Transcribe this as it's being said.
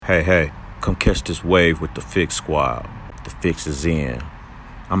Hey, come catch this wave with the Fixx squad. The Fixx is in.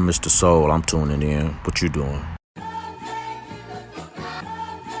 I'm Mr. Soul, I'm tuning in. What you doing?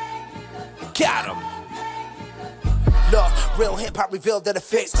 Got him. Look, real hip-hop revealed in the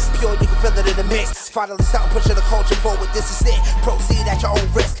Fixx. Pure, you can feel it in the mix. Finally start pushing the culture forward, this is it. Proceed at your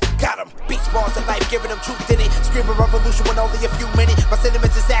own risk. Got him. Beats, bars, and life, giving them truth in it. Screaming revolution when only a few minutes. My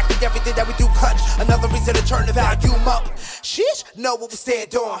sentiments exactly everything that we do clutch. Another reason to turn the volume up. Sheesh, know what we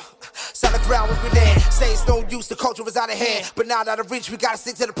stand on. Solid ground when we land. Say it's no use, the culture is out of hand. But now out of reach, we gotta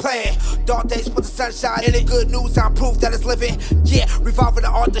stick to the plan. Dark days put the sunshine in it. Good news, I'm proof that it's living. Yeah, revolving the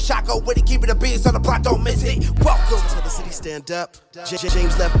art, the shot go with it. Keeping the beats on the block, don't miss it. Welcome. Tell the city stand up.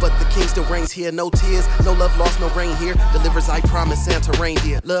 James left, but the king still reigns here. No tears, no love lost, no rain here. Delivers, I promise, Santa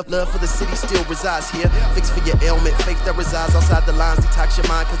reindeer. Love for the city still resides here. Fix for your ailment, faith that resides outside the lines. Detox your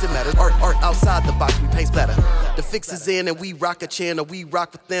mind, cause it matters. Art outside the box, we paint splatter. The Fixx is in and we rock a channel. We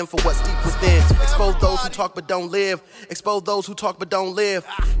rock with them for what's deep within. Expose those who talk but don't live. Expose those who talk but don't live.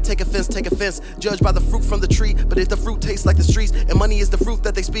 Take offense, judge by the fruit from the tree. But if the fruit tastes like the streets, and money is the fruit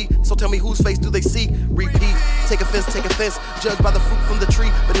that they speak, so tell me whose face do they see? Repeat, take offense, judge by the fruit from the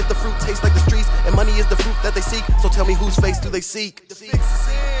tree. But if the fruit tastes like the streets, and money is the fruit that they seek, so tell me whose face do they seek? The Fixx is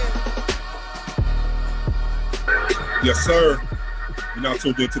in. Yes, sir. You're now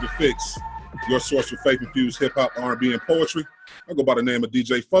tuned into the Fixx, your source for faith-infused hip-hop, R&B, and poetry. I go by the name of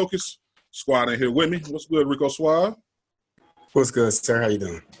DJ Focus. Squad in here with me. What's good, Rico Suave? What's good, sir? How you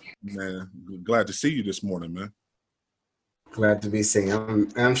doing? Man, glad to see you this morning, man. Glad to be seen.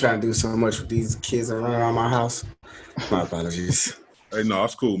 I'm trying to do so much with these kids around my house. My apologies. Hey, no,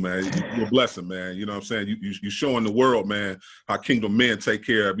 it's cool, man. You're a blessing, man. You know what I'm saying? You're showing the world, man, how kingdom men take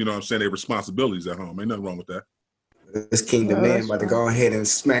care of, you know what I'm saying, their responsibilities at home. Ain't nothing wrong with that. This kingdom man about to go ahead and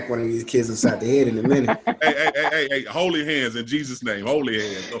smack one of these kids upside the head in a minute. Hey, holy hands in Jesus' name. Holy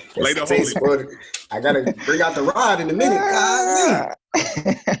hands. Lay the holy hands. I got to bring out the rod in a minute.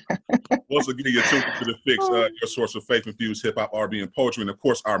 Once again, you're tuned to the Fixx, your source of faith-infused hip-hop, R&B, and poetry. And, of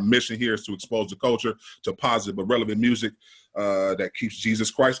course, our mission here is to expose the culture to positive but relevant music that keeps Jesus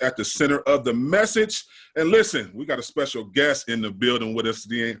Christ at the center of the message. And listen, we got a special guest in the building with us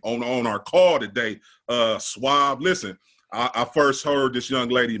on our call today, Suave. Listen, I first heard this young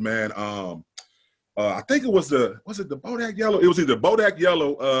lady, man. I think it was the Bodak Yellow? It was either Bodak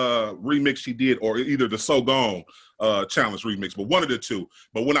Yellow remix she did or either the So Gone challenge remix, but one of the two.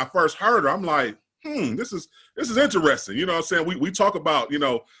 But when I first heard her, I'm like, this is interesting. You know what I'm saying? We talk about,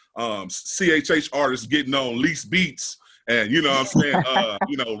 CHH artists getting on lease beats and, you know what I'm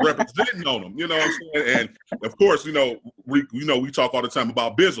saying, representing on them, you know what I'm saying? And of course, we talk all the time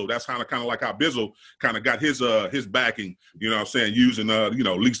about Bizzle. That's kind of like how Bizzle kind of got his backing, you know what I'm saying, using,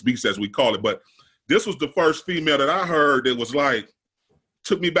 lease beats as we call it. But this was the first female that I heard that was like,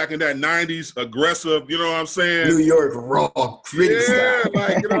 took me back in that 90s, aggressive, you know what I'm saying? New York raw, gritty style.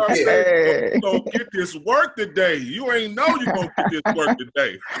 Like, you know what I'm saying? You don't get this work today. You ain't know you're going to get this work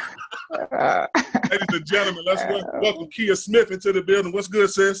today. Ladies and gentlemen, let's welcome Keya Smith into the building. What's good,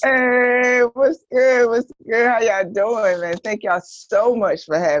 sis? Hey, what's good? What's good? How y'all doing, man? Thank y'all so much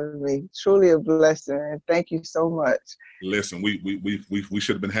for having me. Truly a blessing, and thank you so much. Listen, we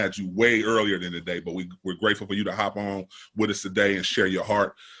should have had you way earlier than today, but we're grateful for you to hop on with us today and share your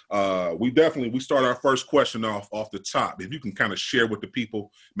heart. We start our first question off the top. If you can kind of share with the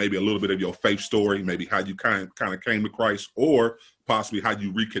people maybe a little bit of your faith story, maybe how you kind of came to Christ, or possibly how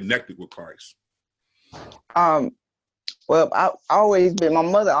you reconnected with Christ. Well, my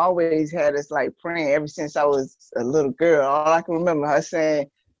mother always had us like praying ever since I was a little girl. All I can remember her saying,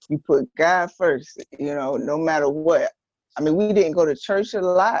 you put God first, no matter what. I mean, we didn't go to church a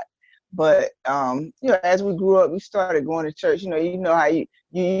lot, but, as we grew up, we started going to church. You know how you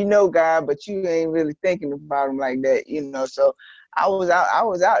know God, but you ain't really thinking about him like that, So I was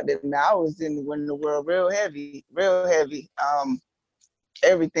out there. Man, I was in the world real heavy,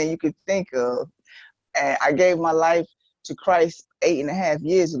 everything you could think of. And I gave my life to Christ 8.5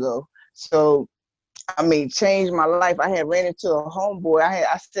 years ago. So, changed my life. I had ran into a homeboy.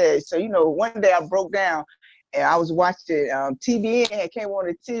 I said, so, one day I broke down and I was watching TBN. It came on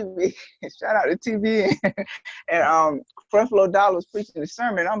the TV. Shout out to TBN. And Creflo Dollar was preaching the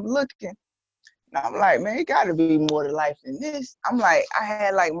sermon. I'm looking. And I'm like, man, it got to be more to life than this. I'm like, I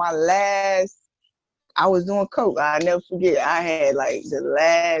had like I was doing coke. I'll never forget. I had like the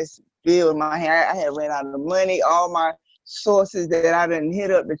last bill in my hand. I had ran out of the money. All my sources that I didn't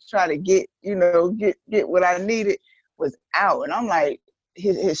hit up to try to get what I needed was out. And I'm like,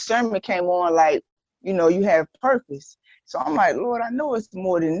 his sermon came on like, you have purpose. So I'm like, Lord, I know it's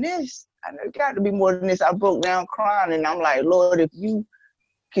more than this. I know it got to be more than this. I broke down crying and I'm like, Lord, if you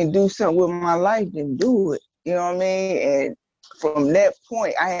can do something with my life, then do it. You know what I mean? And from that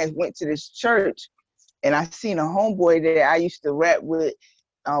point, I had went to this church, and I seen a homeboy that I used to rap with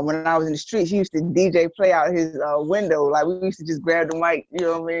when I was in the streets. He used to DJ play out his window. Like, we used to just grab the mic, you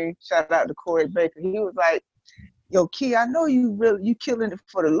know what I mean? Shout out to Corey Baker. He was like, yo, Keya, I know you killing it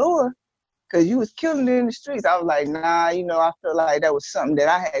for the Lord, because you was killing it in the streets. I was like, nah, you know, I felt like that was something that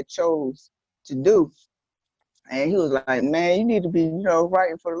I had chose to do. And he was like, man, you need to be, you know,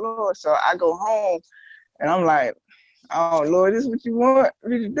 writing for the Lord. So I go home, and I'm like, oh, Lord, this is what you want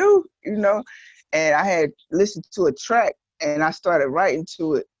me to do, you know? And I had listened to a track, and I started writing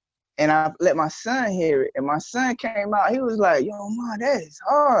to it. And I let my son hear it. And my son came out, he was like, yo, Mom, that is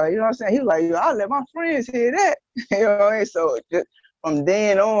hard. You know what I'm saying? He was like, yo, I'll let my friends hear that. You know, and so just from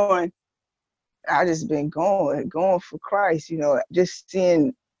then on, I just been going for Christ, you know, just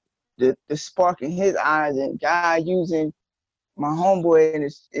seeing the spark in his eyes, and God using my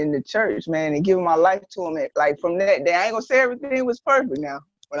homeboy in the church, man, and giving my life to him. Like, from that day, I ain't gonna say everything was perfect now.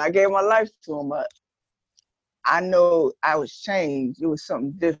 When I gave my life to him, but I know I was changed. It was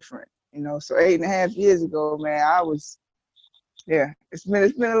something different, you know. So 8.5 years ago, man, it's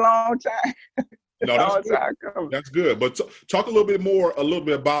been a long time. No, that's good. But talk a little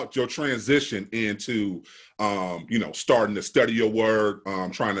bit about your transition into, you know, starting to study your word,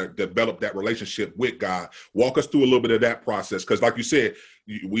 trying to develop that relationship with God. Walk us through a little bit of that process, because, like you said,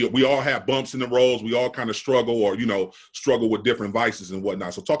 we all have bumps in the roads. We all kind of struggle, or, you know, struggle with different vices and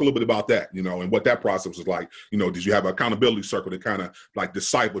whatnot. So talk a little bit about that, you know, and what that process was like. You know, did you have an accountability circle that kind of like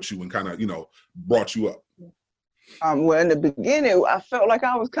discipled you and kind of, you know, brought you up? Well, in the beginning, I felt like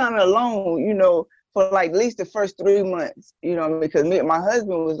I was kind of alone, you know, for like at least the first 3 months, you know, because my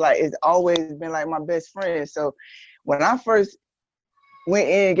husband was like, it's always been like my best friend. So when I first went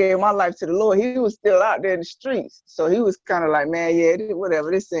in and gave my life to the Lord, he was still out there in the streets. So he was kind of like, man, yeah, whatever,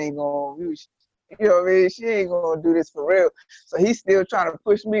 this ain't going to, you know what I mean? She ain't going to do this for real. So he's still trying to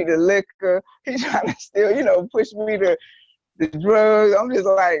push me to liquor. He's trying to still, you know, push me to the drugs. I'm just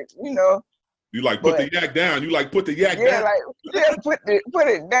like, you know. You like put the yak down. You like put the yak down. Put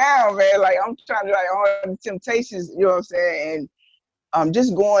it down, man. Like, I'm trying to, like, all the temptations, you know what I'm saying? And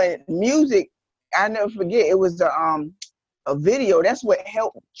just going music, I never forget, it was a video. That's what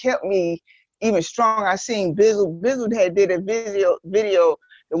kept me even strong. I seen Bizzle had did a video,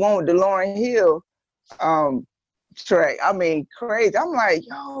 the one with the Lauryn Hill track. I mean, crazy. I'm like,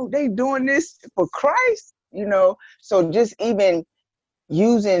 yo, they doing this for Christ, you know? So just even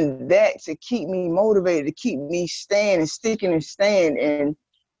using that to keep me motivated, to keep me staying and sticking and staying, and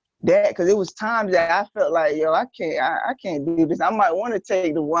that, because it was times that I felt like, yo, I can't do this. I might want to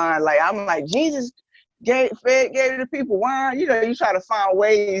take the wine. Like, I'm like, Jesus gave the people wine. You know, you try to find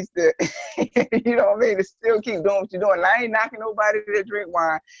ways to, you know what I mean, to still keep doing what you're doing. And I ain't knocking nobody that drink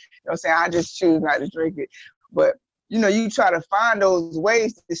wine. You know what I'm saying? I just choose not to drink it. But, you know, you try to find those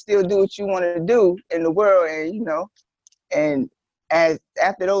ways to still do what you want to do in the world, and, you know, and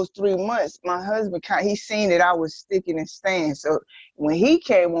after those 3 months, my husband, he seen that I was sticking and staying. So when he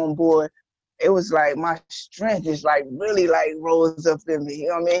came on board, it was like my strength just like really like rose up in me. You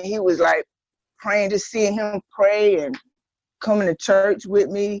know what I mean? He was like praying, just seeing him pray and coming to church with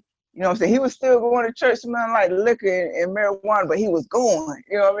me. You know what I'm saying? He was still going to church, smelling like liquor and marijuana, but he was going.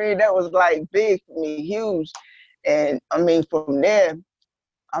 You know what I mean? That was like big for me, huge. And I mean, from there,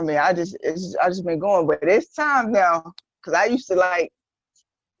 I mean, I just been going. But it's time now. Because I used to like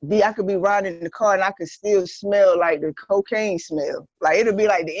I could be riding in the car and I could still smell like the cocaine smell. Like, it'll be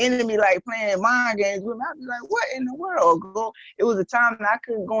like the enemy like playing mind games with me. I'd be like, what in the world? It was a time that I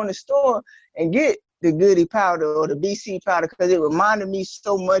couldn't go in the store and get the goody powder or the BC powder, because it reminded me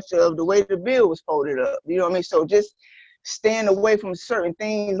so much of the way the bill was folded up. You know what I mean? So just staying away from certain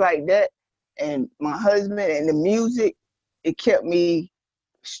things like that, and my husband and the music, it kept me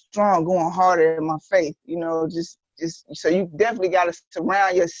strong, going harder in my faith, you know, just so you definitely got to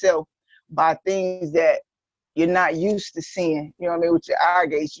surround yourself by things that you're not used to seeing. You know what I mean? With your eye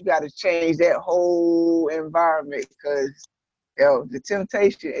gates, you got to change that whole environment, because, yo, the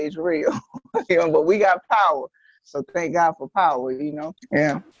temptation is real. You know, but we got power, so thank God for power. You know?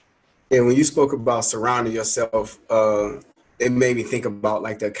 Yeah. Yeah. When you spoke about surrounding yourself, it made me think about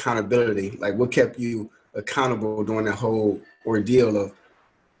like the accountability. Like, what kept you accountable during the whole ordeal of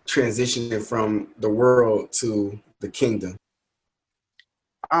transitioning from the world to the kingdom?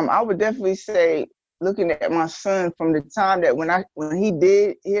 I would definitely say, looking at my son from the time that when he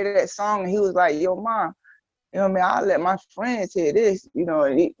did hear that song, and he was like, yo, Mom, you know what I mean, I'll let my friends hear this, you know,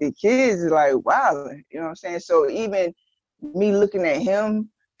 and the kids is like, wow, you know what I'm saying? So even me looking at him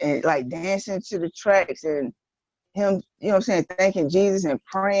and like dancing to the tracks, and him, you know what I'm saying, thanking Jesus and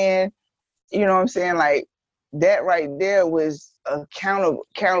praying, you know what I'm saying, like that right there was accountable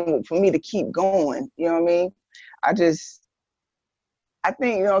for me to keep going, you know what I mean? I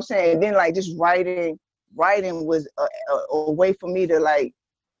think, you know what I'm saying, and then like just writing was a way for me to like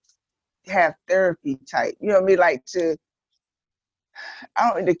have therapy type, you know what I mean, like to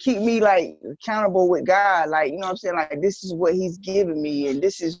keep me like accountable with God, like, you know what I'm saying, like this is what he's giving me and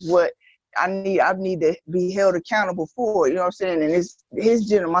this is what I need to be held accountable for, you know what I'm saying,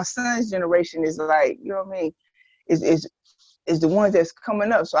 and my son's generation is like, you know what I mean, is the one that's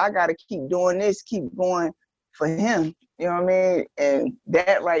coming up, so I got to keep doing this, keep going for him, you know what I mean, and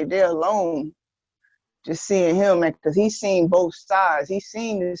that right there alone, just seeing him, and because he's seen both sides, he's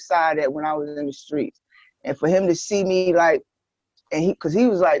seen this side that when I was in the streets, and for him to see me like, and because he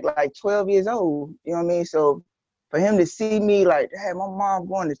was like 12 years old, you know what I mean, so for him to see me like, hey, my mom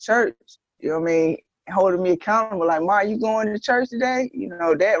going to church, you know what I mean, holding me accountable, like, Ma, you going to church today? You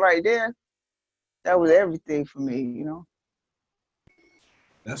know, that right there, that was everything for me, you know.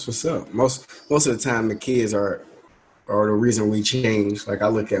 That's what's up. Most of the time, the kids are the reason we change. Like I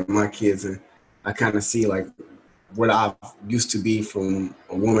look at my kids and I kind of see like what I used to be from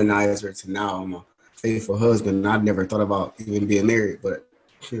a womanizer to now I'm a faithful husband. I never thought about even being married, but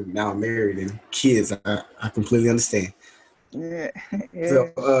now I'm married and kids, I completely understand. Yeah, yeah.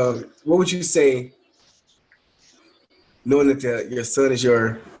 So, what would you say, knowing that your son is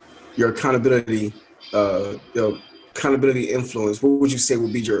your accountability, your accountability influence? What would you say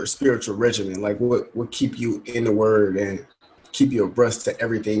would be your spiritual regimen? Like, what keep you in the Word and keep you abreast to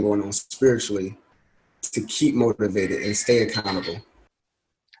everything going on spiritually to keep motivated and stay accountable?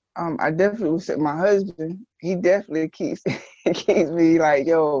 I definitely would say my husband, he definitely keeps keeps me like,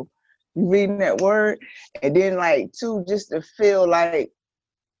 yo, you reading that word? And then like too, just to feel like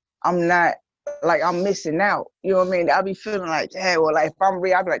I'm not, like I'm missing out. You know what I mean? I'll be feeling like, hey, well, like if I'm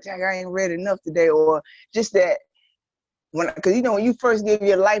read, I'll be like, dang, I ain't read enough today. Or just that because you know, when you first give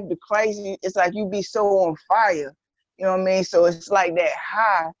your life to Christ, it's like you be so on fire. You know what I mean? So it's like that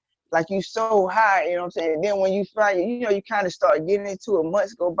high, like you so high, you know what I'm saying? And then when you find, you know, you kind of start getting into it,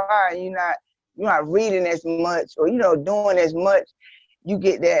 months go by and you're not reading as much or, you know, doing as much, you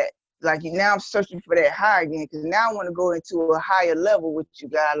get that, like now I'm searching for that high again, because now I want to go into a higher level with you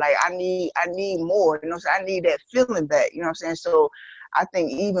guys. Like I need more, you know what I'm saying? I need that feeling back, you know what I'm saying? So I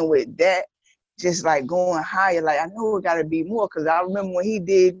think even with that, just like going higher, like I know it got to be more, because I remember when he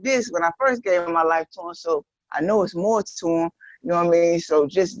did this, when I first gave my life to him, so I know it's more to him, you know what I mean? So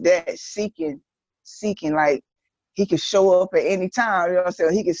just that seeking, like he could show up at any time, you know what I'm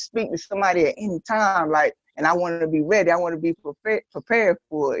saying? He could speak to somebody at any time, like, and I want to be ready. I want to be prepared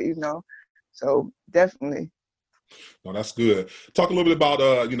for it, you know? So definitely. No, that's good. Talk a little bit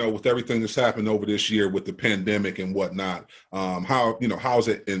about, you know, with everything that's happened over this year with the pandemic and whatnot, how has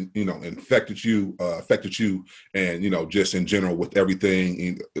it, affected you and, you know, just in general with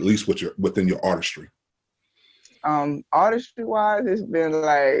everything, at least within your artistry? Artistry wise, it's been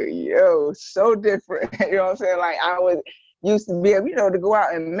like, yo, so different. You know what I'm saying? Like I was used to be able, you know, to go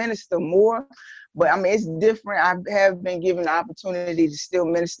out and minister more. But I mean, it's different. I have been given the opportunity to still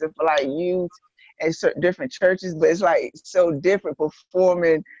minister for like youth at certain different churches, but it's like so different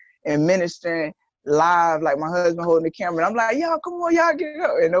performing and ministering live, like my husband holding the camera. And I'm like, y'all, come on, y'all get it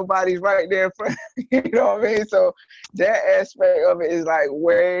up. And nobody's right there in front. You know what I mean? So that aspect of it is like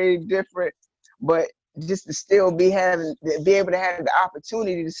way different. But just to still be able to have the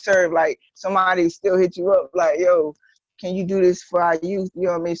opportunity to serve, like somebody still hit you up, like, yo, can you do this for our youth? You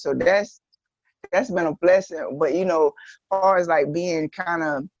know what I mean? So that's been a blessing. But, you know, as far as like being kind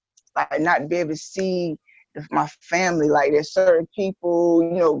of like not be able to see my family, like there's certain people,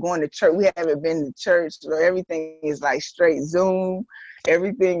 you know, going to church. We haven't been to church, so everything is like straight Zoom.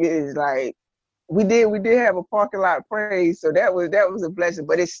 Everything is like, we did have a parking lot praise, so that was a blessing.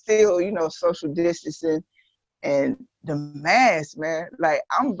 But it's still, you know, social distancing and the mask, man. Like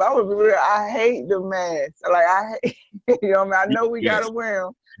I would be real, I hate the mask. Like I hate, you know what I mean? I know we gotta wear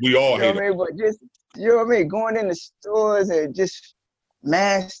them. We all hate them. But just, you know what I mean? Going in the stores and just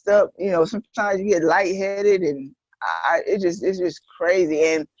masked up, you know, sometimes you get lightheaded and it's just crazy.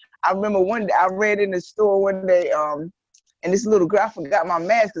 And I remember one day I ran in the store one day, and this little girl, I forgot my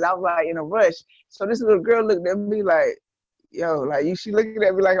mask because I was like in a rush. So this little girl looked at me like, yo, like she looking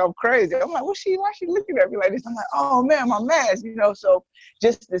at me like I'm crazy. I'm like, why she looking at me like this? I'm like, oh man, my mask, you know. So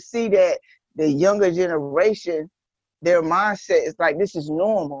just to see that the younger generation, their mindset is like, this is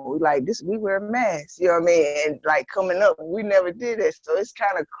normal. Like this, we wear masks, you know what I mean? And like coming up, we never did it. So it's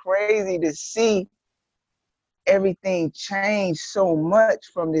kind of crazy to see everything changed so much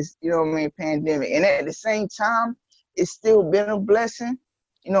from this, pandemic. And at the same time, it's still been a blessing.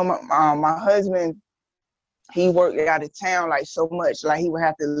 My husband, he worked out of town like so much, like he would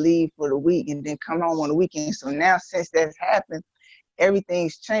have to leave for the week and then come home on the weekend. So now since that's happened,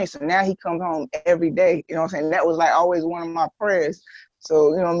 everything's changed. So now he comes home every day. You know what I'm saying? That was like always one of my prayers.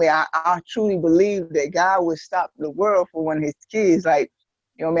 So, I truly believe that God would stop the world for one of his kids. Like,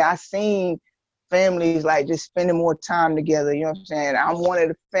 I seen families like just spending more time together. You know what I'm saying? I'm one of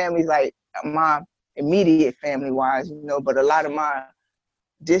the families, like my immediate family wise, but a lot of my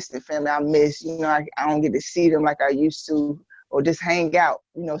distant family I miss. I don't get to see them like I used to, or just hang out,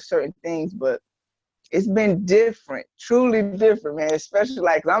 certain things. But it's been different, truly different, man. Especially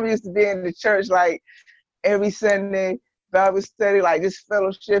like, 'cause I'm used to being in the church like every Sunday, Bible study, like just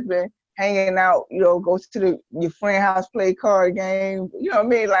fellowshipping, hanging out, go to your friend house, play card game. You know what I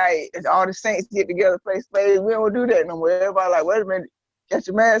mean? Like all the saints get together, play spades. We don't do that no more. Everybody like, wait a minute, get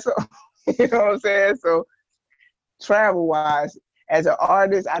your mask on. You know what I'm saying? So travel wise, as an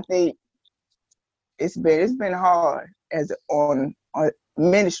artist, I think it's been hard on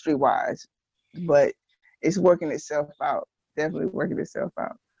ministry wise, but it's working itself out. Definitely working itself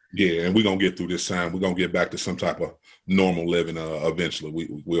out. Yeah, and we're going to get through this time. We're going to get back to some type of normal living eventually.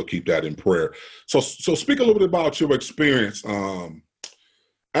 We'll keep that in prayer. So speak a little bit about your experience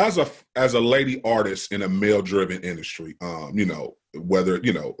as a lady artist in a male-driven industry. Whether,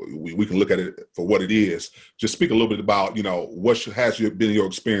 we can look at it for what it is. Just speak a little bit about, what has been your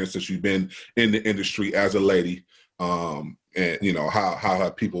experience since you've been in the industry as a lady, and how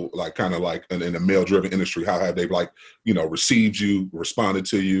have people like kind of like in a male-driven industry, how have they received you, responded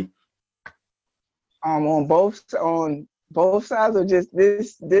to you? On both sides, or just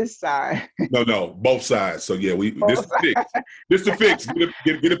this side? No, both sides. So yeah, this is the fix.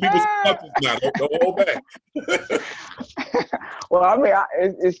 Get the people some now. Don't hold back. Well, I mean,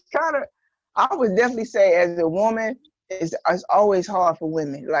 it's kind of. I would definitely say, as a woman, it's always hard for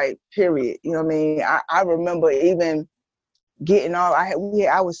women. Like, period. You know what I mean? I remember even getting all. I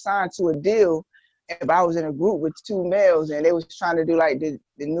was signed to a deal. If I was in a group with two males and they was trying to do like the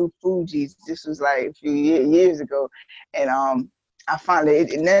new Fugees, this was like a few years ago, and I finally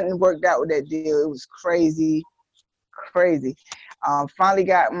nothing worked out with that deal. It was crazy. Finally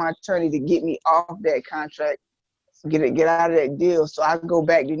got my attorney to get me off that contract, get out of that deal. So I go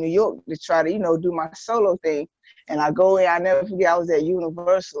back to New York to try to do my solo thing, and I go in. I never forget. I was at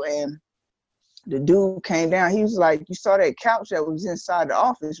Universal and the dude came down. He was like, "You saw that couch that was inside the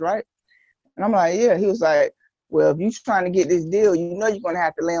office, right?" And I'm like, yeah. He was like, well, if you're trying to get this deal, you're going to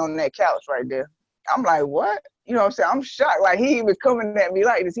have to lay on that couch right there. I'm like, what? You know what I'm saying? I'm shocked. Like, he even coming at me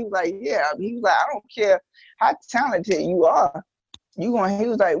like this. He was like, yeah. He was like, I don't care how talented you are. He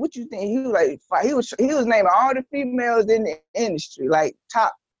was like, what you think? He was like, he was naming all the females in the industry, like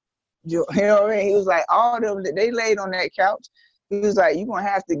top, you know what I mean? He was like, all of them that they laid on that couch. He was like, you're going to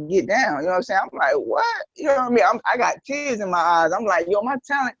have to get down. You know what I'm saying? I'm like, what? You know what I mean? I got tears in my eyes. I'm like, yo, my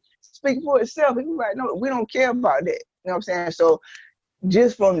talent speaking for itself. He was like, no, we don't care about that. You know what I'm saying? So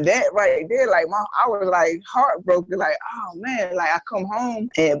just from that right there, like I was like heartbroken, like, oh man, like I come home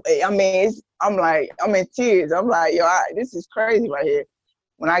and I mean, I'm in tears. I'm like, yo, this is crazy right here.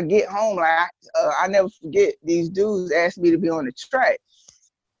 When I get home, like I never forget, these dudes asked me to be on the track.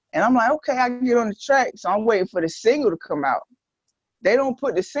 And I'm like, okay, I can get on the track. So I'm waiting for the single to come out. They don't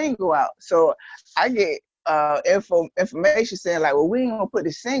put the single out. So I get information saying like, well, we ain't gonna put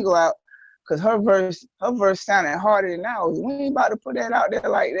the single out because her verse sounded harder than ours. We ain't about to put that out there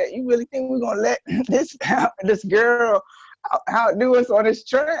like that. You really think we're gonna let this girl outdo us on this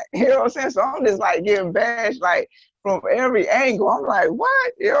track? You know what I'm saying? So I'm just like getting bashed like from every angle. I'm like,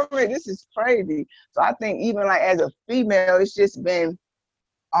 what? You know what I mean? This is crazy. So I think even like as a female, it's just been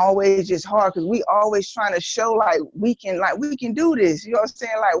always just hard because we always trying to show like we can do this. You know what I'm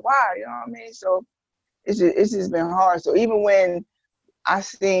saying? Like, why? You know what I mean? So it's just been hard. So even when I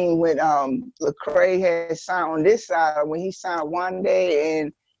seen when Lecrae had signed on this side, when he signed One Day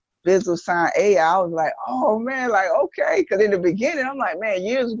and Bizzle signed AI, I was like, oh man, like okay. Because in the beginning, I'm like, man,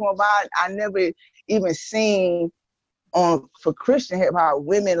 years going by, I never even seen for Christian hip hop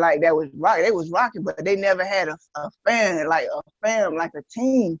women like that was rocking. They was rocking, but they never had a fan, like a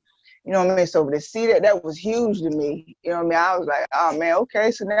team. You know what I mean? So to see that was huge to me. You know what I mean? I was like, oh man,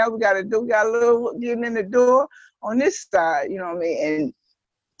 okay. So now we got a little getting in the door on this side. You know what I mean? And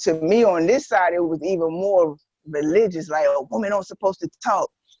to me, on this side, it was even more religious. Like a woman don't supposed to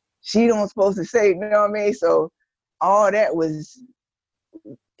talk. She don't supposed to say. You know what I mean? So all that was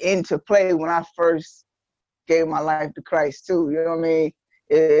into play when I first gave my life to Christ too. You know what I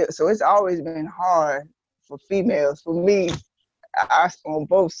mean? So it's always been hard for females. For me, I on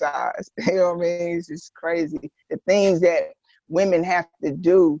both sides. You know what I mean? It's just crazy. The things that women have to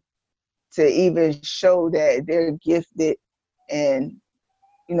do to even show that they're gifted and,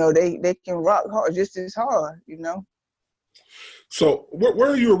 you know, they can rock hard just as hard, you know? So where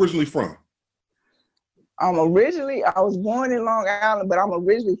are you originally from? I was born in Long Island, but I'm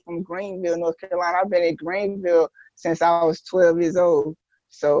originally from Greenville, North Carolina. I've been in Greenville since I was 12 years old.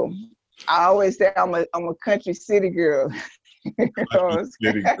 So I always say I'm a country city girl.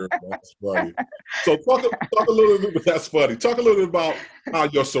 City girl, that's funny. So talk a little bit. That's funny. Talk a little bit about how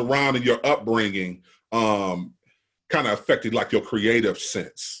your surrounding, your upbringing, kind of affected like your creative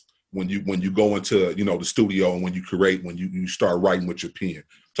sense when you go into, you know, the studio and when you create, when you start writing with your pen.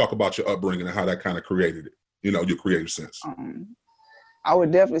 Talk about your upbringing and how that kind of created it, you know, your creative sense. I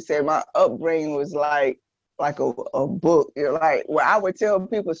would definitely say my upbringing was like a book. You know, like when I would tell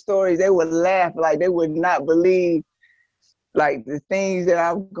people stories, they would laugh, like they would not believe like the things that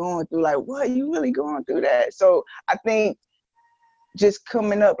I'm going through. Like, what, you really going through that? So I think just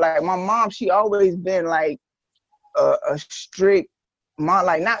coming up, like my mom, she always been like a strict mom,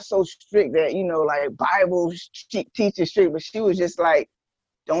 like not so strict that, you know, like Bible teacher strict, but she was just like,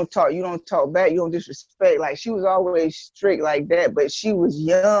 you don't talk back, you don't disrespect. Like she was always strict like that, but she was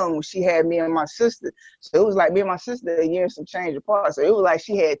young when she had me and my sister. So it was like me and my sister a year and some change apart. So it was like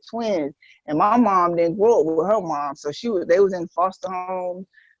she had twins, and my mom didn't grow up with her mom. So they was in foster homes.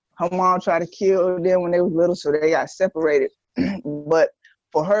 Her mom tried to kill them when they was little, so they got separated. But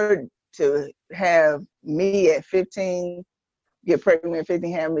for her to have me at 15, get pregnant at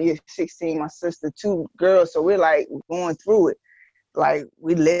 15, have me at 16, my sister, 2 girls. So we're like going through it. Like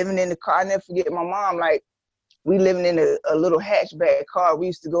we living in the car. I never forget my mom, like we living in a little hatchback car. We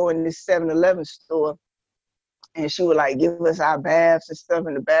used to go in this 7-Eleven store, and she would like give us our baths and stuff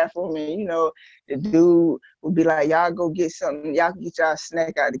in the bathroom. And, you know, the dude would be like, y'all go get something. Y'all can get y'all a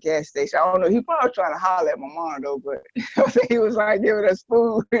snack out of the gas station. I don't know. He probably was trying to holler at my mom though, but he was like giving us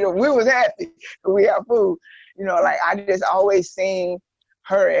food. You know, we was happy because we had food. You know, like I just always seen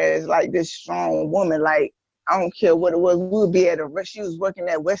her as like this strong woman. Like, I don't care what it was. We would be she was working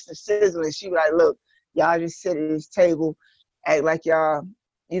at Western Sizzle, and she was like, look, y'all just sit at this table, act like y'all,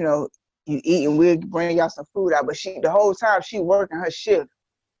 you know, you eat, and we'll bring y'all some food out. But the whole time she working her shift,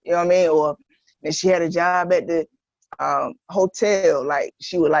 you know what I mean? Or and she had a job at the hotel. Like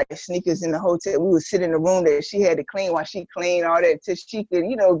she would like sneak us in the hotel. We would sit in the room that she had to clean while she cleaned all that till she could,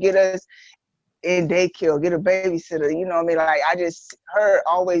 you know, get us in daycare, get a babysitter. You know what I mean? Like her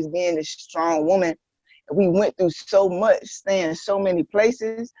always being this strong woman. We went through so much, staying so many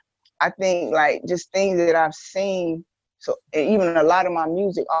places. I think like just things that I've seen. So even a lot of my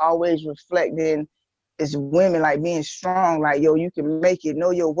music always reflecting is women like being strong. Like, yo, you can make it, know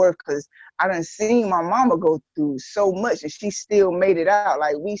your worth. Cause I done seen my mama go through so much and she still made it out.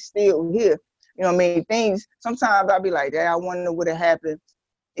 Like we still here. You know what I mean? Things, sometimes I'll be like, Dad, I wonder what would have happened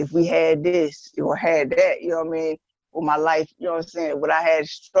if we had this or had that, you know what I mean? With my life, you know what I'm saying? Would I had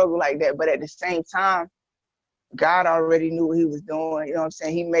struggle like that? But at the same time, God already knew what he was doing. You know what I'm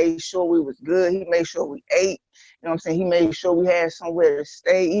saying? He made sure we was good. He made sure we ate. You know what I'm saying? He made sure we had somewhere to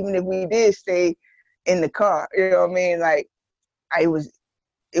stay, even if we did stay in the car. You know what I mean? Like, it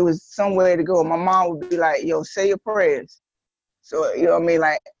was somewhere to go. My mom would be like, yo, say your prayers. So, you know what I mean?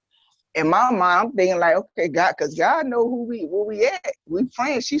 Like, in my mind, I'm thinking like, okay, God, because God know where we at. We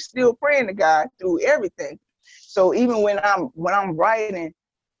praying. She's still praying to God through everything. So even when I'm writing,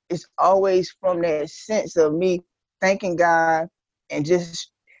 it's always from that sense of me thanking God and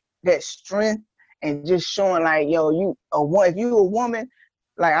just that strength and just showing like, yo, if you a woman,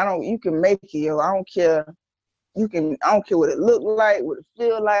 like you can make it, yo. I don't care what it look like, what it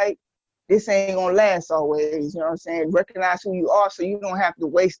feel like. This ain't gonna last always, you know what I'm saying? Recognize who you are so you don't have to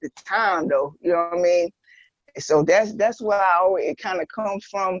waste the time though, you know what I mean? So that's where it kind of comes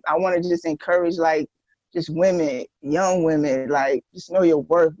from. I want to just encourage like just women, young women, like just know your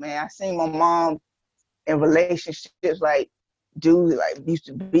worth, man. I seen my mom in relationships like dudes like used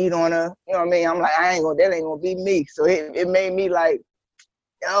to beat on her, you know what I mean? I'm like, that ain't gonna be me. So it made me like,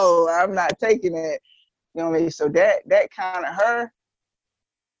 yo, I'm not taking it, you know what I mean? So that kind of her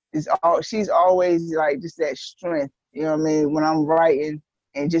she's always like just that strength, you know what I mean? When I'm writing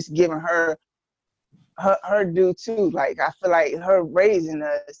and just giving her due too. Like I feel like her raising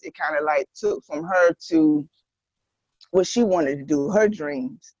us, it kind of like took from her to what she wanted to do, her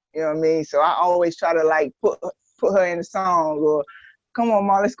dreams. You know what I mean? So I always try to like put her in a song or come on,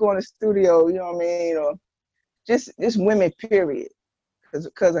 Ma, let's go in the studio. You know what I mean? Or just women, period,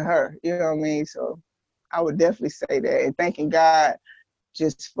 because of her. You know what I mean? So I would definitely say that, and thanking God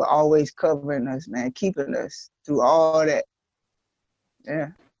just for always covering us, man, keeping us through all that. Yeah.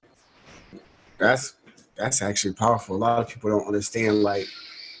 That's actually powerful. A lot of people don't understand. Like,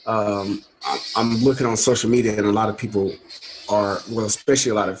 I'm looking on social media, and a lot of people are, well,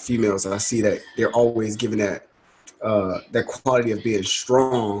 especially a lot of females. I see that they're always giving that quality of being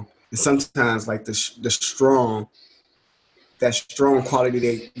strong, and sometimes like the strong, that strong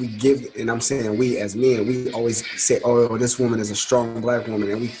quality we give, and I'm saying we as men, we always say, oh, this woman is a strong Black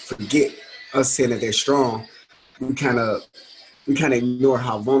woman, and we forget us saying that they're strong. We kind of ignore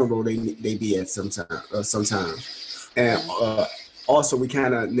how vulnerable they be at sometimes, and also we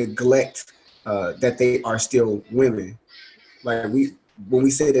kind of neglect that they are still women. Like when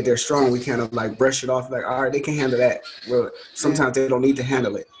we say that they're strong, we kind of like brush it off, like, all right, they can handle that. Well, sometimes they don't need to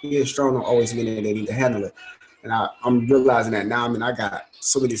handle it. Being strong don't always mean that they need to handle it. And I'm realizing that now. I mean, I got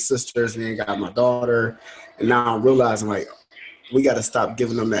so many sisters, and then got my daughter, and now I'm realizing like we got to stop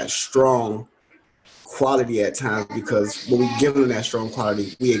giving them that strong quality at times, because when we give them that strong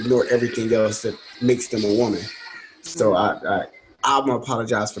quality, we ignore everything else that makes them a woman. So I'm gonna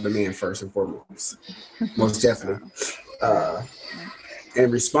apologize for the man first and foremost, most definitely. In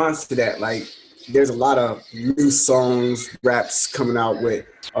response to that, like, there's a lot of new songs, raps coming out with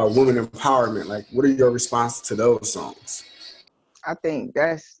women empowerment. Like, what are your responses to those songs? I think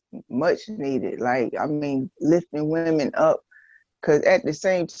that's much needed. Like, I mean, lifting women up, because at the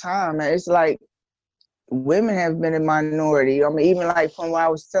same time, man, it's like women have been a minority. I mean, even like from what I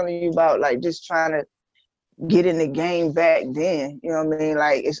was telling you about, like just trying to get in the game back then, you know what I mean?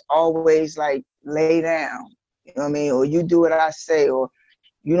 Like, it's always like lay down, you know what I mean? Or you do what I say, or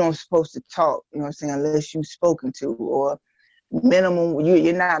you don't supposed to talk, you know what I'm saying, unless you spoken to, or minimum,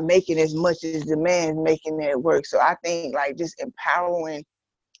 you're not making as much as the man's making their work. So I think like just empowering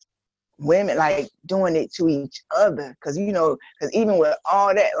women, like doing it to each other, because because even with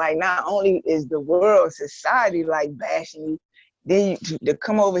all that, like not only is the world, society like bashing you, then to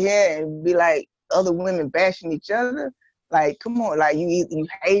come over here and be like other women bashing each other, like come on, like you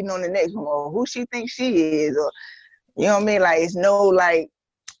hating on the next one, or who she thinks she is, or you know what I mean, like it's no like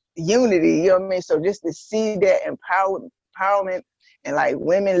unity, you know what I mean? So just to see that empowerment and like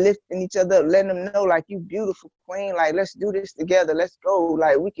women lifting each other up, letting them know like, you beautiful queen, like let's do this together, let's go,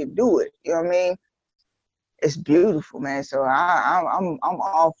 like we can do it, you know what I mean? It's beautiful, man. So I'm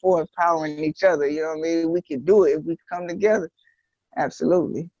all for empowering each other, you know what I mean? We can do it if we come together.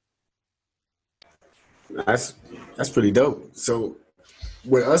 Absolutely. That's pretty dope. So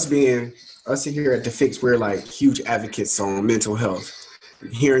with us here at the Fixx, we're like huge advocates on mental health.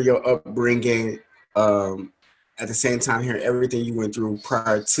 Hearing your upbringing, at the same time hearing everything you went through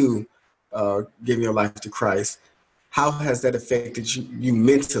prior to giving your life to Christ, how has that affected you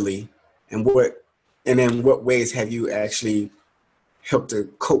mentally, and in what ways have you actually helped to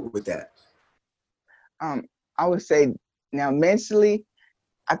cope with that? I would say now mentally,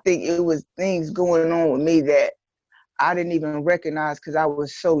 I think it was things going on with me that I didn't even recognize because I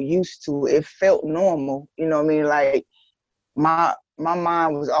was so used to it. It felt normal, you know what I mean? Like my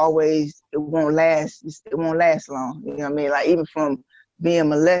mind was always, it won't last long, you know what I mean? Like even from being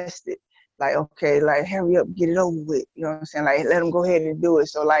molested, like, okay, like hurry up, get it over with, you know what I'm saying? Like let them go ahead and do it.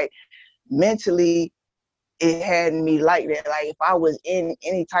 So like mentally, it had me like that. Like if I was in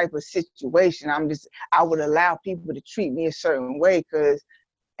any type of situation, I would allow people to treat me a certain way, because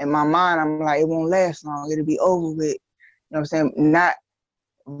in my mind, I'm like, it won't last long, it'll be over with, you know what I'm saying? Not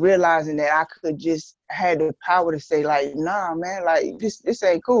realizing that I could just had the power to say like, nah, man, like this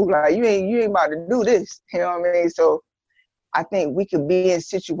ain't cool. Like you ain't about to do this. You know what I mean? So I think we could be in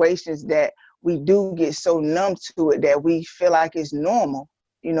situations that we do get so numb to it that we feel like it's normal,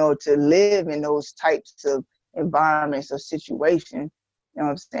 to live in those types of environments or situations. You know what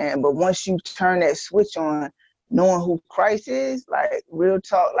I'm saying? But once you turn that switch on, knowing who Christ is, like real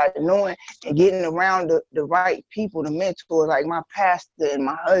talk, like knowing and getting around the right people, the mentors, like my pastor and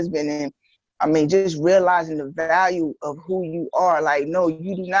my husband, and I mean, just realizing the value of who you are. Like, no,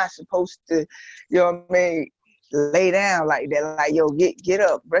 you do not supposed to, you know what I mean, lay down like that. Like, yo, get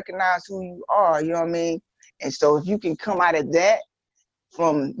up, recognize who you are, you know what I mean? And so if you can come out of that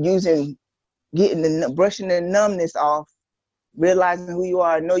from brushing the numbness off, realizing who you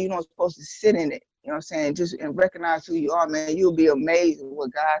are, know you're not supposed to sit in it. You know what I'm saying? Just and recognize who you are, man. You'll be amazed at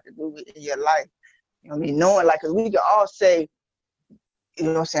what God can do in your life. You know what I mean? Knowing, like, because we can all say, you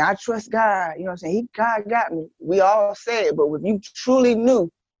know what I'm saying, I trust God. You know what I'm saying? God got me. We all say it, but if you truly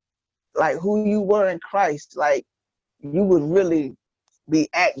knew, like, who you were in Christ, like, you would really be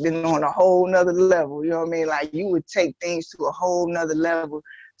acting on a whole nother level. You know what I mean? Like, you would take things to a whole nother level.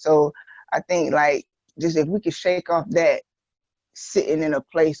 So I think, like, just if we could shake off that sitting in a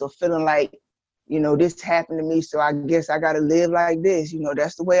place or feeling like, you know, this happened to me, so I guess I gotta live like this. You know,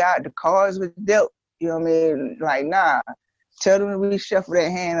 that's the way the cards was dealt. You know what I mean? Like, nah. Tell them to reshuffle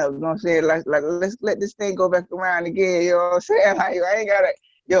that hand up. You know what I'm saying? Like let's let this thing go back around again. You know what I'm saying? Like, I ain't gotta,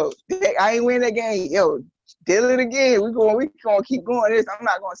 I ain't win that game. Yo, deal it again. We gonna keep going this. I'm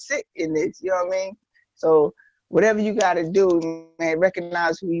not gonna sit in this. You know what I mean? So whatever you gotta do, man,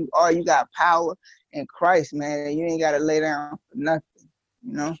 recognize who you are. You got power in Christ, man. You ain't gotta lay down for nothing.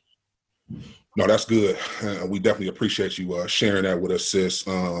 You know? No, that's good. We definitely appreciate you sharing that with us, sis.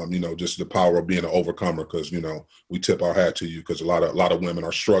 You know, just the power of being an overcomer, because, you know, we tip our hat to you, because a lot of women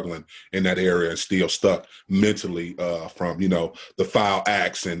are struggling in that area and still stuck mentally from, you know, the foul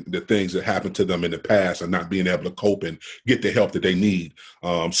acts and the things that happened to them in the past, and not being able to cope and get the help that they need.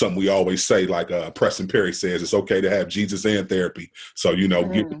 Something we always say, like Preston Perry says, it's okay to have Jesus and therapy. So, you know,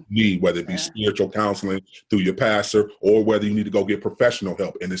 get what you need, whether it be spiritual counseling through your pastor, or whether you need to go get professional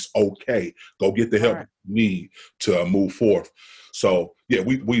help, and it's okay. Go get the help you need to move forth. So yeah,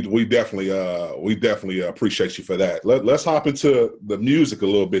 we definitely appreciate you for that. Let's hop into the music a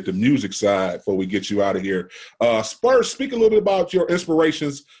little bit, the music side, before we get you out of here. First, speak a little bit about your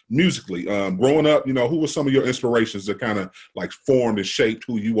inspirations musically. Growing up, you know, who were some of your inspirations that kind of like formed and shaped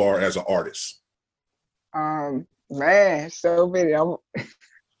who you are as an artist? Man, so many.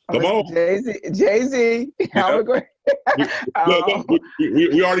 Come on, Jay-Z. Yeah.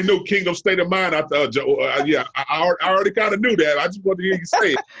 We already knew Kingdom State of Mind. I already kind of knew that. I just wanted to hear you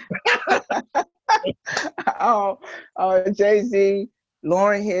say it. Jay-Z,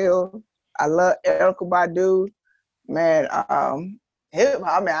 Lauryn Hill. I love Erykah Badu. Man, hip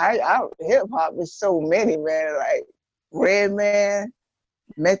hop. I hip hop is so many, man. Like Redman,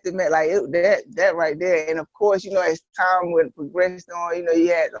 Method Man, like that right there. And of course, you know, as time went progressed on, you know, you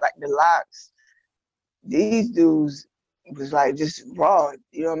had like the Locks. These dudes was like just raw.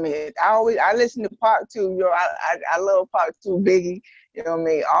 You know what I mean? I listen to Pac too. You know, I love Pac too, Biggie. You know what I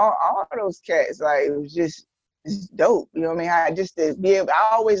mean? All those cats, like, it was just dope. You know what I mean? I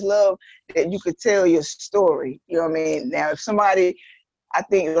always love that you could tell your story. You know what I mean? Now, if somebody, I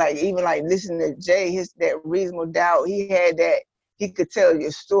think like even like listening to Jay, that Reasonable Doubt, he had that. He could tell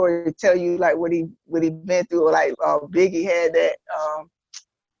your story, tell you like what he been through. Or like Biggie had that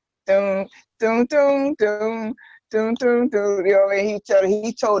dum dum dum dum dum dum dum. You know what I mean?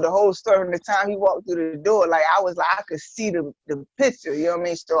 He told the whole story from the time he walked through the door. Like I could see the picture. You know what I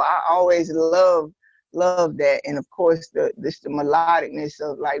mean? So I always love that, and of course the melodicness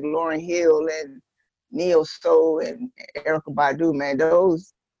of like Lauryn Hill and Neo Soul and Erykah Badu, man.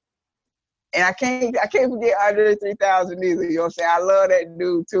 Those. And I can't forget Andre 3000 either. You know what I'm saying? I love that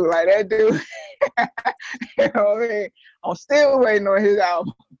dude too. Like that dude, you know what I mean? I'm still waiting on his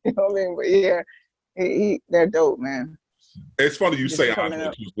album. You know what I mean? But yeah, they're dope, man. It's funny you say Andre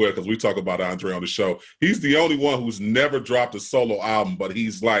as well, because we talk about Andre on the show. He's the only one who's never dropped a solo album, but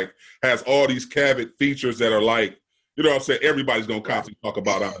he's like has all these cabinet features that are like, you know what I'm saying? Everybody's gonna constantly talk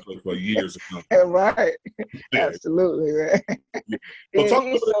about Andre for years. Right. Yeah. Absolutely, man. He's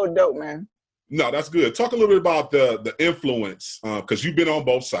so dope, man. No, that's good. Talk a little bit about the influence, because you've been on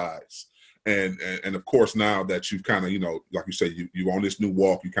both sides, and of course now that you've kind of, you know, like you say, you on this new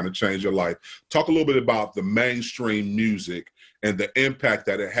walk, you kind of changed your life. Talk a little bit about the mainstream music and the impact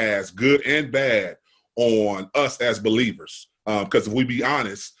that it has, good and bad, on us as believers. Because if we be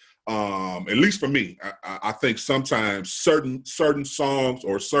honest, at least for me, I think sometimes certain songs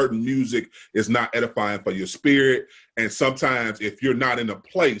or certain music is not edifying for your spirit. And sometimes if you're not in a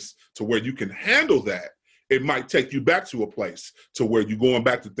place to where you can handle that, it might take you back to a place to where you're going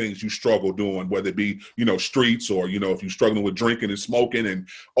back to things you struggle doing, whether it be, you know, streets, or, you know, if you're struggling with drinking and smoking and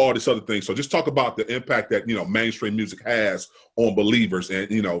all this other things. So just talk about the impact that, you know, mainstream music has on believers,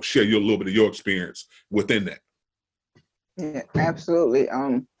 and, you know, share a little bit of your experience within that. Yeah, absolutely.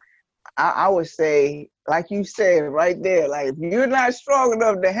 I would say, like you said right there, like if you're not strong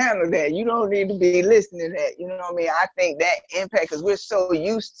enough to handle that, you don't need to be listening to that. You know what I mean? I think that impact, because we're so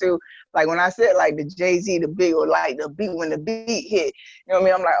used to, like when I said like the Jay-Z, the big, or like the beat, when the beat hit, you know what I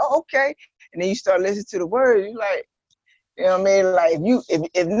mean? I'm like, oh, okay. And then you start listening to the words, you're like, you know what I mean? Like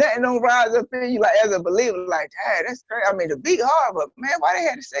if nothing don't rise up in you, like as a believer, like, hey, that's crazy. I mean, the beat hard, but man, why they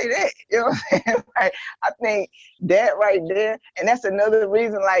had to say that? You know what I'm saying? Like, I think that right there, and that's another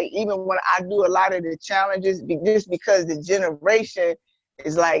reason, like, even when I do a lot of the challenges, just because the generation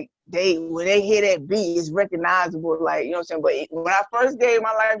is like, when they hear that beat, it's recognizable, like, you know what I'm saying? But when I first gave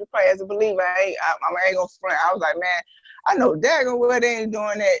my life to Christ as a believer, I ain't gonna front. I was like, man, I know daggone well they ain't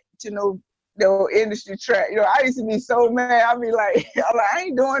doing that to no the industry track. You know, I used to be so mad. I'd be like, I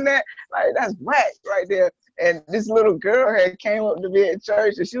ain't doing that. Like, that's whack right there. And this little girl had came up to me at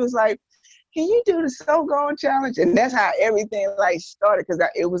church, and she was like, can you do the So Gone challenge? And that's how everything like started, because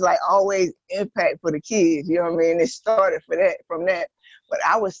it was like always impact for the kids. You know what I mean? It started from that. But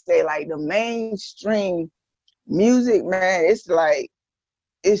I would say like the mainstream music, man, it's like,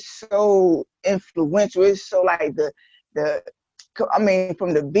 it's so influential. It's so like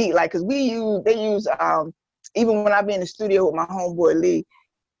from the beat, like, cause they use even when I be in the studio with my homeboy Lee,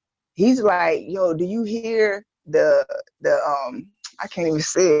 he's like, yo, do you hear the I can't even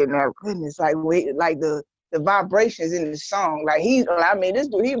say it now. Goodness, like the vibrations in the song. Like this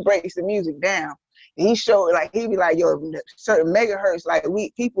dude, he breaks the music down. He showed like he be like, yo, certain megahertz, like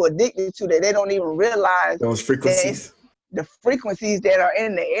people addicted to that, they don't even realize those frequencies. The frequencies that are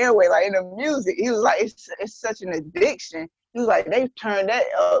in the airway, like in the music. He was like, it's such an addiction. He was like, they've turned that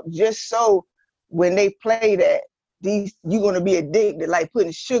up just so when they play that, you're gonna be addicted, like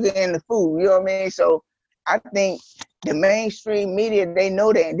putting sugar in the food. You know what I mean? So I think the mainstream media, they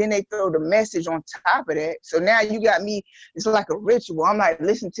know that, and then they throw the message on top of that. So now you got me, it's like a ritual. I'm like,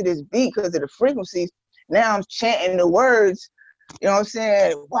 listen to this beat because of the frequencies. Now I'm chanting the words, you know what I'm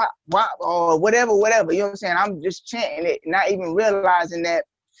saying? Wop, wop, or whatever, you know what I'm saying? I'm just chanting it, not even realizing that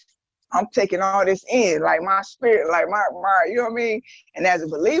I'm taking all this in, like my spirit, like my you know what I mean? And as a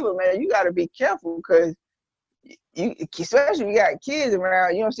believer, man, you got to be careful, because especially if you got kids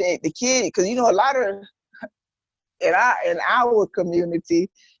around, you know what I'm saying? The kid, because you know, a lot of, in our community,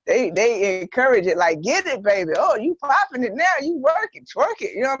 they encourage it, like, get it, baby. Oh, you popping it now, you work it, twerk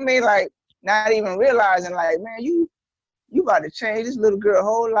it. You know what I mean? Like, not even realizing, like, man, you about to change this little girl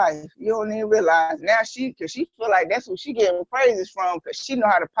whole life. You don't even realize. Now because she feel like that's what she getting praises from, because she know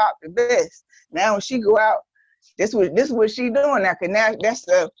how to pop the best. Now when she go out, this is what she doing now, because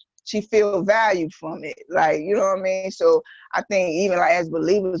now she feel valued from it. Like, you know what I mean? So I think even like as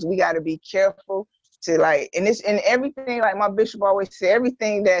believers, we got to be careful to like, and everything, like my bishop always say,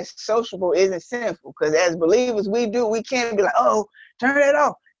 everything that's sociable isn't sinful, because as believers, we can't be like, oh, turn it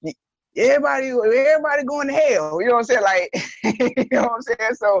off. Everybody going to hell. You know what I'm saying? Like, you know what I'm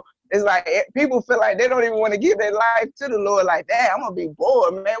saying? So it's like people feel like they don't even want to give their life to the Lord. Like, damn, I'm gonna be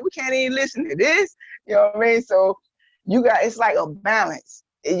bored, man. We can't even listen to this. You know what I mean? So it's like a balance.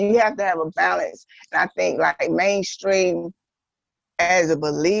 You have to have a balance. And I think like mainstream, as a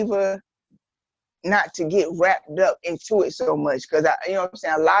believer, not to get wrapped up into it so much, because you know what I'm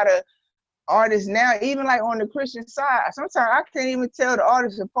saying, a lot of artists now, even like on the Christian side, sometimes I can't even tell the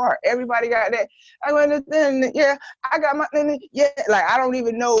artists apart. Everybody got that. I went, yeah, I got my, yeah, like I don't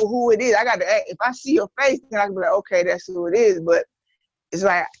even know who it is. I got to act. If I see your face, then I can be like, okay, that's who it is. But it's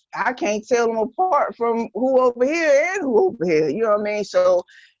like I can't tell them apart from who over here and who over here. You know what I mean? So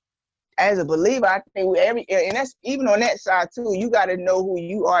as a believer, I think and that's even on that side too, you got to know who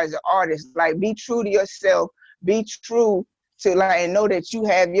you are as an artist. Like, be true to yourself, be true to like, and know that you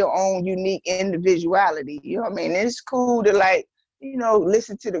have your own unique individuality. You know what I mean? And it's cool to like, you know,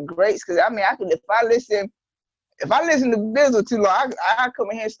 listen to the greats. Cause I mean, if I listen to Bizzle too long, I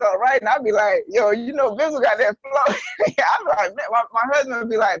come in here and start writing. I'll be like, yo, you know, Bizzle got that flow. I'll be like, my husband will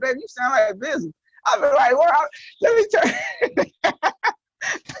be like, baby, you sound like Bizzle. I'll be like, well, let me turn.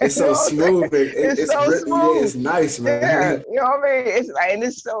 It's so smooth. It's so smooth. Yeah, it's nice, man. Yeah, you know what I mean? It's like, and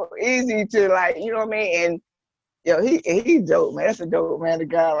it's so easy to like, you know what I mean? And yo, he's dope, man. That's a dope man, the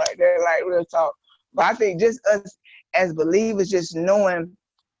guy right there, like real talk. But I think just us as believers, just knowing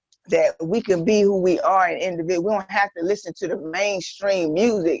that we can be who we are and individual. We don't have to listen to the mainstream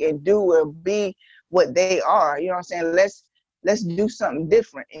music and do or be what they are. You know what I'm saying? Let's do something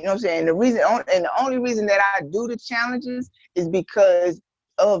different. You know what I'm saying? The only reason that I do the challenges is because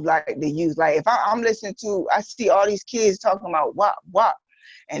of like the youth. Like if I'm listening to, I see all these kids talking about wop wop,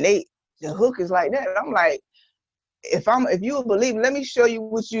 and the hook is like that. And I'm like, if you a believer, let me show you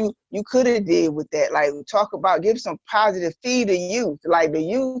what you could have did with that. Like talk about, give some positive feed to youth. Like the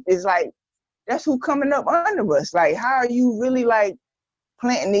youth is like, that's who coming up under us. Like, how are you really like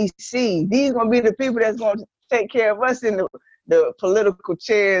planting these seeds? These gonna be the people that's gonna take care of us in the political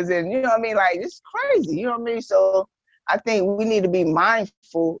chairs, and you know what I mean? Like, it's crazy, you know what I mean? So I think we need to be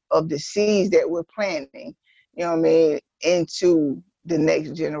mindful of the seeds that we're planting, you know what I mean, into the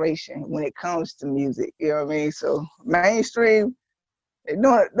next generation when it comes to music, you know what I mean? So mainstream,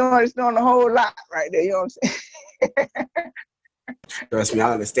 it's doing a whole lot right there, you know what I'm saying? Trust me,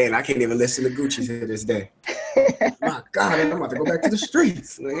 I understand. I can't even listen to Gucci to this day. My God, I'm about to go back to the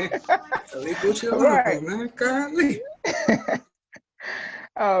streets, man. Leave Gucci alone, right, man. Golly.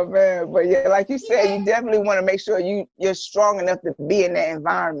 Oh man, but yeah, like you said, you definitely want to make sure you're strong enough to be in that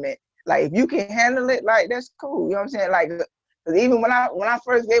environment. Like if you can handle it, like that's cool. You know what I'm saying? Like, cause even when I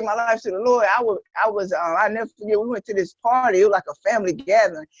first gave my life to the Lord, I never forget. We went to this party. It was like a family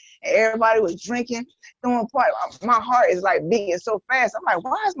gathering, and everybody was drinking, throwing party. My heart is like beating so fast. I'm like,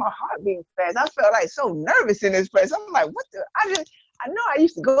 why is my heart beating fast? I felt like so nervous in this place. I'm like, what the? I know I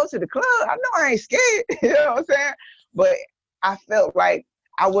used to go to the club. I know I ain't scared. You know what I'm saying? But I felt like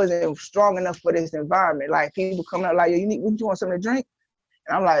I wasn't strong enough for this environment. Like people coming up like, yo, you want something to drink?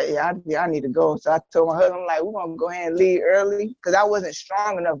 And I'm like, yeah, I need to go. So I told my husband, I'm like, we're gonna go ahead and leave early because I wasn't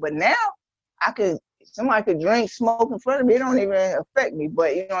strong enough. But now somebody could drink, smoke in front of me. It don't even affect me.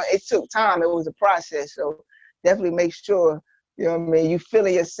 But you know, it took time. It was a process. So definitely make sure, you know what I mean, you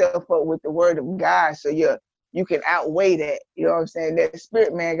filling yourself up with the word of God so you can outweigh that. You know what I'm saying? That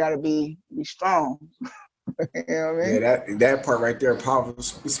spirit man gotta be strong. You know what I mean? Yeah, that part right there, powerful.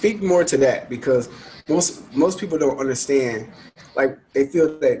 Speak more to that because most people don't understand. Like they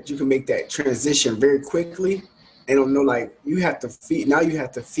feel that you can make that transition very quickly, and don't know like you have to feed. Now you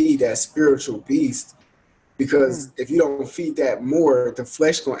have to feed that spiritual beast because if you don't feed that more, the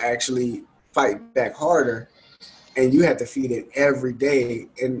flesh gonna actually fight back harder, and you have to feed it every day.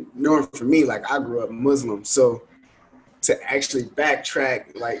 And knowing for me, like I grew up Muslim, so to actually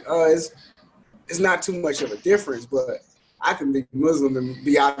backtrack, like it's not too much of a difference, but I can be Muslim and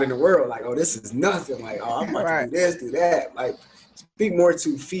be out in the world like, oh, this is nothing. Like, oh, I'm about to Right. do this, do that. Like, speak more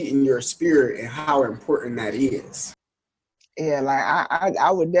to feeding your spirit and how important that is. Yeah, like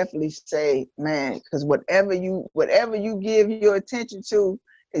I would definitely say, man, because whatever you give your attention to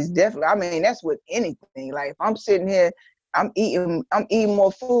is definitely. I mean, that's with anything. Like if I'm sitting here, I'm eating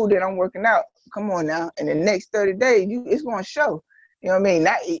more food than I'm working out. Come on now, in the next 30 days, it's gonna show. You know what I mean?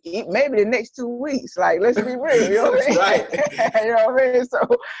 Not maybe the next 2 weeks. Like let's be real. You know what I mean? Right. You know what I mean? So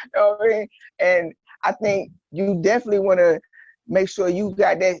you know what I mean? And I think you definitely want to make sure you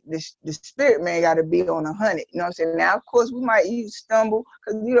got that the spirit man got to be on 100. You know what I'm saying? Now, of course, we might stumble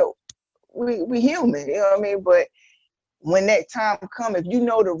because you know we human. You know what I mean? But when that time come, if you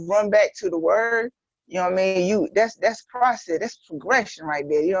know to run back to the word, you know what I mean. That's process. That's progression right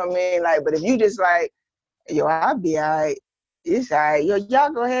there. You know what I mean? Like, but if you just like, yo, I'll be all right. It's all right. Yo,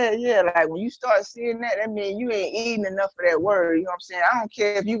 y'all go ahead. Yeah, like when you start seeing that means you ain't eating enough of that word. You know what I'm saying? I don't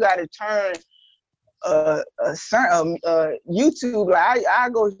care if you got to turn YouTube. Like I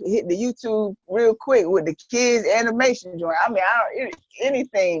go hit the YouTube real quick with the kids animation joint. I mean,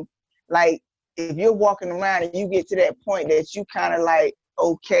 anything. Like if you're walking around and you get to that point that you kind of like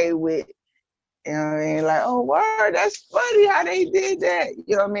okay with, you know what I mean? Like, oh, word, that's funny how they did that.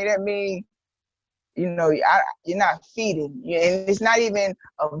 You know what I mean? That means, you know, you're not feeding. And it's not even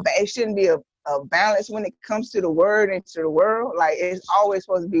it shouldn't be a balance when it comes to the word and to the world. Like it's always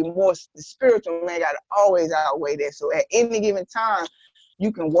supposed to be more. The spiritual man got to always outweigh that. So at any given time,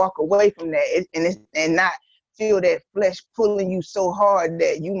 you can walk away from that and not feel that flesh pulling you so hard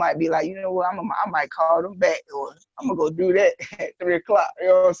that you might be like, you know what, I might call them back or I'm gonna go do that at 3 o'clock. You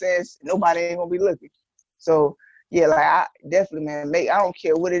know what I'm saying? Nobody ain't gonna be looking. So yeah, like I definitely, man, I don't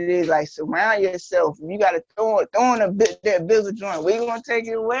care what it is, like surround yourself. You gotta throw in that bizzle joint. We gonna take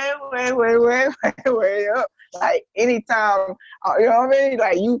it way up. Like anytime, you know what I mean?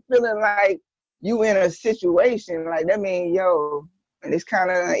 Like you feeling like you in a situation, like that means, yo, and it's kind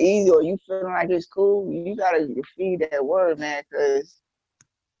of uneasy or you feeling like it's cool, you gotta feed that word, man, because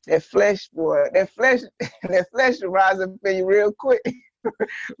that flesh will rise up in you real quick.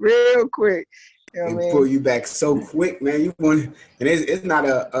 Real quick. You know what I And mean? pull you back so quick, man. You want, and it's not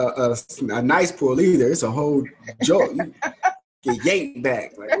a nice pull either. It's a whole jolt. You get yanked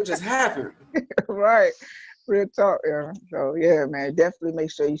back. Like what just happened? Right. Real talk, yeah. So yeah, man, definitely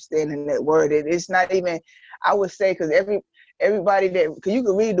make sure you stand in that word. It's not even, I would say, because everybody because you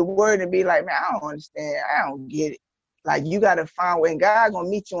can read the word and be like, man, I don't understand. I don't get it. Like you got to find when God gonna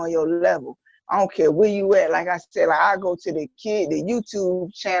meet you on your level. I don't care where you at. Like I said, like I go to the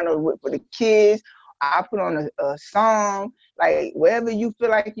YouTube channel for the kids. I put on a song, like wherever you feel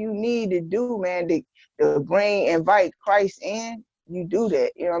like you need to do, man, to invite Christ in, you do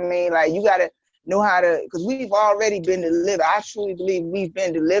that. You know what I mean? Like you gotta know how to, because we've already been delivered. I truly believe we've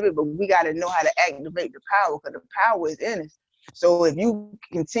been delivered, but we gotta know how to activate the power, because the power is in us. So if you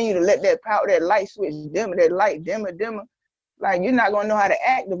continue to let that power, that light switch dimmer, that light dimmer, like you're not gonna know how to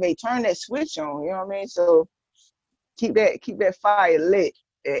activate, turn that switch on. You know what I mean? So keep that fire lit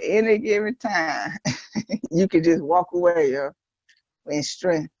at any given time. You can just walk away, yo, in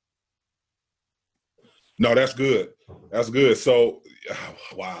strength. No, that's good. That's good. So,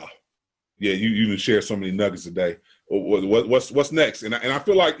 wow. Yeah, you share so many nuggets today. What's next? And I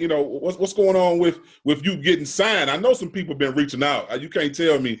feel like, what's going on with you getting signed. I know some people been reaching out. You can't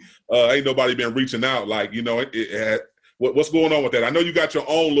tell me ain't nobody been reaching out. Like, what's going on with that? I know you got your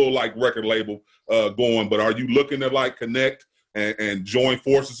own little like record label going, but are you looking to like connect and join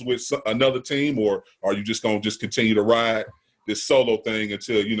forces with another team, or are you just gonna continue to ride this solo thing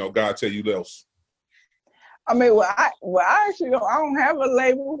until God tell you else? I mean, I actually I don't have a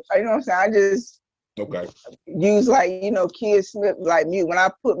label. You know what I'm saying? I just use like Keya Smith like music. When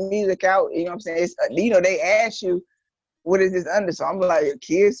I put music out, you know what I'm saying? It's, they ask you what is this under, so I'm like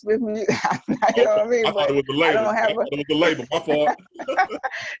Keya Smith music. You know what I mean? I thought it was the label. I don't have it was the label. My fault.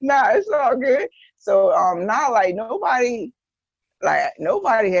 Nah, it's all good. So now like nobody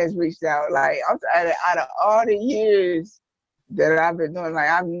has reached out. Like out of all the years that I've been doing, like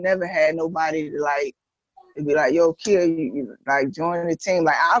I've never had nobody to like be like, yo, Keya, you like join the team.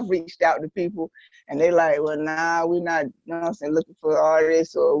 Like I've reached out to people and they like, well, nah, we're not, looking for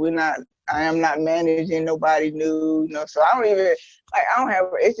artists, or I am not managing nobody new, So I don't even,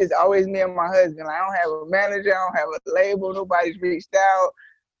 it's just always me and my husband. Like I don't have a manager, I don't have a label, nobody's reached out.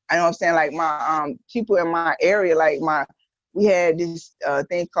 I know what I'm saying? Like my people in my area, we had this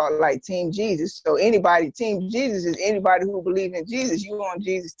thing called like Team Jesus. So Team Jesus is anybody who believes in Jesus. You on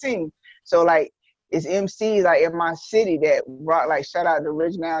Jesus' team. So like it's MCs like in my city that rock, like shout out to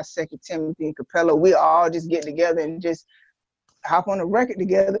Original, Second Timothy, and Capella. We all just get together and just hop on the record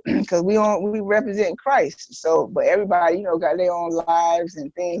together because we represent Christ. So, but everybody, got their own lives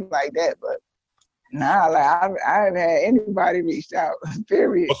and things like that. But nah, like I haven't had anybody reach out.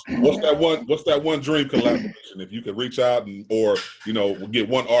 Period. What's that one dream collaboration? If you could reach out or get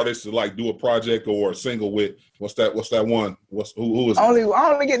one artist to like do a project or a single with, what's that one? Who is I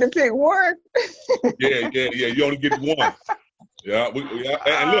only get to pick one. Yeah. You only get one. Yeah,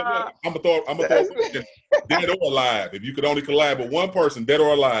 and look, I'm gonna throw dead or alive. If you could only collab with one person, dead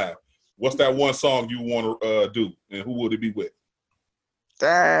or alive, what's that one song you want to do, and who would it be with?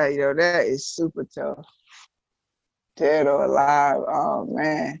 That is super tough. Dead or alive, oh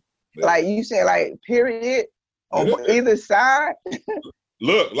man. Yeah. Like you said, like period on either side.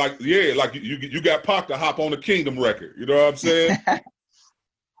 Look, like you got Pac to hop on the Kingdom record. You know what I'm saying?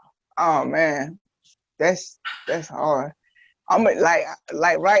 Oh man, that's hard. I'm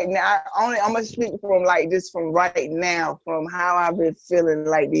like right now. I'm gonna speak from from right now, from how I've been feeling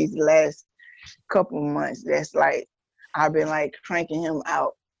like these last couple months. That's like I've been like cranking him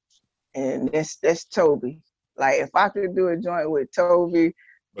out, and that's Toby. Like if I could do a joint with Toby,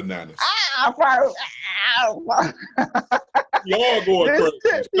 bananas. I probably. We all going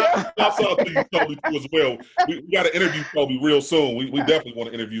crazy. Shouts out to you, Toby, too, as well. We got to interview Toby real soon. We definitely want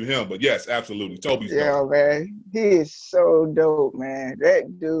to interview him. But yes, absolutely, Toby's dope. Man, he is so dope, man.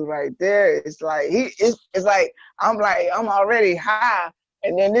 That dude right there is like it's like I'm already high,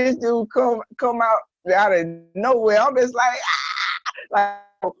 and then this dude come out of nowhere. I'm just like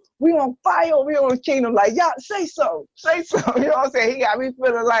we on fire over here on Kingdom. Like, y'all say so. You know what I'm saying? He got me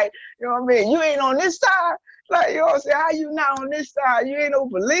feeling like, you know what I mean? You ain't on this side. Like, you know what I'm saying? How you not on this side? You ain't no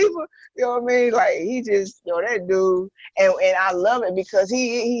believer. You know what I mean? Like, he just, that dude. And I love it because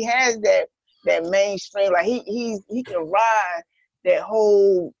he has that mainstream. Like, he can ride that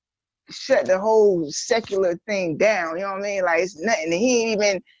whole, shut the whole secular thing down. You know what I mean? Like, it's nothing. He ain't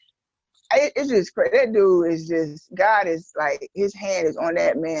even, it's just crazy. That dude is just, God is like, his hand is on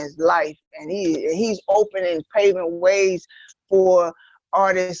that man's life. And he's opening, paving ways for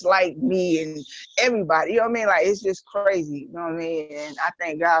artists like me and everybody. You know what I mean? Like, it's just crazy. You know what I mean? And I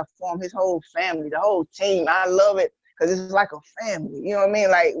thank God for him, his whole family, the whole team. I love it because it's like a family. You know what I mean?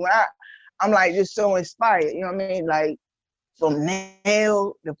 Like, when I'm like just so inspired. You know what I mean? Like, from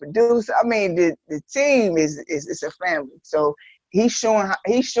Nail, the producer, I mean, the team is a family. So he's showing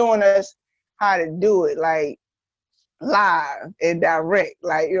us how to do it, like live and direct,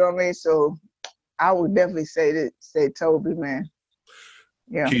 like, you know what I mean? So I would definitely say Toby, man.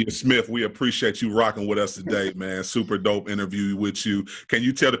 Yeah. Keya Smith, we appreciate you rocking with us today, man. Super dope interview with you. Can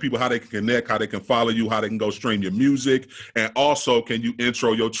you tell the people how they can connect, how they can follow you, how they can go stream your music, and also can you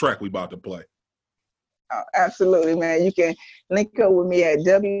intro your track we about to play? Oh, absolutely, man. You can link up with me at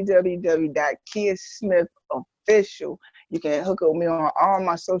www.KeyaSmithOfficial. You can hook up with me on all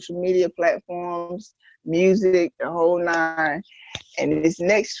my social media platforms, music, the whole nine. And this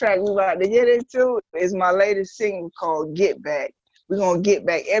next track we're about to get into is my latest single called Get Back. We're going to get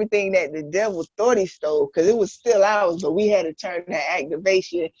back everything that the devil thought he stole, because it was still ours, but we had to turn that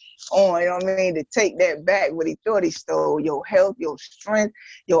activation on, you know what I mean, to take that back, what he thought he stole, your health, your strength,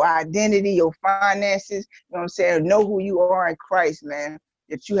 your identity, your finances, you know what I'm saying, know who you are in Christ, man.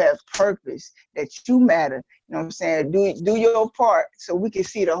 that you have purpose, that you matter. You know what I'm saying? Do your part so we can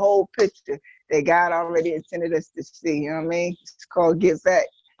see the whole picture that God already intended us to see. You know what I mean? It's called Get Back.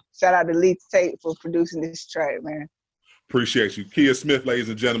 Shout out to Lee Tate for producing this track, man. Appreciate you. Keya Smith, ladies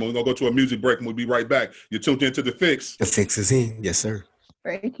and gentlemen. We're going to go to a music break and we'll be right back. You're tuned into The Fixx. The Fixx is in. Yes, sir.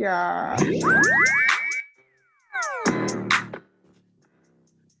 Thank y'all.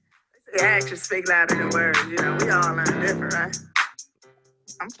 The actions speak louder than words. You know, we all learn different, right?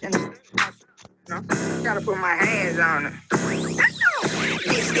 I'm finished. You know, gotta put my hands on it.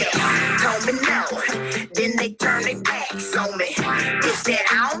 This that told me no, then they turn their backs on me. This that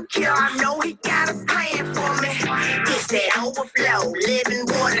I don't care, I know he got a plan for me. This that overflow, living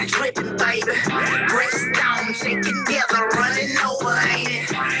water dripping, baby. Pressed down, shaking together, running over, ain't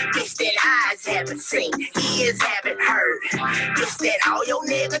it? This that eyes haven't seen, ears haven't heard. This that all your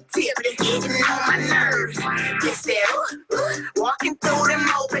negativity getting on my nerves. This that walking through them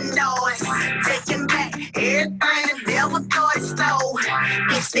open doors, taking back everything the devil thought it stole.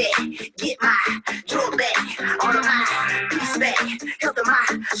 This that get my joy back, all of my peace back, health of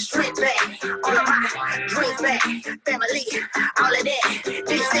my strength back, all of my dreams back, family, all of that.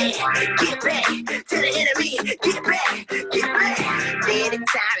 This that get back to the enemy, get back, get back. Dead in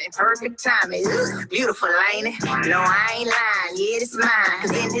timing, perfect timing, beautiful ain't it? No, I ain't lying, yeah, it's mine,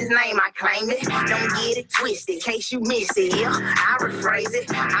 cause in his name I claim it. Don't get it twisted, in case you miss it, yeah, I rephrase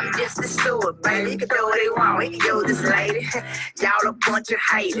it. I'm just a steward, baby, you can do what they want, we can use this lady. Y'all a bunch of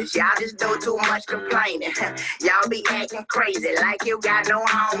haters, y'all just do too much complaining. Y'all be acting crazy like you got no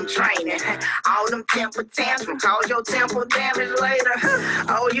home training. All them temper tantrums cause your temple damage later.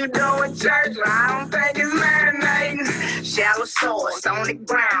 Oh, you doing church? Well, I don't think it's marinating. Shallow source on the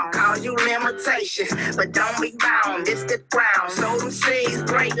ground cause you limitation, but don't be bound, this the ground. Sow them seeds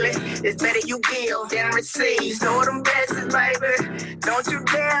greatly, it's better you give than receive. Sow them blessings, baby, don't you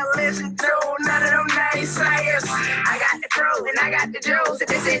dare listen to none of them naysayers. I got the truth and I got the juice, and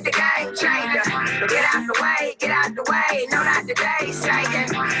this is the game changer. Get out the way, no not today,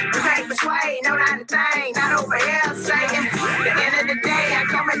 saying. You can't persuade, no not the thing, not over here, saying. At the end of the day, I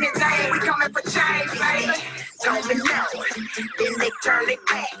come in this day, we coming for change, baby. Told me no, then they turn their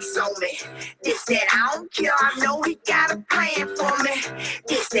backs on me. This that I don't care, I know he got a plan for me.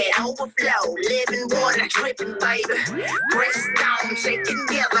 This that overflow, living water dripping, baby. Pressed down, shaking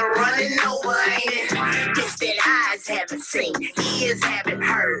together, running over, ain't it? This that eyes haven't seen, ears haven't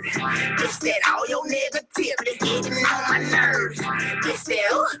heard. This that all your negativity getting on my nerves. This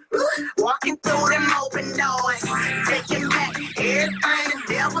that walking through them open doors, taking back everything the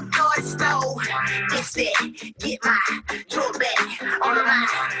devil thought it stole. This that get my joy back, all of my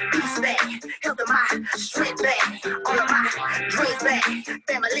peace back, health of my strength back, all of my dreams back,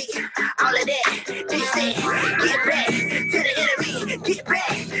 family, all of that. This that get back to the enemy, get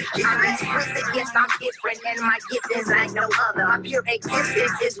back, get back. Explicit, yes, I'm different, and my gift is like no other. My pure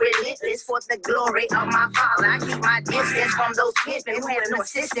existence is relentless for the glory of my Father. I keep my distance from those kinsmen who have no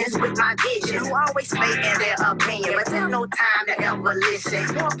assistance with my vision, who always speak in their opinion, but there's no time to ever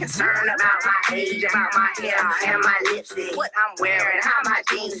listen. More concerned about my age, about my hair, and my lipstick, what I'm wearing, how my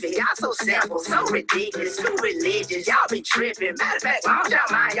jeans fit. Y'all so simple, so ridiculous, too religious. Y'all be tripping. Matter of fact, why don't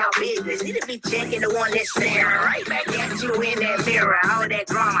y'all mind y'all business? Need to be checking the one that's staring right back at you in that mirror. All that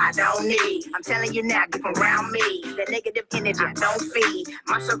drama I don't need. I'm telling you now, get from around me. That negative energy I don't feed.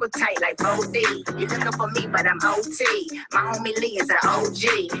 My circle tight like 4D. You looking for me, but I'm OT. My homie Lee is an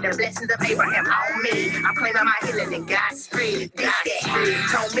OG. The blessings of Abraham on me. I'm claiming my healing in God's spirit. This that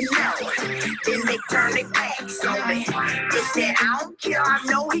told me no, then they turn their backs on me. This that I don't care, I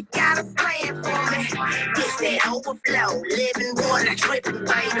know he got a plan for me. This that overflow, living water dripping,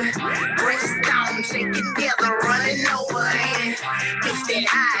 baby. Pressed down, shaking together, running over, ain't it? This that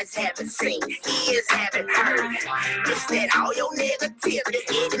eyes haven't seen, ears haven't heard. This that all your negativity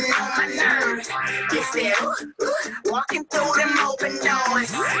getting on my nerves. This that walking through them open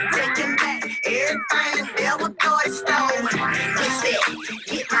doors, taking back everything the devil thought it stole. This that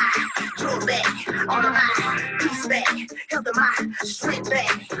get my joy back, all of my peace back, health of my strength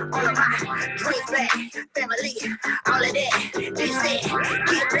back, all of my dreams back, family, all of that. This that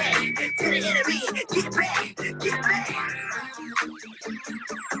get back to the enemy, get back, get back.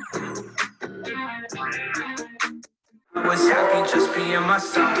 I was happy just being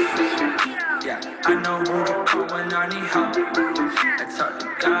myself. Yeah, I know who to call when I need help. I talk to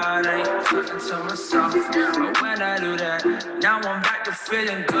God, I ain't talking to myself. But when I do that, now I'm back to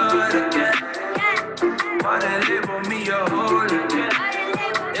feeling good again. Why they label me a whole again?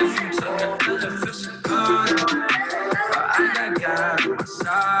 If you took it, then it feels so good. But I got God on my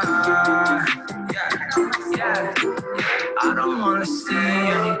side. Yeah, yeah, yeah. I don't wanna see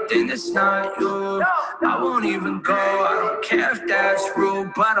then it's not you. I won't even go, I don't care if that's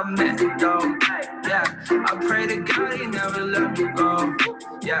rude, but I'm meant to go. Yeah, I pray to God he never let me go.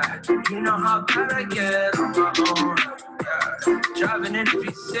 Yeah, you know how bad I get on my own. Yeah, driving in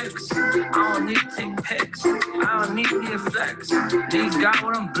V6, I don't need to take pics, I don't need to flex. Thank God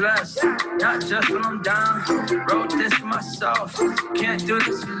when I'm blessed, not just when I'm down. Wrote this for myself, can't do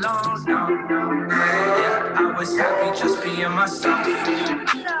this alone, no. Yeah, I was happy just being myself.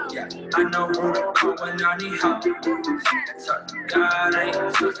 Yeah, I know who to call when I need help. Talk to God, I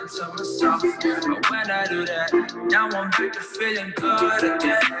ain't talking to myself. But when I do that, now I'm back to feeling good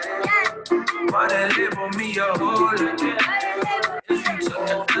again. Why they label me a hole again? If you took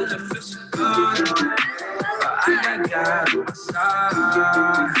the pill, it feels so good. But I got God on my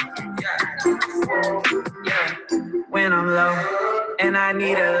side. Yeah. When I'm low and I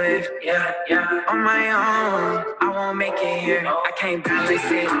need a lift, yeah. On my own, I won't make it here. I can't balance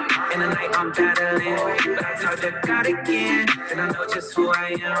it. In the night I'm battling, but I talk to God again. Then I know just who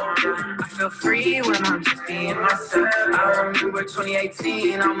I am. I feel free when I'm just being myself. I remember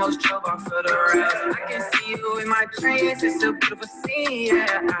 2018, almost drove off of the rails. I can see you in my dreams, it's a beautiful scene,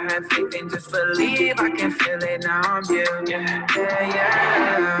 yeah. I have faith and just believe, I can feel it now. I'm you, yeah.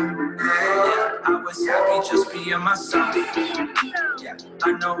 I was happy just being myself. Yeah,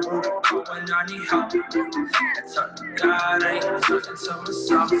 I know who to call when I need help. I talk to God, I ain't talking to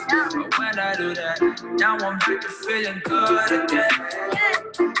myself. But when I do that, now I'm back to feeling good again.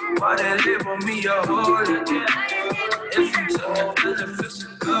 Why they label me a hole again? If you took the pill, it feels so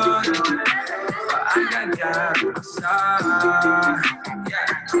good again. But I got God on my side. Yeah.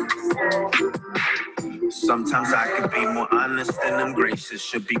 Sometimes I could be more honest than I'm gracious.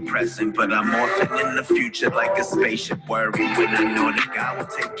 Should be present, but I'm morphing in the future like a spaceship. Worried when I know that God will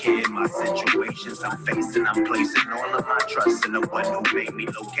take care of my situations I'm facing. I'm placing all of my trust in the one who made me.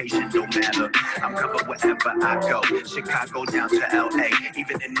 Location don't matter, I'm covered wherever I go. Chicago down to LA,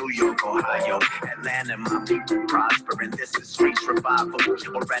 even in New York, Ohio, Atlanta, my people prosper. And this is street revival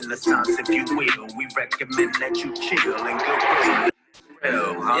or renaissance, if you will. We recommend that you chill and good.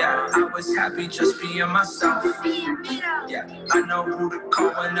 Yeah, I was happy just being myself. Yeah, I know who to call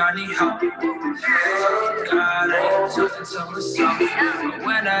when I need help. God, I ain't talking to myself. But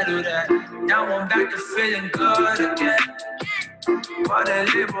when I do that, now I'm back to feeling good again. Why they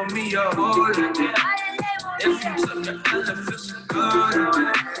label me a hole again? If you took the pill, it feels so good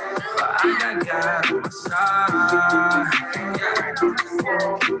again. But I got God on my side. Yeah.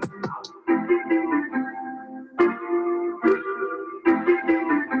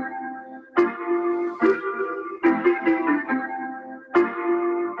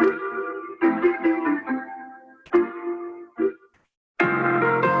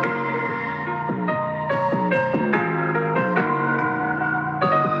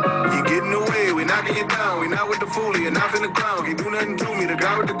 And off in the ground, can't do nothing to me. The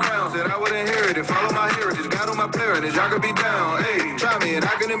guy with the crown said I would inherit it. Follow my heritage, God on my parentage. Y'all could be down, hey, try me and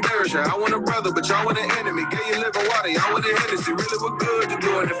I can embarrass you. I want a brother, but y'all want an enemy. Get you living water, y'all want a Hennessy. Really what good to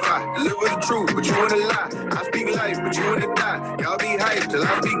do in the fight. Deliver the truth, but you wanna lie. I speak life, but you wanna die. Y'all be hyped till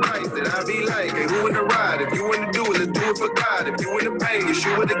I speak Christ. And I be like, hey, who in the ride? If you wanna do it, let's do it for God. If you in the pain, you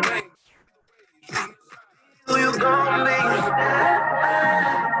shoot with the game. Who you gon' be?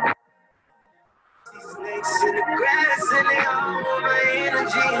 Snakes in the grass and they all want my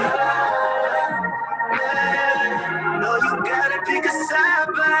energy. No, you gotta pick a side,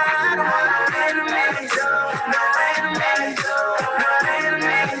 but I don't want no enemies. No enemies. No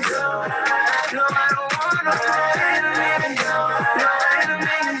enemies. No, I don't want no enemies. No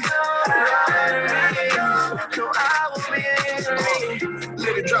enemies. No, I will be an enemy.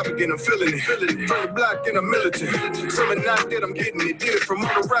 Let it drop again, I'm feeling it. From the block and I'm militant. Something not dead, I'm getting it. Did it from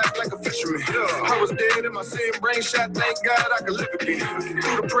on the rock like a fisherman. I was dead in my sin, brain shot. Thank God I could live again.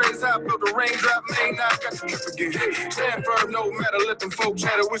 Through the praise, I felt the raindrop. May not got to trip again. Stand firm, no matter. Let them folks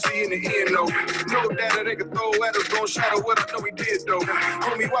shadow. We'll see in the end, no. No data they could throw at us. Gon' shadow what I know he did, though.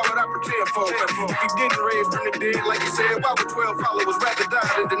 Homie, why would I pretend for? If he didn't raise from the dead, like you said, why would 12 followers rather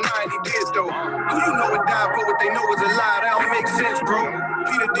die than deny he did, though? Who you know would die for what they know is a lie? That don't make sense, bro.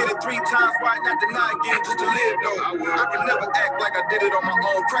 Peter did it 3 times, why not deny again just to live, though? I can never act like I did it on my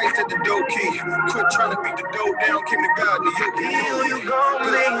own. Christ at the door key. Quit trying to beat the dough down, came to God to you. Who you gon'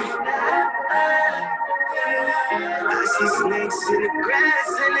 be? I see snakes in the grass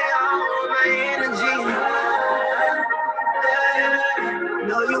and they all want my energy.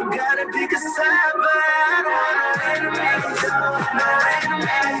 No, you gotta pick a side, but I don't want no enemies. No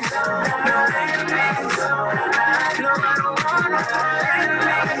enemies. No enemies. No, I don't want no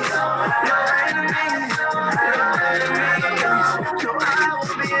enemies. No enemies. No enemies. No, I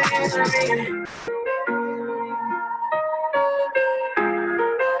will be an enemy.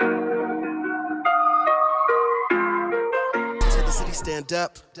 Stand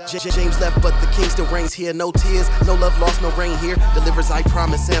up. James left, but the king still reigns here. No tears, no love lost, no rain here. Delivers, I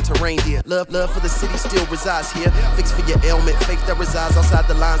promise, Santa reindeer. Love for the city still resides here. Fix for your ailment, faith that resides outside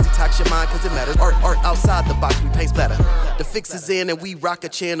the lines. Detox your mind, cause it matters. Art outside the box, we paint better. The fix is in, and we rock a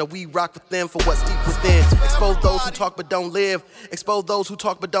chin, or we rock with them for what's deep within. Expose those who talk but don't live. Expose those who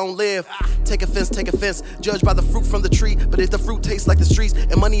talk but don't live. Take offense, judge by the fruit from the tree. But if the fruit tastes like the streets,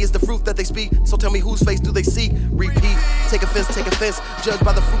 and money is the fruit that they speak, so tell me whose face do they see? Repeat. Take offense, judge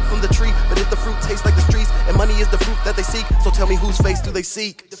by the fruit from the tree. But if the fruit tastes like the streets, and money is the fruit that they seek, so tell me whose face do they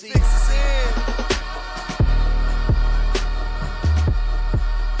seek? The fix is in.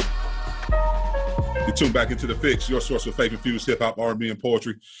 You tune back into The Fixx, your source of faith-infused hip-hop, R&B, and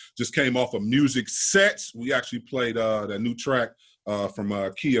poetry. Just came off of Music Sets. We actually played that new track from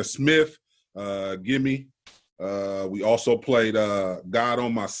Keya Smith, Gimme. We also played God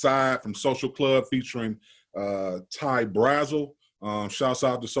on My Side from Social Club featuring Ty Brazel. Shouts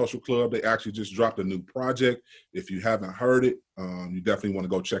out to Social Club. They actually just dropped a new project. If you haven't heard it, you definitely want to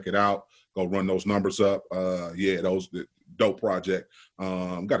go check it out. Go run those numbers up. Those dope project.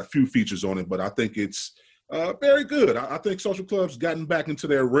 Got a few features on it, but I think it's very good. I think Social Club's gotten back into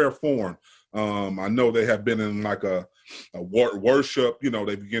their rare form. I know they have been in like a worship,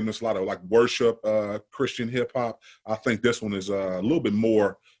 they've given us a lot of like worship Christian hip hop. I think this one is a little bit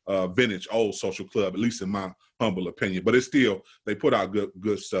more vintage, old Social Club, at least in my humble opinion. But it's still, they put out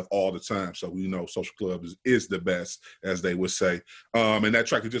good stuff all the time. So we know Social Club is the best, as they would say. And that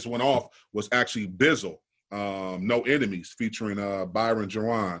track that just went off was actually Bizzle, No Enemies, featuring Byron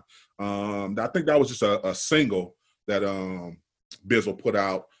Jawan. I think that was just a single that Bizzle put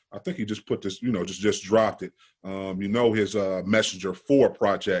out. I think he just put this, just dropped it. His Messenger 4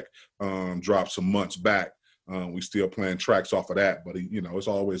 project dropped some months back. We still playing tracks off of that, but it's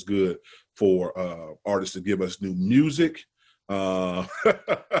always good for artists to give us new music. So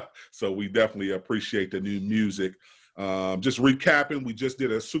we definitely appreciate the new music. Just recapping, we just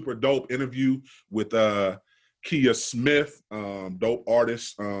did a super dope interview with Keya Smith, dope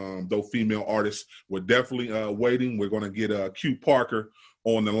artist, dope female artist. We're definitely waiting. We're going to get Q.Parker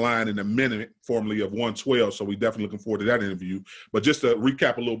on the line in a minute, formerly of 112. So we definitely looking forward to that interview. But just to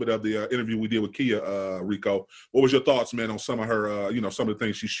recap a little bit of the interview we did with Keya, Rico, what was your thoughts, man, on some of her, some of the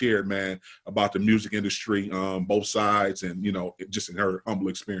things she shared, man, about the music industry, both sides, and, just in her humble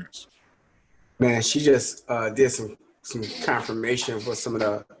experience? Man, she just did some confirmation for some of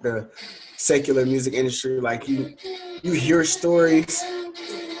the secular music industry. Like you hear stories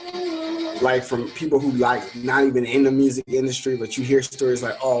like from people who like not even in the music industry, but you hear stories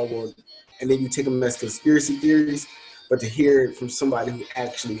like, oh, well, and then you take them as conspiracy theories, but to hear it from somebody who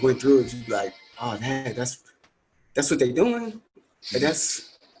actually went through it, you'd be like, oh, man, that's what they're doing? And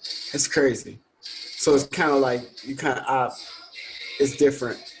that's crazy. So it's kind of like, it's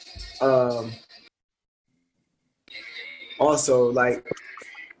different. Also, like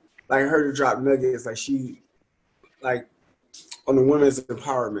I heard her drop nuggets, like she, like on the women's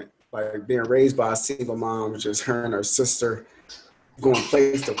empowerment, like being raised by a single mom, just her and her sister going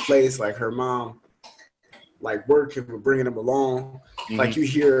place to place, like her mom, like working with bringing them along. Mm-hmm. Like you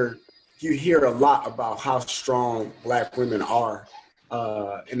hear a lot about how strong Black women are.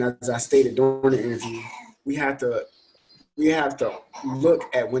 And as I stated during the interview, we have to look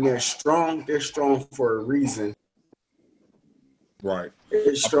at when they're strong for a reason. Right.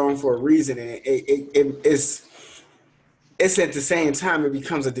 It's strong for a reason, and it's at the same time it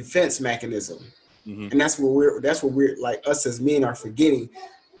becomes a defense mechanism. Mm-hmm. And that's what we're like, us as men are forgetting.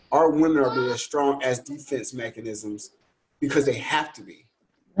 Our women are being as strong as defense mechanisms because they have to be.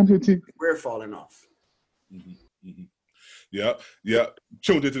 We're falling off. Mm-hmm. Mm-hmm. Yeah.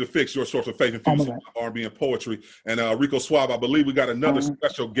 Tuned into The Fixx, your source of faith and infused R&B and poetry. And Rico Suave, I believe we got another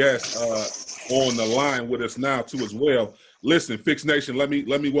special guest on the line with us now too as well. Listen, Fixx Nation, let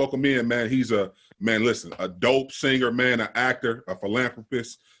me welcome in, man. He's a dope singer, man, an actor, a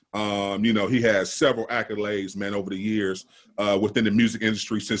philanthropist. He has several accolades, man, over the years within the music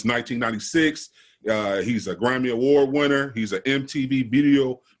industry since 1996. He's a Grammy Award winner. He's an MTV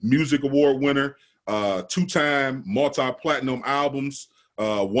Video Music Award winner. 2-time multi-platinum albums,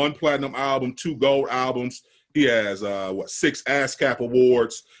 1 platinum album, 2 gold albums. He has 6 ASCAP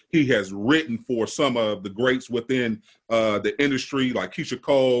awards. He has written for some of the greats within the industry, like Keisha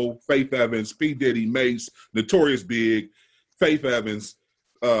Cole, Faith Evans, P. Diddy, Mace, Notorious Big, Faith Evans,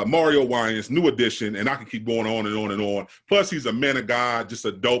 Mario Winans, New Edition, and I can keep going on and on and on. Plus, he's a man of God, just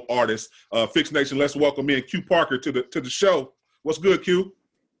a dope artist. Fixx Nation, let's welcome in Q.Parker to the show. What's good, Q?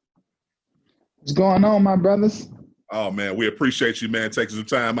 What's going on, my brothers? Oh man, we appreciate you, man, taking some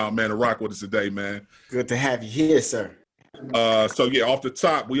time out, man, to rock with us today, man. Good to have you here, sir. So yeah, off the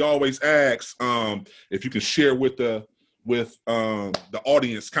top, we always ask if you can share with the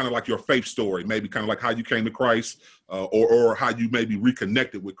audience kind of like your faith story, maybe kind of like how you came to Christ, or how you maybe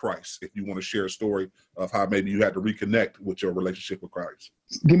reconnected with Christ. If you want to share a story of how maybe you had to reconnect with your relationship with Christ.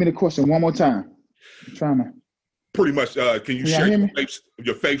 Give me the question one more time. I'm trying to. Pretty much, can you share hear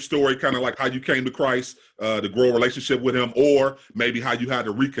your faith story, kind of like how you came to Christ, to grow a relationship with Him, or maybe how you had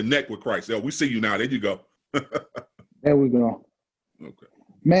to reconnect with Christ? Yeah, we see you now. There you go. There we go. Okay.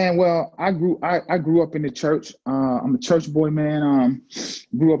 Man, well, I grew up in the church. I'm a church boy, man.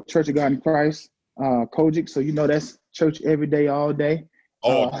 Grew up Church of God in Christ, Kojic. So that's church every day, all day.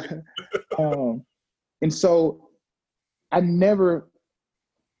 And so I never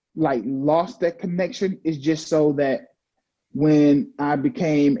lost that connection. It's just so that when I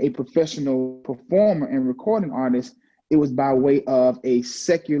became a professional performer and recording artist, it was by way of a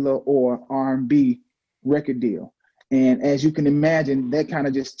secular or R&B record deal. And as you can imagine, that kind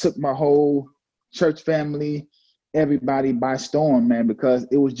of just took my whole church family, everybody by storm, man, because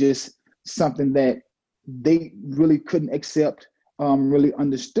it was just something that they really couldn't accept, really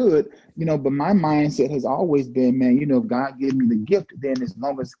understood, but my mindset has always been, man, if God gave me the gift, then as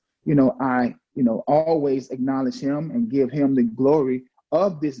long as, I, always acknowledge Him and give Him the glory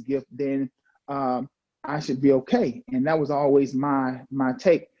of this gift, then I should be okay. And that was always my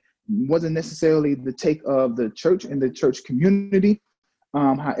take. Wasn't necessarily the take of the church and the church community.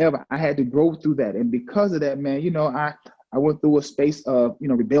 However, I had to grow through that. And because of that, man, I went through a space of,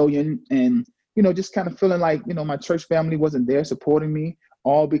 rebellion and, just kind of feeling like, my church family wasn't there supporting me,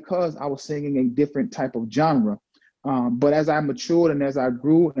 all because I was singing a different type of genre. But as I matured and as I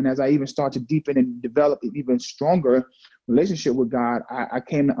grew and as I even started to deepen and develop an even stronger relationship with God, I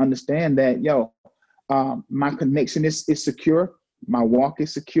came to understand that, my connection is secure. My walk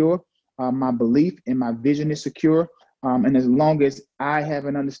is secure. My belief and my vision is secure. And as long as I have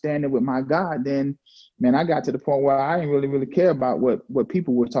an understanding with my God, then, man, I got to the point where I didn't really care about what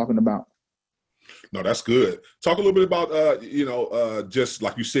people were talking about. No, that's good. Talk a little bit about, just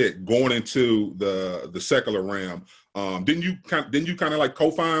like you said, going into the secular realm. Didn't you kind of like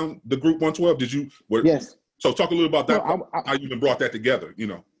co-found the group 112? Did you? Yes. So talk a little about that. How you even brought that together?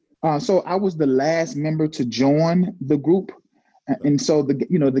 So I was the last member to join the group. And so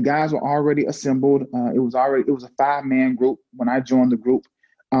the guys were already assembled. It was a 5-man group when I joined the group.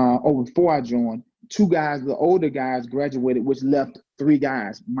 Before I joined, 2 guys, the older guys, graduated, which left 3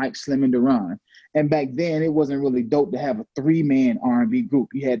 guys, Mike, Slim, and Duran. And back then, it wasn't really dope to have a 3-man R&B group.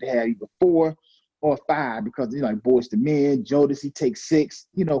 You had to have either 4 or 5 because like Boyz II Men, Jodeci takes 6,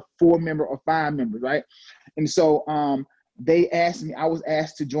 4-member or 5 members, right? And so they asked me, I was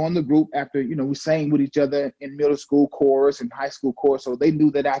asked to join the group after, we sang with each other in middle school chorus and high school chorus. So they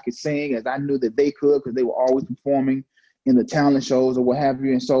knew that I could sing as I knew that they could because they were always performing in the talent shows or what have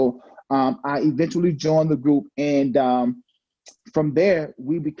you. And so I eventually joined the group. And from there,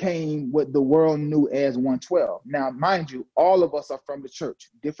 we became what the world knew as 112. Now, mind you, all of us are from the church,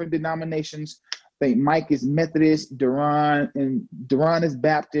 different denominations. I think Mike is Methodist, Duran is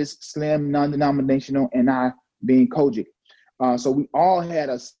Baptist, Slim, non-denominational, and I being Kojic. So we all had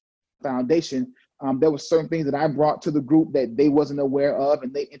a foundation. There were certain things that I brought to the group that they wasn't aware of,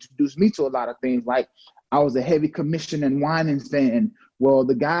 and they introduced me to a lot of things. Like I was a heavy Commission and Winans fan. Well,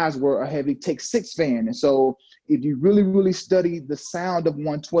 the guys were a heavy Take 6 fan. And so if you really, really study the sound of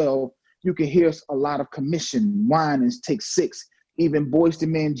 112, you can hear a lot of Commission, Winans, Take 6, even Boyz II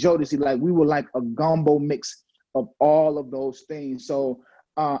Men, Jodeci. Like we were like a gumbo mix of all of those things. So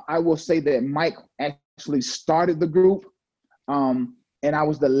I will say that Mike actually started the group. And I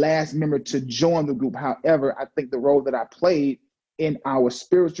was the last member to join the group. However, I think the role that I played in our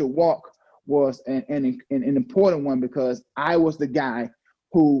spiritual walk was an important one because I was the guy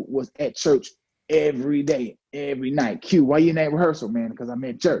who was at church every day, every night. Q, why you in that rehearsal, man? Because I'm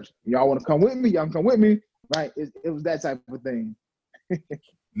at church. Y'all want to come with me? Y'all can come with me, right? It was that type of thing.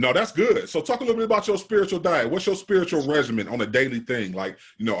 No, that's good. So talk a little bit about your spiritual diet. What's your spiritual regimen on a daily thing? Like,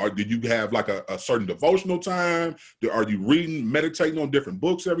 do you have like a certain devotional time? Are you reading, meditating on different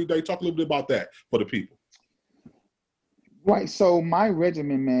books every day? Talk a little bit about that for the people. Right. So my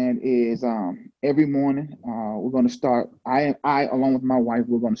regimen, man, is every morning we're going to start. I along with my wife,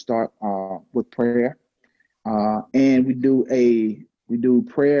 we're going to start with prayer, and we do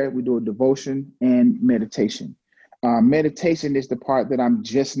prayer, we do a devotion and meditation. Meditation is the part that I'm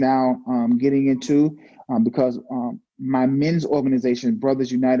just now getting into because my men's organization,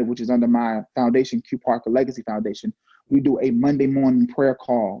 Brothers United, which is under my foundation, Q.Parker Legacy Foundation, we do a Monday morning prayer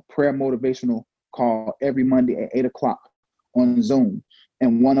call, prayer motivational called every Monday at 8 o'clock on Zoom.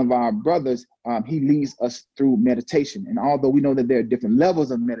 And one of our brothers, he leads us through meditation. And although we know that there are different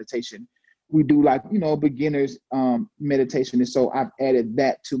levels of meditation, we do like, beginners meditation. And so I've added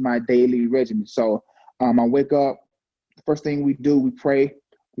that to my daily regimen. So I wake up, the first thing we do, we pray.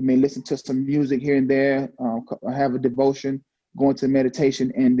 We may listen to some music here and there, have a devotion, go into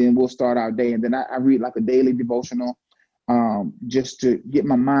meditation, and then we'll start our day. And then I read like a daily devotional, just to get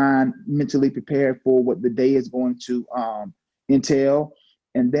my mind mentally prepared for what the day is going to entail.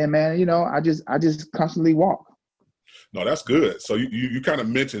 And then, man, I just constantly walk. No, that's good. So you kind of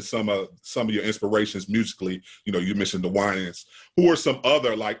mentioned some of your inspirations musically. You mentioned the Winans. Who are some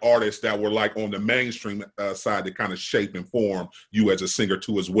other like artists that were like on the mainstream side that kind of shape and form you as a singer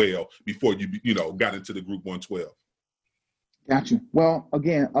too as well before you got into the group 112? Gotcha. Well,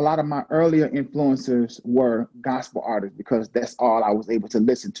 again, a lot of my earlier influencers were gospel artists because that's all I was able to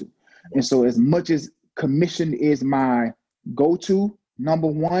listen to. And so as much as commission is my go-to, number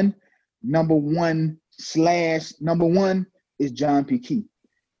one is John P. Key.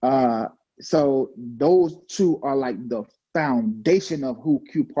 So those two are like the foundation of who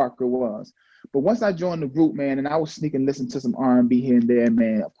Q.Parker was. But once I joined the group, man, and I was sneaking listen to some R&B here and there,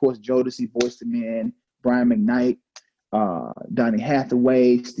 man, of course, Jodeci, Boyz II Men, Brian McKnight, Donny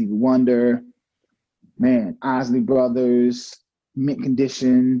Hathaway, Stevie Wonder, man, Isley Brothers, Mint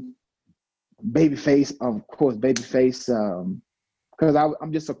Condition, Babyface, of course, Babyface, because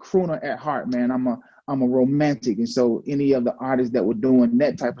I'm just a crooner at heart, man. I'm a romantic, and so any of the artists that were doing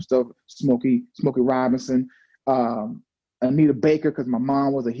that type of stuff, Smokey Robinson, Anita Baker, because my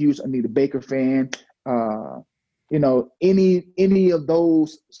mom was a huge Anita Baker fan. Any of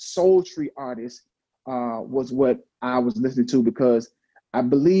those sultry artists was what I was listening to, because I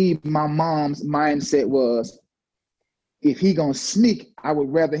believe my mom's mindset was, if he gonna sneak, I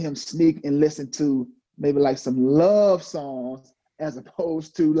would rather him sneak and listen to maybe like some love songs as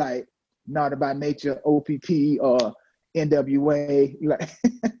opposed to like Naughty by Nature, OPP, or NWA. Like,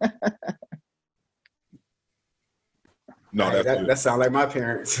 no, that sounds like my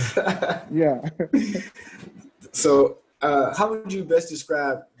parents. Yeah. So, how would you best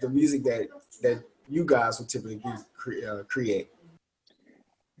describe the music that you guys would typically create?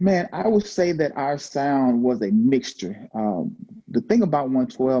 Man, I would say that our sound was a mixture. The thing about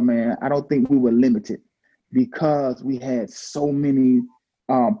 112, man, I don't think we were limited because we had so many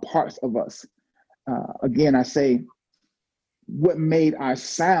parts of us. Again, I say what made our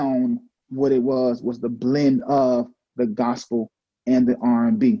sound what it was the blend of the gospel and the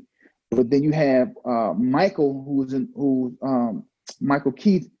R&B. But then you have Michael, Michael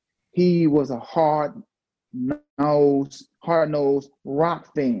Keith. He was a hard-nosed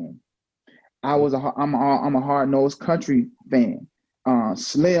rock fan. I'm a hard-nosed country fan.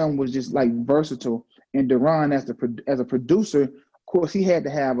 Slim was just like versatile, and Duran as a producer, of course, he had to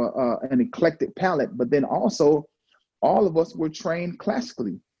have an eclectic palette. But then also, all of us were trained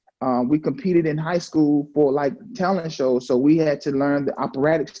classically. We competed in high school for like talent shows, so we had to learn the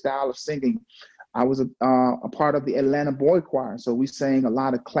operatic style of singing. I was a part of the Atlanta Boy Choir, so we sang a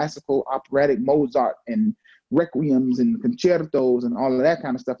lot of classical operatic Mozart and requiems and concertos and all of that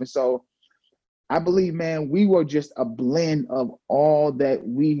kind of stuff. And so I believe, man, we were just a blend of all that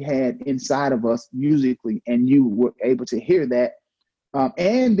we had inside of us musically, and you were able to hear that.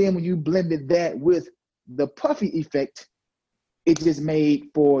 And then when you blended that with the Puffy effect, it just made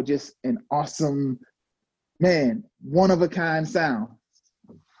for just an awesome, man, one-of-a-kind sound.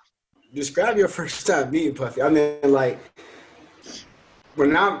 Describe your first time meeting Puffy. I mean, like,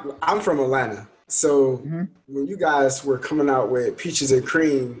 when I'm from Atlanta, so when you guys were coming out with Peaches and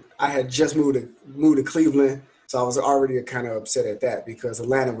Cream, I had just moved to Cleveland, so I was already kind of upset at that because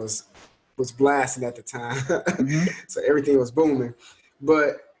Atlanta was blasting at the time, so everything was booming.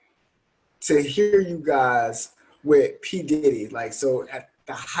 But to hear you guys with P. Diddy, like, so at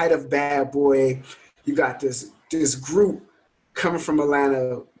the height of Bad Boy, you got this group coming from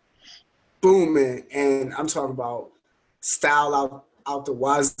Atlanta, booming, and I'm talking about style out the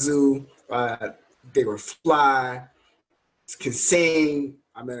wazoo. They were fly, can sing.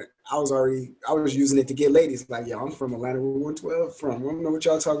 I mean, I was using it to get ladies. Like, yo, I'm from Atlanta, we're 112 from. I don't know what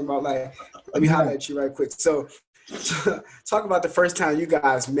y'all talking about. Like, let me holler at you right quick. So talk about the first time you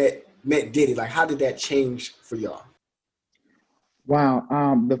guys met Diddy. Like, how did that change for y'all? Wow.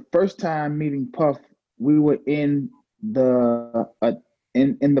 The first time meeting Puff, we were in the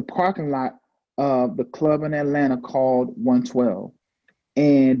parking lot of the club in Atlanta called 112.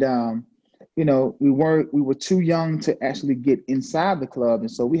 And we were too young to actually get inside the club, and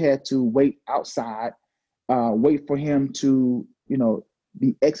so we had to wait outside, wait for him to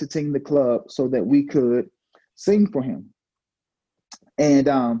be exiting the club so that we could sing for him. And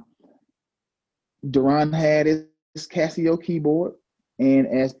Duran had his Casio keyboard, and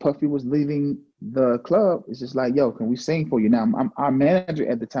as Puffy was leaving the club, it's just like, yo, can we sing for you? Now, our manager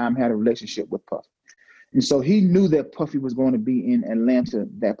at the time had a relationship with Puff. And so he knew that Puffy was going to be in Atlanta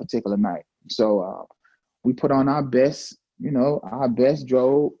that particular night. So we put on our best, our best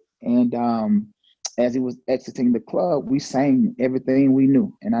drove. And as he was exiting the club, we sang everything we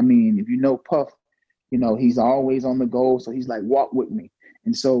knew. And I mean, if you know Puff, he's always on the go. So he's like, walk with me.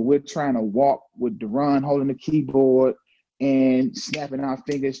 And so we're trying to walk with Duran holding the keyboard and snapping our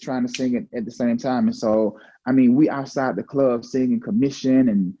fingers, trying to sing it at the same time. And so, I mean, we outside the club singing Commission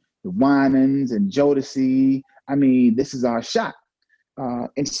and the Winans and Jodeci. I mean, this is our shot.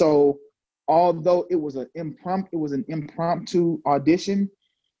 And so, although it was an impromptu audition,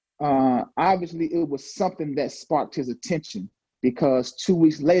 obviously it was something that sparked his attention, because 2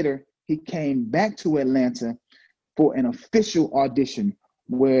 weeks later, he came back to Atlanta for an official audition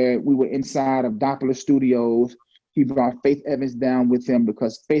where we were inside of Doppler Studios. He brought Faith Evans down with him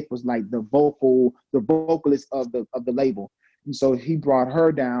because Faith was like the vocalist of the label. And so he brought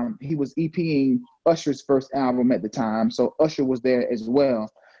her down. He was EPing Usher's first album at the time. So Usher was there as well.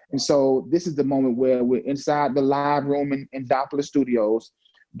 And so this is the moment where we're inside the live room in Doppler Studios.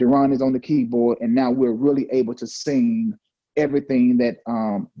 Duran is on the keyboard, and now we're really able to sing everything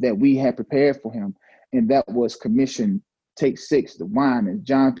that we had prepared for him. And that was Commission, Take Six, The Wine, and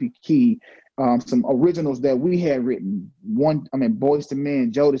John P. Key, some originals that we had written, Boyz II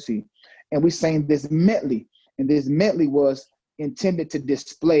Men, Jodeci, and we sang this medley. And this medley was intended to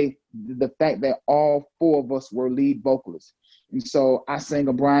display the fact that all four of us were lead vocalists. And so I sang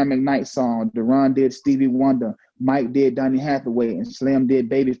a Brian McKnight song, Duran did Stevie Wonder, Mike did Donny Hathaway, and Slim did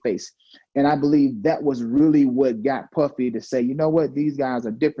Babyface. And I believe that was really what got Puffy to say, you know what, these guys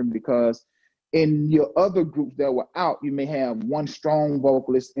are different, because in your other groups that were out, you may have one strong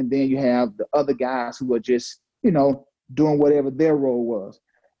vocalist, and then you have the other guys who are just, doing whatever their role was.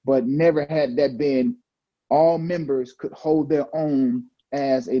 But never had that been all members could hold their own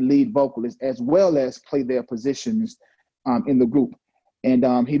as a lead vocalist, as well as play their positions in the group.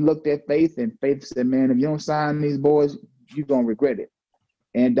 And he looked at Faith, and Faith said, man, if you don't sign these boys, you're going to regret it.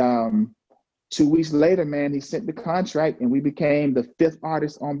 And 2 weeks later, man, he sent the contract, and we became the 5th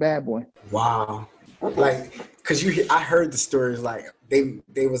artist on Bad Boy. Wow. Like, because I heard the stories, like,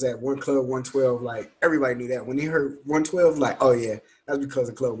 they was at one club 112, like, everybody knew that. When they heard 112, like, oh, yeah, that's because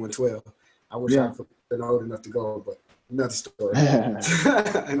of Club 112. I wish I could have been old enough to go, but another story.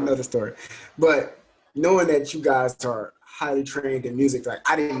 Another story. But knowing that you guys are highly trained in music, like,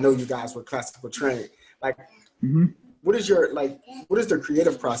 I didn't know you guys were classical trained. Like, what is the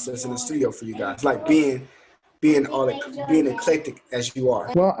creative process in the studio for you guys? Like being eclectic as you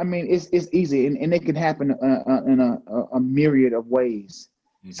are. Well, I mean, it's easy, and it can happen in a myriad of ways.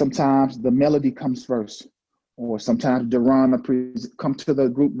 Sometimes the melody comes first, or sometimes Duran come to the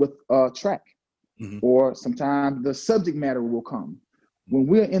group with a track, or sometimes the subject matter will come. When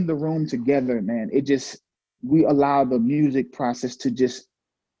we're in the room together, man, we allow the music process to just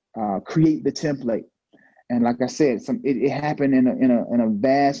create the template. And like I said, it happened in a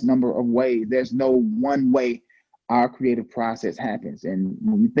vast number of ways. There's no one way our creative process happens. And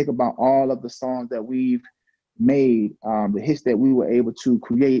when you think about all of the songs that we've made, the hits that we were able to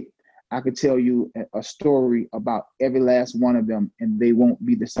create, I could tell you a story about every last one of them, and they won't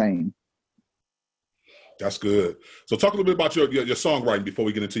be the same. That's good. So talk a little bit about your songwriting before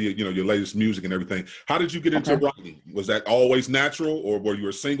we get into your latest music and everything. How did you get into writing? Was that always natural, or were you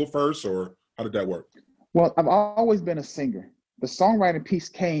a single first, or how did that work? Well, I've always been a singer. The songwriting piece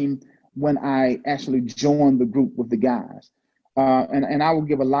came when I actually joined the group with the guys. And I will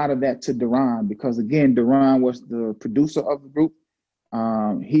give a lot of that to Duran, because, again, Duran was the producer of the group.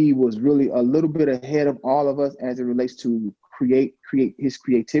 He was really a little bit ahead of all of us as it relates to create his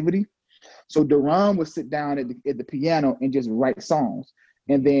creativity. So Duran would sit down at the piano and just write songs.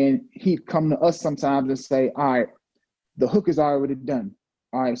 And then he'd come to us sometimes and say, all right, the hook is already done.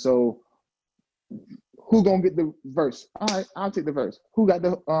 All right, so who's gonna get the verse? All right, I'll take the verse. Who got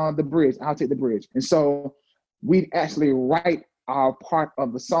the bridge? I'll take the bridge. And so we'd actually write our part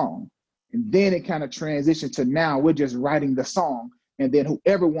of the song. And then it kind of transitioned to now we're just writing the song. And then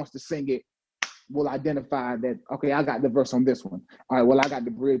whoever wants to sing it will identify that, okay, I got the verse on this one. All right, well, I got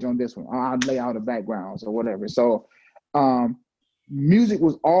the bridge on this one. I'll lay out the backgrounds or whatever. So music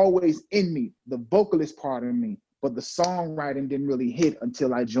was always in me, the vocalist part of me, but the songwriting didn't really hit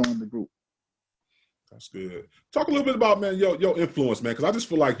until I joined the group. That's good. Talk a little bit about, man, your influence, man, because I just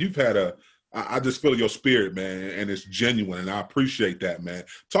feel like you've had a I just feel your spirit, man, and it's genuine, and I appreciate that, man.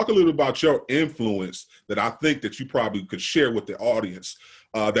 Talk a little about your influence that I think that you probably could share with the audience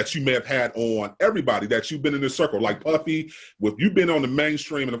that you may have had on everybody that you've been in this circle, like Puffy, with you been on the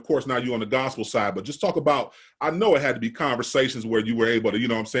mainstream, and of course now you're on the gospel side, but just talk about, I know it had to be conversations where you were able to, you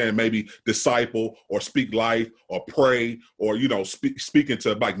know what I'm saying, maybe disciple or speak life or pray or, you know, speaking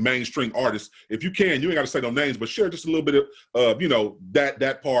to like mainstream artists. If you can, you ain't got to say no names, but share just a little bit of you know,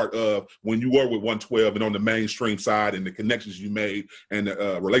 that part of when you were with 112 and on the mainstream side and the connections you made and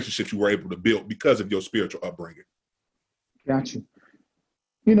the relationships you were able to build because of your spiritual upbringing. Got you.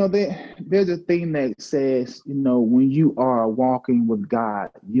 You know, there's a thing that says, you know, when you are walking with God,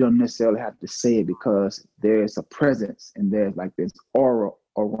 you don't necessarily have to say it because there's a presence and there's like this aura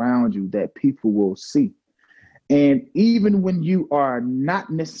around you that people will see. And even when you are not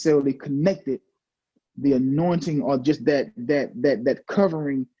necessarily connected, the anointing or just that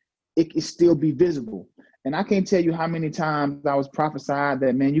covering, it can still be visible. And I can't tell you how many times I was prophesied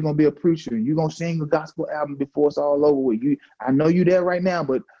that, man, you're going to be a preacher. You're going to sing a gospel album before it's all over with you. I know you're there right now,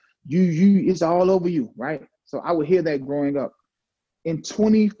 but it's all over you, right? So I would hear that growing up. In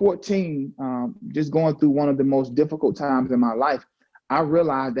 2014, just going through one of the most difficult times in my life, I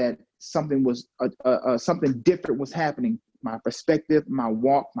realized that something different was happening. My perspective, my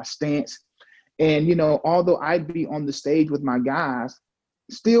walk, my stance. And, you know, although I'd be on the stage with my guys,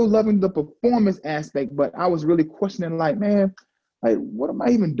 still loving the performance aspect, but I was really questioning, like, man, like, what am I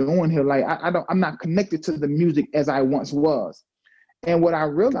even doing here? Like, I'm not connected to the music as I once was. And what I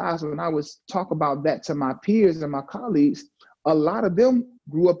realized when I was talk about that to my peers and my colleagues, a lot of them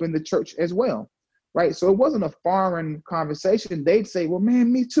grew up in the church as well, right? So it wasn't a foreign conversation. They'd say, well,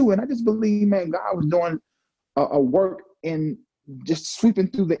 man, me too. And I just believe, man, God was doing a work in just sweeping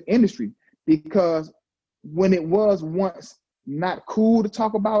through the industry, because when it was once not cool to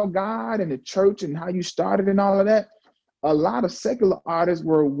talk about God and the church and how you started and all of that, a lot of secular artists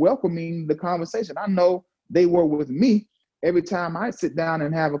were welcoming the conversation. I know they were with me. Every time I sit down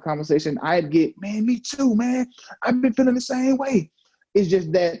and have a conversation, I'd get, man, me too, man. I've been feeling the same way. It's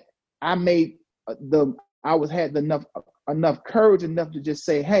just that I made had enough courage enough to just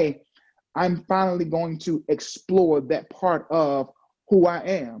say, hey, I'm finally going to explore that part of who I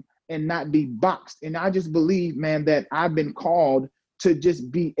am and not be boxed. And I just believe, man, that I've been called to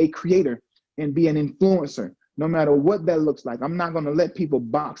just be a creator and be an influencer, no matter what that looks like. I'm not going to let people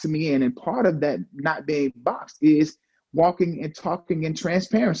box me in. And part of that not being boxed is walking and talking in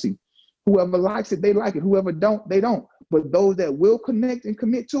transparency. Whoever likes it, they like it. Whoever don't, they don't. But those that will connect and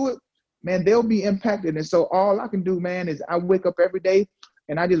commit to it, man, they'll be impacted. And so all I can do, man, is I wake up every day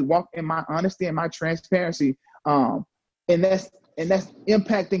and I just walk in my honesty and my transparency. And that's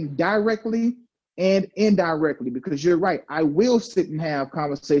impacting directly and indirectly, because you're right. I will sit and have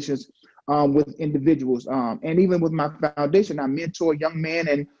conversations with individuals. And even with my foundation, I mentor young men,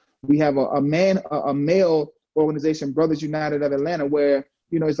 and we have a male organization, Brothers United of Atlanta, where,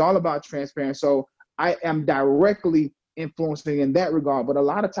 you know, it's all about transparency. So I am directly influencing in that regard. But a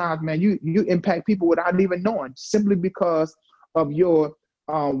lot of times, man, you impact people without even knowing, simply because of your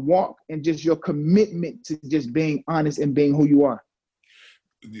walk and just your commitment to just being honest and being who you are.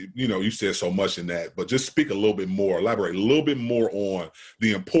 You know, you said so much in that, but just speak a little bit more, elaborate a little bit more on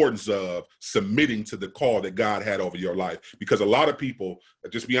the importance of submitting to the call that God had over your life. Because a lot of people,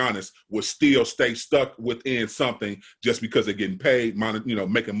 just be honest, will still stay stuck within something just because they're getting paid, you know,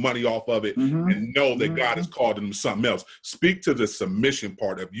 making money off of it, and know that God has called them to something else. Speak to the submission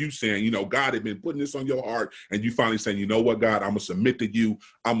part of you saying, you know, God had been putting this on your heart, and you finally saying, you know what, God, I'm going to submit to you.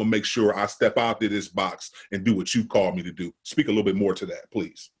 I'm going to make sure I step out of this box and do what you called me to do. Speak a little bit more to that,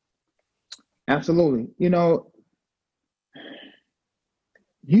 please. Absolutely. You know,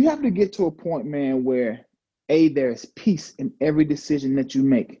 you have to get to a point, man, where there's peace in every decision that you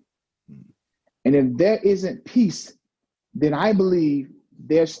make. And if there isn't peace, then I believe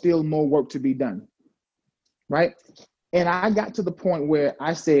there's still more work to be done. Right? And I got to the point where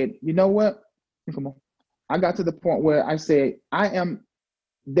I said, you know what? Come on. I got to the point where I said,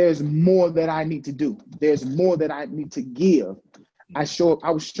 there's more that I need to do. There's more that I need to give. I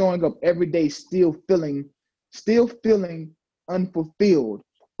was showing up every day still feeling unfulfilled,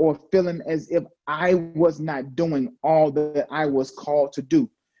 or feeling as if I was not doing all that I was called to do.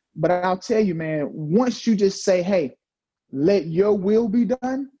 But I'll tell you, man, once you just say, hey, let your will be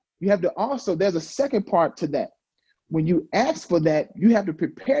done, you have to also, there's a second part to that. When you ask for that, you have to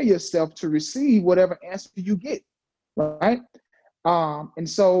prepare yourself to receive whatever answer you get, right? And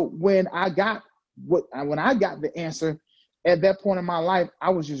so when I got the answer, at that point in my life, I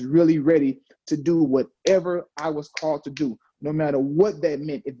was just really ready to do whatever I was called to do, no matter what that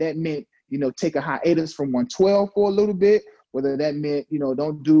meant. If that meant, take a hiatus from 112 for a little bit, whether that meant,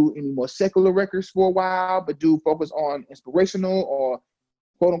 don't do any more secular records for a while, but do focus on inspirational or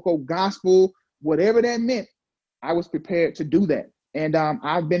quote unquote gospel, whatever that meant, I was prepared to do that. And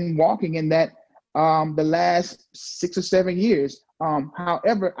I've been walking in that the last 6 or 7 years.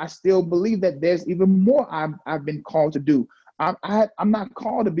 However, I still believe that there's even more I've been called to do. I'm not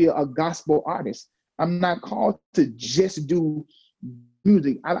called to be a gospel artist. I'm not called to just do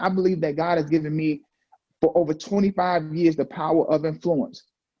music. I believe that God has given me for over 25 years the power of influence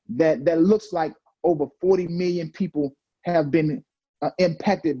that looks like over 40 million people have been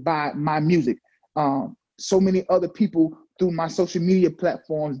impacted by my music. So many other people through my social media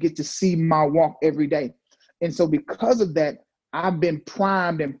platforms get to see my walk every day. And so because of that, I've been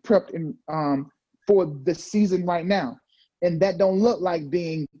primed and prepped for the season right now. And that don't look like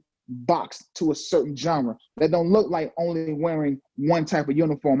being boxed to a certain genre. That don't look like only wearing one type of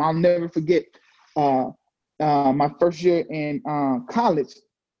uniform. I'll never forget my first year in college,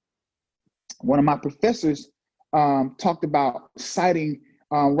 one of my professors talked about citing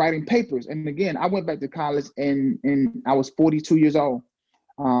writing papers. And again, I went back to college and I was 42 years old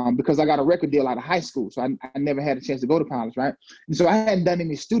because I got a record deal out of high school. So I never had a chance to go to college, right? And so I hadn't done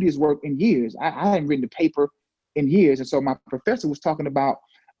any studious work in years. I hadn't written a paper in years. And so my professor was talking about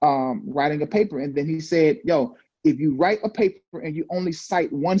writing a paper. And then he said, yo, if you write a paper and you only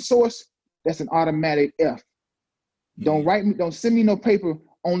cite one source, that's an automatic F. Don't send me no paper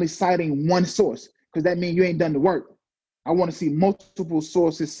only citing one source, because that means you ain't done the work. I want to see multiple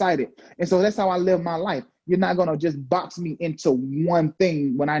sources cited. And so that's how I live my life. You're not going to just box me into one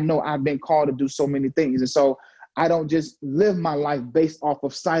thing when I know I've been called to do so many things. And so I don't just live my life based off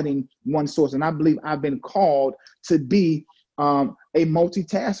of citing one source. And I believe I've been called to be a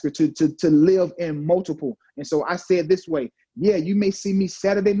multitasker, to live in multiple. And so I say it this way. Yeah, you may see me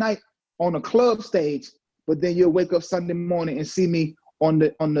Saturday night on a club stage, but then you'll wake up Sunday morning and see me on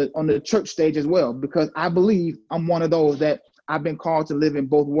the church stage as well, because I believe I'm one of those that I've been called to live in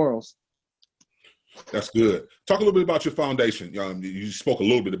both worlds. That's good. Talk a little bit about your foundation. You spoke a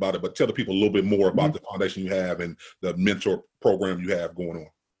little bit about it, but tell the people a little bit more about the foundation you have and the mentor program you have going on.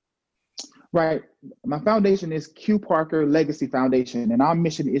 Right. My foundation is Q.Parker Legacy Foundation, and our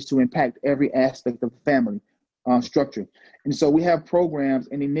mission is to impact every aspect of family structure. And so we have programs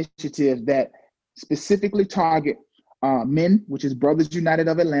and initiatives that specifically target men, which is Brothers United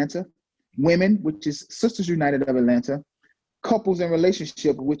of Atlanta, women, which is Sisters United of Atlanta, couples and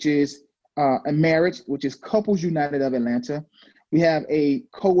relationship, which is a marriage, which is Couples United of Atlanta. We have a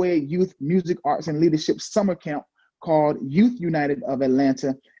co-ed youth music, arts, and leadership summer camp called Youth United of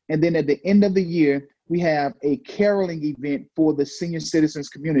Atlanta. And then at the end of the year, we have a caroling event for the senior citizens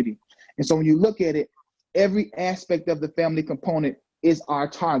community. And so when you look at it, every aspect of the family component is our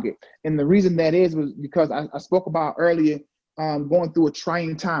target. And the reason that is was because I spoke about earlier going through a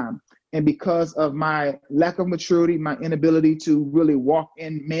trying time. And because of my lack of maturity, my inability to really walk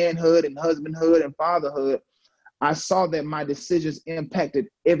in manhood and husbandhood and fatherhood, I saw that my decisions impacted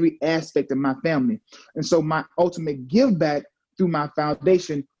every aspect of my family. And so my ultimate give back through my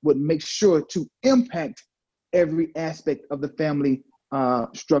foundation would make sure to impact every aspect of the family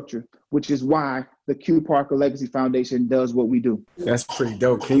structure, which is why the Q.Parker Legacy Foundation does what we do. That's pretty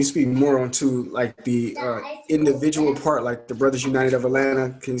dope. Can you speak more onto like the individual part, like the Brothers United of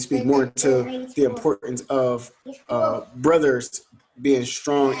Atlanta? Can you speak more into the importance of brothers being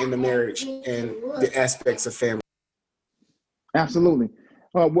strong in the marriage and the aspects of family? Absolutely.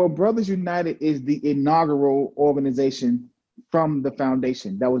 Well, Brothers United is the inaugural organization from the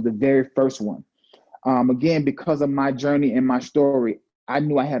foundation. That was the very first one. Again, because of my journey and my story, I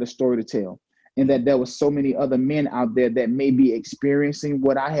knew I had a story to tell, and that there was so many other men out there that may be experiencing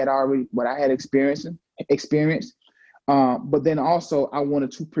what I had experienced. But then also I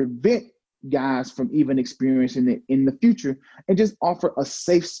wanted to prevent guys from even experiencing it in the future, and just offer a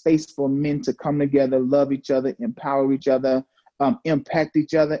safe space for men to come together, love each other, empower each other, impact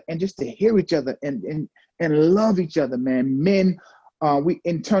each other, and just to hear each other and love each other, man. Men, we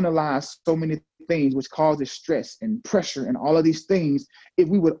internalize so many things, which causes stress and pressure and all of these things. If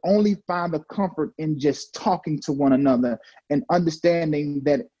we would only find the comfort in just talking to one another and understanding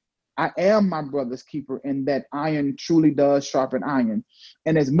that I am my brother's keeper and that iron truly does sharpen iron.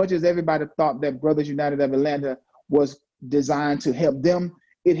 And as much as everybody thought that Brothers United of Atlanta was designed to help them,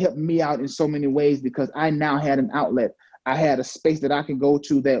 it helped me out in so many ways, because I now had an outlet. I had a space that I could go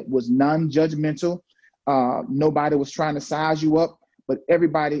to that was non-judgmental. Nobody was trying to size you up, but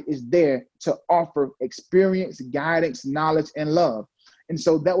everybody is there to offer experience, guidance, knowledge, and love. And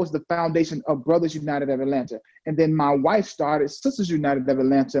so that was the foundation of Brothers United of Atlanta. And then my wife started Sisters United of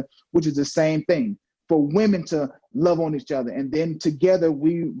Atlanta, which is the same thing, for women to love on each other. And then together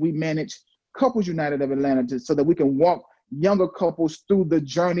we manage Couples United of Atlanta so that we can walk younger couples through the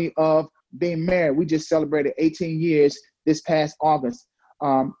journey of being married. We just celebrated 18 years this past August,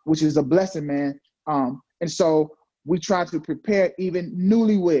 which is a blessing, man. And so we try to prepare even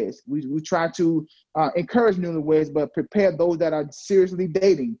newlyweds. We try to encourage newlyweds, but prepare those that are seriously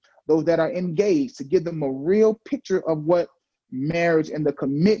dating, those that are engaged, to give them a real picture of what marriage and the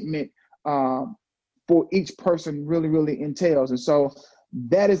commitment for each person really, really entails. And so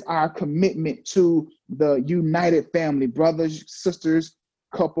that is our commitment to the united family, brothers, sisters,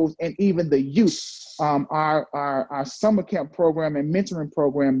 couples, and even the youth. Our summer camp program and mentoring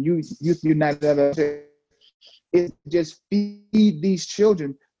program, Youth United, is just feed these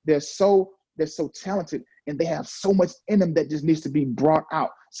children. They're so talented, and they have so much in them that just needs to be brought out.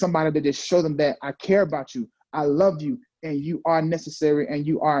 Somebody to just show them that I care about you, I love you, and you are necessary and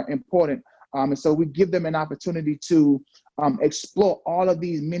you are important. And so we give them an opportunity to explore all of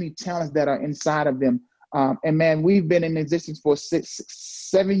these many talents that are inside of them. And man, we've been in existence for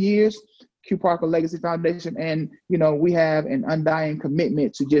 7 years, Q.Parker Legacy Foundation. And, you know, we have an undying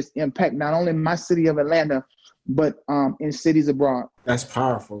commitment to just impact not only my city of Atlanta, but in cities abroad. That's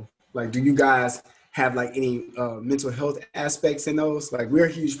powerful. Like, do you guys have like any mental health aspects in those? Like, we're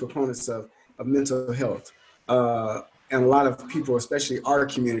huge proponents of mental health. And a lot of people, especially our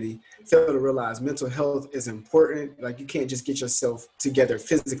community, fail to realize mental health is important. Like, you can't just get yourself together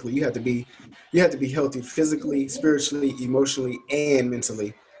physically. You have to be healthy physically, spiritually, emotionally, and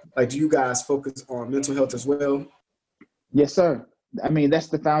mentally. Like, do you guys focus on mental health as well? Yes, sir. I mean, that's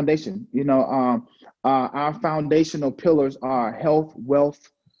the foundation. You know, our foundational pillars are health,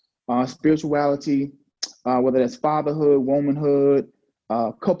 wealth, spirituality, whether that's fatherhood, womanhood,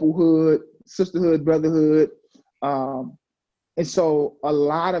 couplehood, sisterhood, brotherhood. And so a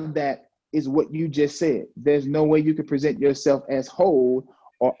lot of that is what you just said. There's no way you can present yourself as whole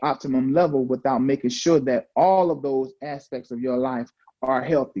or optimum level without making sure that all of those aspects of your life are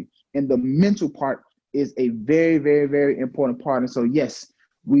healthy. And the mental part is a very, very, very important part. And so, yes,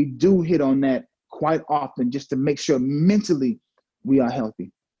 we do hit on that quite often just to make sure mentally we are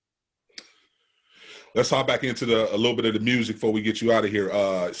healthy. Let's hop back into a little bit of the music before we get you out of here.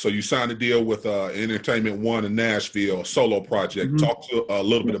 So you signed a deal with Entertainment One in Nashville, a solo project. Mm-hmm. Talk to a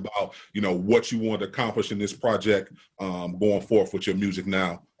little bit about, you know, what you want to accomplish in this project going forth with your music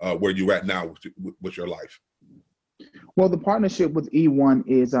now, where you're at now with your life. Well, the partnership with E1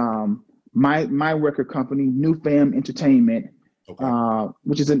 is my record company, New Fam Entertainment, okay.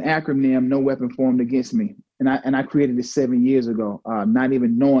 Which is an acronym, No Weapon Formed Against Me. And I created it 7 years ago, not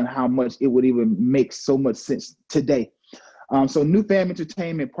even knowing how much it would even make so much sense today. So New Fam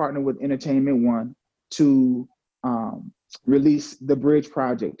Entertainment partnered with Entertainment One to release the Bridge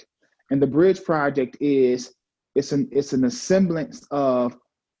Project. And the Bridge Project is it's an assemblance of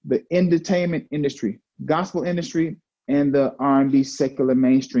the entertainment industry, gospel industry, and the R&B secular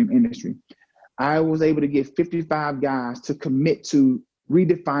mainstream industry. I was able to get 55 guys to commit to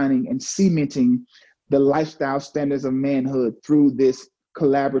redefining and cementing the lifestyle standards of manhood through this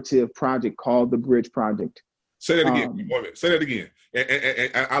collaborative project called the Bridge Project. Say that again. Say that again.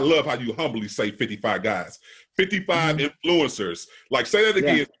 And I love how you humbly say 55 guys, 55 influencers. Like, say that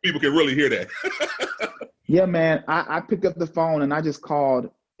again so people can really hear that. Yeah, man. I picked up the phone and I just called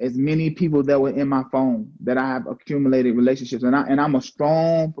as many people that were in my phone that I have accumulated relationships. And I'm a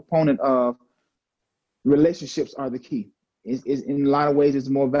strong proponent of relationships are the key. It's in a lot of ways, it's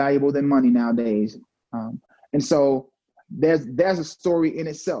more valuable than money nowadays. And so there's a story in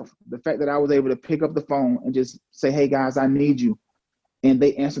itself. The fact that I was able to pick up the phone and just say, hey guys, I need you. And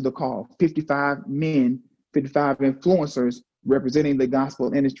they answered the call. 55 men, 55 influencers representing the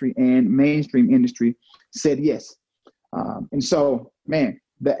gospel industry and mainstream industry said yes. And so, man,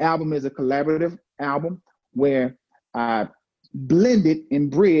 the album is a collaborative album where I blended and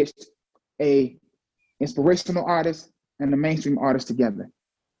bridged a inspirational artist and a mainstream artist together.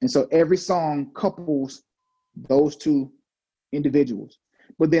 And so every song couples those two individuals.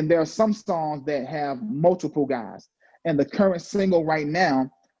 But then there are some songs that have multiple guys. And the current single right now,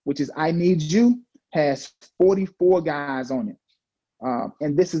 which is I Need You, has 44 guys on it.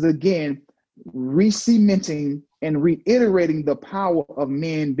 And this is, again, re-cementing and reiterating the power of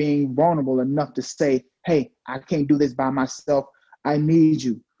men being vulnerable enough to say, hey, I can't do this by myself. I need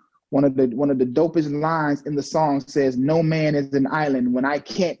you. One of the dopest lines in the song says, no man is an island. When I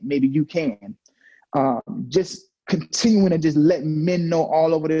can't, maybe you can. Just continuing to just let men know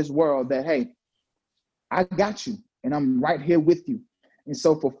all over this world that, hey, I got you and I'm right here with you. And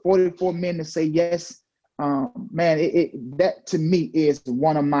so for 44 men to say yes, man, that to me is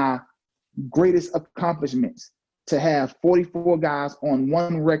one of my greatest accomplishments, to have 44 guys on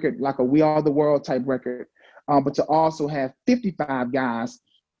one record, like a We Are the World type record, but to also have 55 guys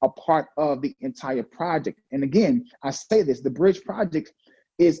a part of the entire project. And again, I say this, the Bridge Project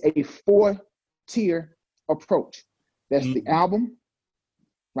is a 4-tier approach. That's the album,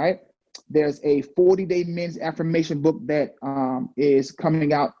 right? There's a 40-day men's affirmation book that is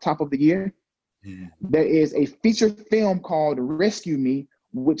coming out top of the year. There is a feature film called Rescue Me,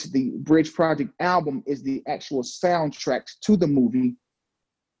 which the Bridge Project album is the actual soundtrack to the movie,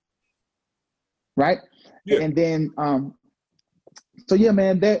 right? Yeah. And then, so yeah,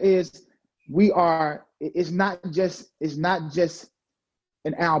 man, it's not just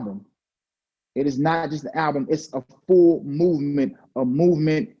an album. It is not just an album. It's a full movement,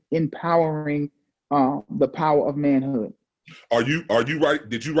 empowering the power of manhood. Are you right?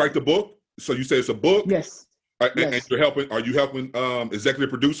 Did you write the book? So you say it's a book? Yes. And you're helping. Are you helping executive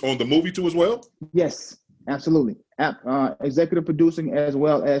produce on the movie too as well? Yes, absolutely. Executive producing as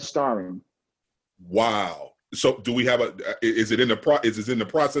well as starring. Wow. So do we have is it in the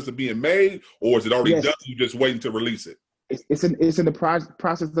process of being made, or is it already done? You just waiting to release it? It's in the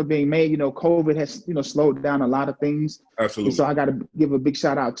process of being made. COVID has slowed down a lot of things. Absolutely. And so I got to give a big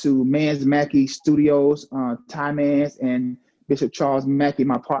shout out to Mans Mackey Studios, Ty Mans and Bishop Charles Mackey,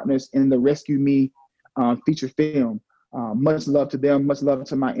 my partners in the Rescue Me feature film. Much love to them. Much love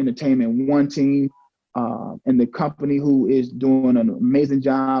to my Entertainment One team and the company who is doing an amazing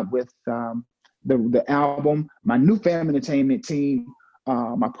job with the album. My New Fam Entertainment team.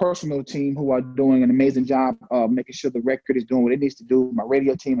 My personal team who are doing an amazing job of making sure the record is doing what it needs to do, my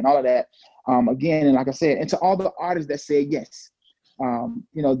radio team and all of that. Again, and like I said, and to all the artists that said yes,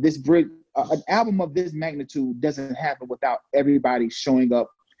 this Bridge, an album of this magnitude doesn't happen without everybody showing up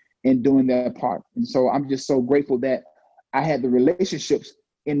and doing their part. And so I'm just so grateful that I had the relationships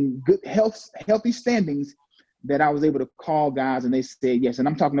in good healthy standings that I was able to call guys and they said yes. And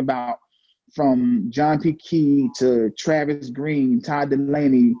I'm talking about from John P. Key to Travis Green, Todd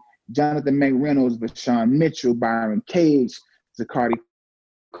Delaney, Jonathan McReynolds, Vashawn Mitchell, Byron Cage, Zacardi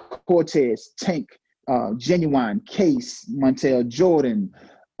Cortez, Tank, Genuine, Case, Montel Jordan,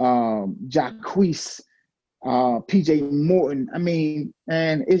 Jacquees, PJ Morton. I mean,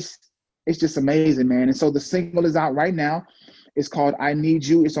 and it's just amazing, man. And so the single is out right now. It's called I Need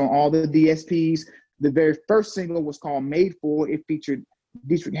You. It's on all the DSPs. The very first single was called Made For. It featured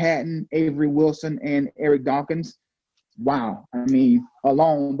Dietrich Hatton, Avery Wilson, and Eric Dawkins. Wow. I mean,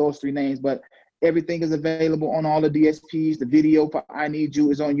 alone, those 3 names. But everything is available on all the DSPs. The video for I Need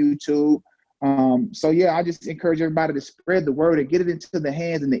You is on YouTube. So, yeah, I just encourage everybody to spread the word and get it into the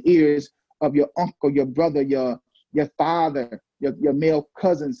hands and the ears of your uncle, your brother, your father, your male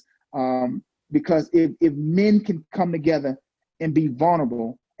cousins. Because if men can come together and be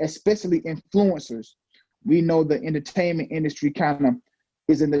vulnerable, especially influencers, we know the entertainment industry kind of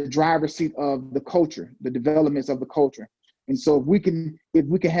is in the driver's seat of the culture, the developments of the culture. And so if we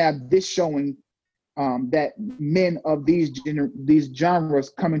can have this showing that men of these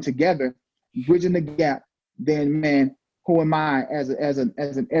genres coming together, bridging the gap, then man, who am I as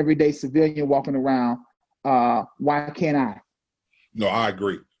an everyday civilian walking around? Why can't I? No, I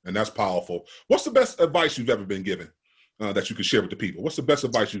agree. And that's powerful. What's the best advice you've ever been given that you could share with the people? What's the best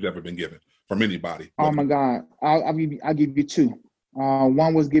advice you've ever been given from anybody? Oh my God. I'll give you 2.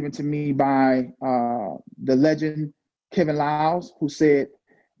 One was given to me by the legend Kevin Liles, who said,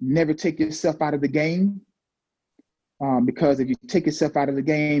 never take yourself out of the game, because if you take yourself out of the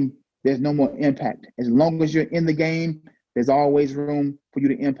game, there's no more impact. As long as you're in the game, there's always room for you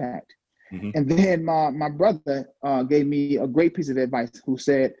to impact. Mm-hmm. And then my brother gave me a great piece of advice, who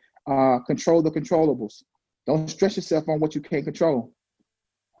said, control the controllables. Don't stress yourself on what you can't control,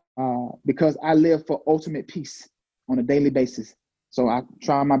 because I live for ultimate peace on a daily basis. So I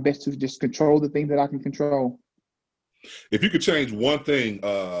try my best to just control the things that I can control. If you could change one thing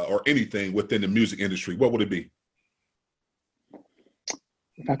or anything within the music industry, what would it be?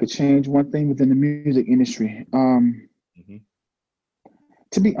 If I could change one thing within the music industry,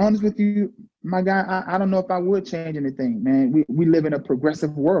 to be honest with you, my guy, I don't know if I would change anything, man. We live in a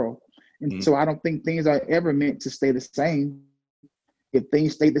progressive world. And so I don't think things are ever meant to stay the same. If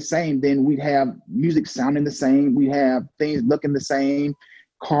things stay the same, then we'd have music sounding the same. We'd have things looking the same.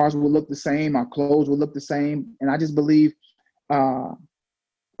 Cars will look the same. Our clothes will look the same. And I just believe, you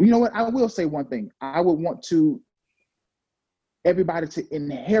know what? I will say one thing. I would want everybody to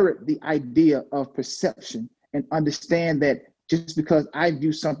inherit the idea of perception and understand that just because I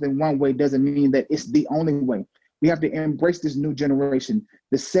view something one way doesn't mean that it's the only way. We have to embrace this new generation.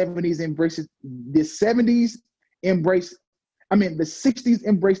 The 70s embraced the 70s embraced, I mean, the 60s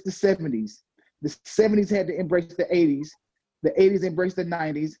embraced the 70s. The 70s had to embrace the 80s. The 80s embraced the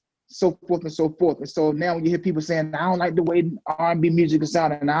 90s, so forth and so forth. And so now when you hear people saying, I don't like the way R&B music is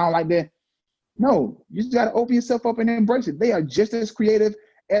sounding, and I don't like that. No, you just got to open yourself up and embrace it. They are just as creative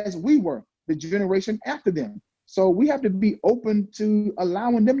as we were, the generation after them. So we have to be open to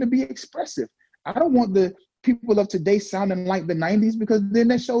allowing them to be expressive. I don't want the people of today sounding like the 90s, because then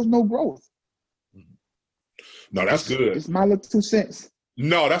that shows no growth. No, that's good. It's my little 2 cents.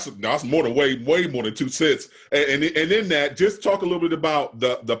 No, that's more than way more than 2 cents. And in that, just talk a little bit about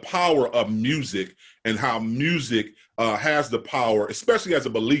the power of music and how music has the power, especially as a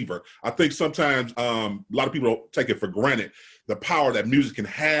believer. I think sometimes a lot of people take it for granted, the power that music can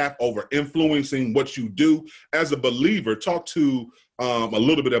have over influencing what you do as a believer. Talk to a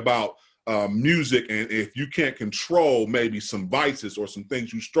little bit about music, and if you can't control maybe some vices or some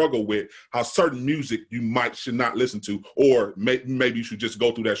things you struggle with, how certain music you should not listen to, or maybe you should just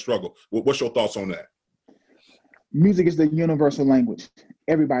go through that struggle. What's your thoughts on that? Music is the universal language.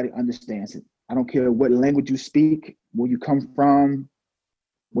 Everybody understands it. I don't care what language you speak, where you come from,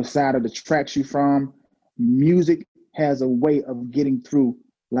 what side of the tracks you from. Music has a way of getting through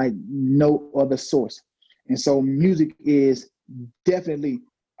like no other source. And so music is definitely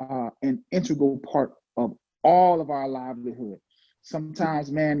an integral part of all of our livelihood.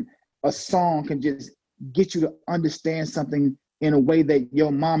 Sometimes, man, a song can just get you to understand something in a way that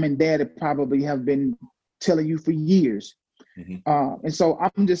your mom and dad probably have been telling you for years. Mm-hmm. And so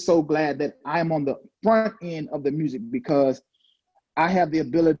I'm just so glad that I'm on the front end of the music, because I have the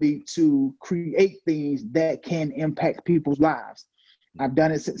ability to create things that can impact people's lives. I've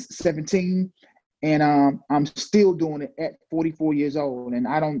done it since 17. And I'm still doing it at 44 years old, and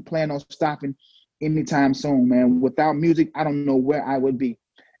I don't plan on stopping anytime soon, man. Without music, I don't know where I would be.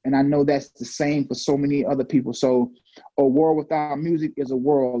 And I know that's the same for so many other people. So a world without music is a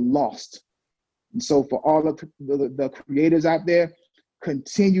world lost. And so for all of the creators out there,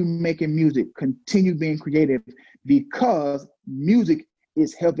 continue making music, continue being creative, because music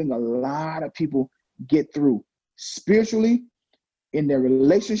is helping a lot of people get through spiritually, in their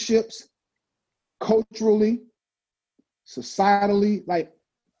relationships, culturally, societally. Like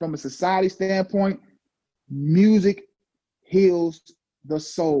from a society standpoint, music heals the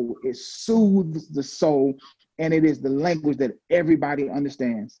soul. It soothes the soul, and it is the language that everybody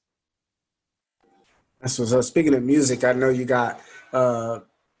understands. So speaking of music, I know you got an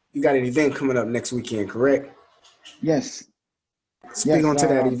event coming up next weekend, correct? Yes. Speak on to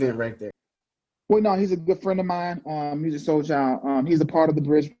that event right there. Well, no, he's a good friend of mine, Music Soul Child. He's a part of the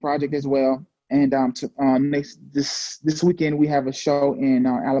Bridge Project as well. And this weekend we have a show in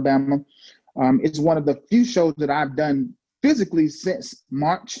Alabama. It's one of the few shows that I've done physically since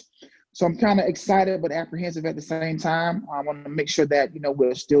March. So I'm kind of excited but apprehensive at the same time. I want to make sure that,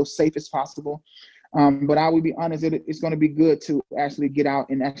 we're still safe as possible. But I will be honest, it's going to be good to actually get out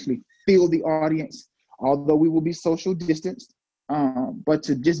and actually feel the audience, although we will be social distanced. But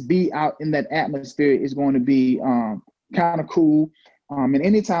to just be out in that atmosphere is going to be kind of cool. And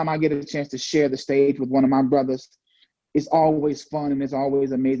anytime I get a chance to share the stage with one of my brothers, it's always fun and it's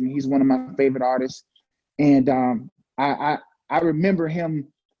always amazing. He's one of my favorite artists. And I remember him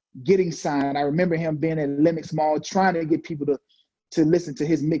getting signed. I remember him being at Lenox Mall trying to get people to listen to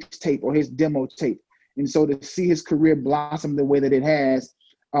his mixtape or his demo tape. And so to see his career blossom the way that it has,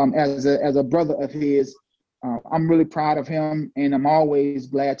 as a brother of his, I'm really proud of him, and I'm always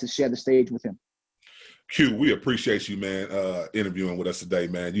glad to share the stage with him. Q, we appreciate you, man, interviewing with us today,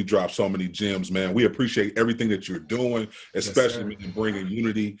 man. You dropped so many gems, man. We appreciate everything that you're doing, especially in bringing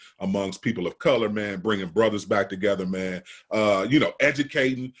unity amongst people of color, man, bringing brothers back together, man,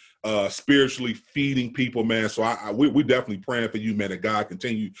 educating, spiritually feeding people, man. So we definitely praying for you, man, that God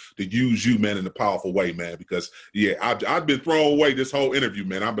continue to use you, man, in a powerful way, man, because, I've been thrown away this whole interview,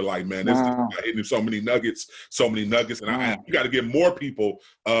 man. I've been like, man, this is hitting so many nuggets. And you got to get more people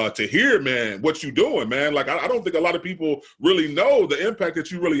to hear, man, what you doing, man. Like, I don't think a lot of people really know the impact that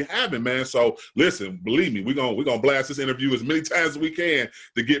you really having, man. So listen, believe me, we're gonna blast this interview as many times as we can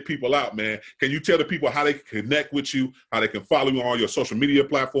to get people out, man. Can you tell the people how they can connect with you, how they can follow you on your social media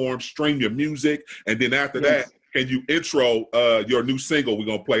platforms, stream your music, and then after that, can you intro your new single we're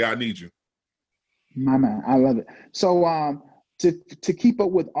gonna play, I Need You? My man, I love it. So to keep up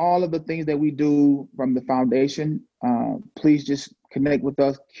with all of the things that we do from the foundation, please just connect with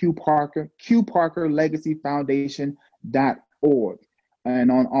us, Q.Parker, QParkerLegacyFoundation.org.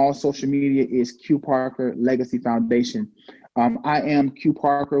 And on all social media is Q.Parker Legacy Foundation. I am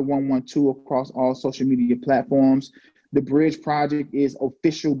Q.Parker 112 across all social media platforms. The Bridge Project is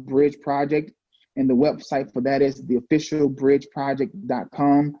Official Bridge Project, and the website for that is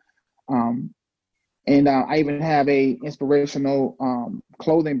theofficialbridgeproject.com. And I even have a inspirational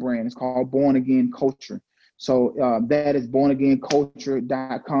clothing brand. It's called Born Again Culture. So that is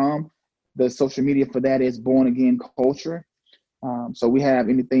bornagainculture.com. The social media for that is Born Again Culture. So we have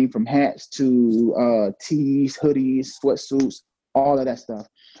anything from hats to tees, hoodies, sweatsuits, all of that stuff.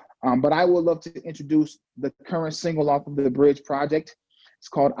 But I would love to introduce the current single off of the Bridge Project. It's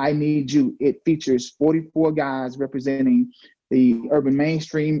called I Need You. It features 44 guys representing the urban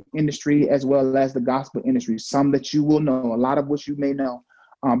mainstream industry as well as the gospel industry, some that you will know, a lot of which you may know.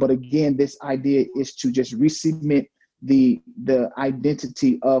 But again, this idea is to just resubmit the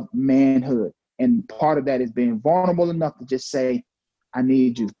identity of manhood. And part of that is being vulnerable enough to just say, I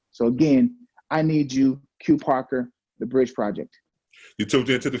need you. So again, I need you, Q.Parker, the Bridge Project. You tuned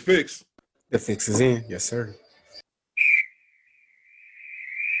into The Fixx. The Fixx is in. Yes, sir.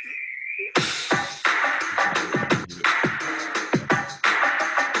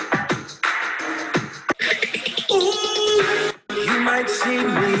 You might see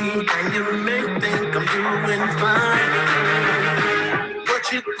me and you may think I'm doing fine.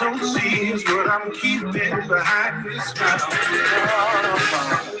 What you don't see is what I'm keeping behind this smile.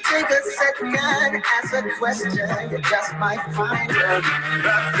 Take a second, ask a question, you just might find out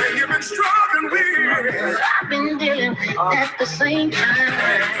That thing you've been struggling with. I've been dealing with at the same time.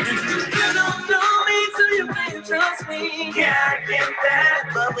 You don't know me, so you can't trust me. Yeah, I get that,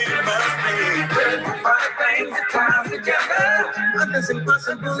 but we must be ready to find things that come together. Nothing's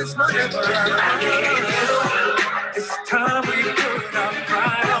impossible, it's whatever. It's time we put our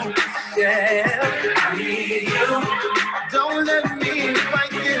pride on. Yeah, I need you. Don't let me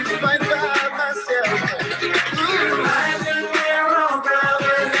fight this fight by myself. I've been there all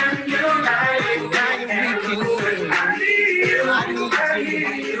brothers and united. Now we can win. I need you. I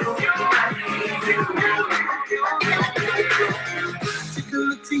need you. Take a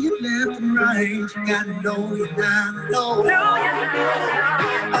look to your left and right. You gotta know you're not alone.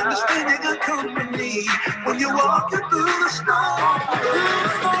 Understanding your company when you're walking through the storm.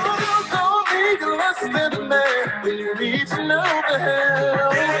 Don't make less than a man when you're reaching over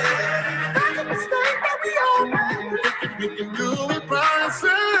help. That's a mistake that we all make. We can do it by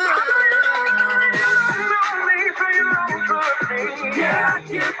ourselves. Yeah, I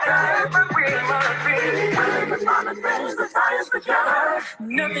get that, but we must be willing to find the things that tie us together.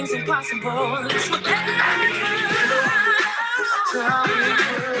 Nothing's impossible. It's whatever. Tell me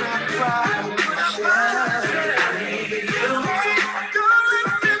what I cry. I need you. Don't let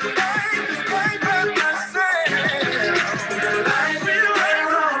me fight this fight by myself. I will wear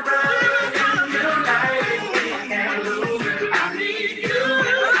all brothers and united. We can't lose. I need you. I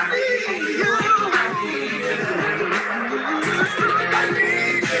need you. I need you. I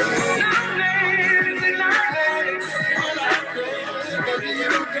need you.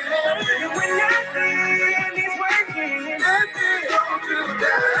 When I see he's working, don't do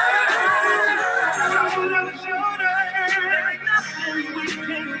that.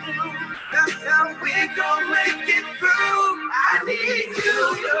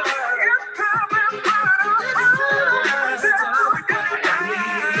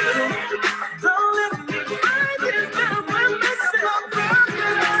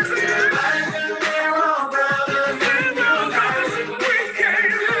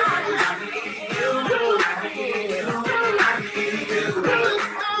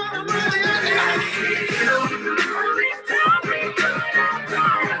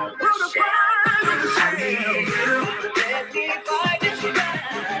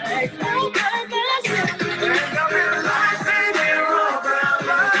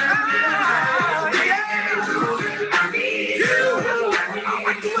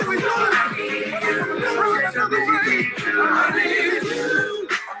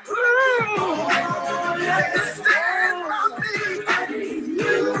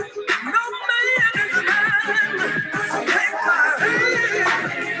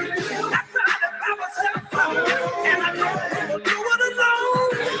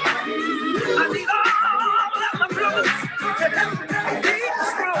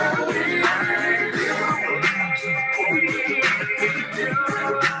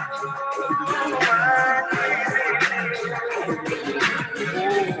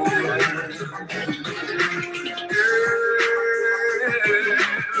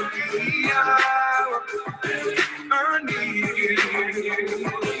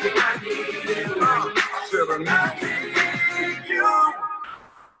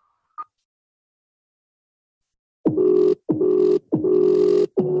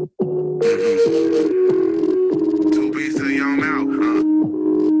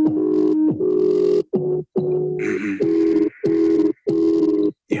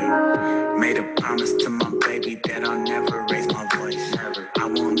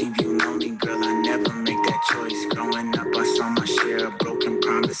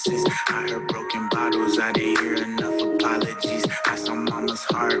 apologies. I heard broken bottles, I didn't hear enough apologies. I saw mama's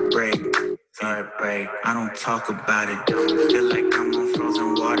heartbreak. I don't talk about it. Feel like I'm on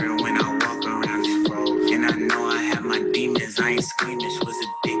frozen water when I walk around this froze. And I know I have my demons, I ain't squeamish. Was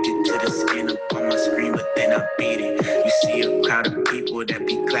addicted to the skin up on my screen, but then I beat it. You see a crowd of people that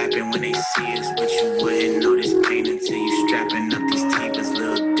be clapping when they see us, but you wouldn't notice pain until you strapping up these Tivas,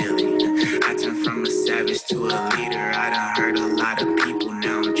 little Dilly. I turned from a savage to a leader. I done hurt a lot of people,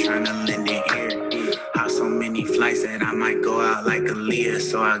 now I'm trying to lend an ear. Hop so many flights that I might go out like Aaliyah,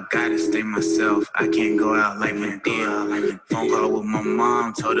 so I gotta stay myself. I can't go out like Medea. Phone call with my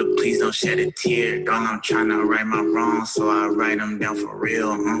mom, told her please don't shed a tear. Girl, I'm trying to right my wrongs, so I write them down for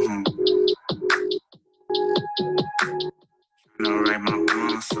real. No, write my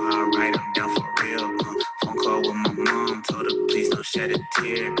wrongs, so I write them down for real. Phone call with my mom, told her please don't shed a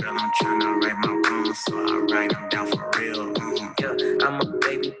tear. Girl, I'm trying to right my wrongs, so I write them down for real. Yeah, I'm a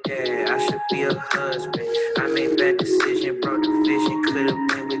baby dad, I should be a husband. I made bad decision, brought the vision, could've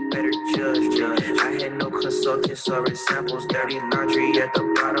been with better judge. I had no consultants or examples, dirty laundry at the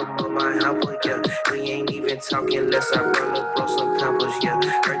bottom of my hamper. Yeah, we ain't even talking unless I roll up, bro, some pampers. Yeah,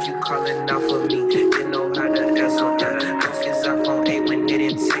 heard you calling out for me, didn't know how to answer. Yeah, focus iPhone 8 when it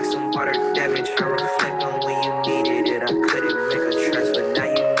didn't take some water damage. I reflect on when you needed it. I couldn't make a transfer, now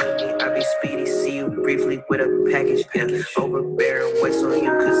you need me. I be speedy, see you briefly with a package. Yeah, overbearing, waits on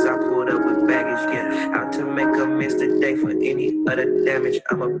you cause I pulled up with baggage. Yeah, out to make amends today for any other damage.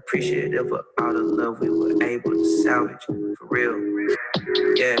 I'm appreciative of all the love we were able to salvage. For real,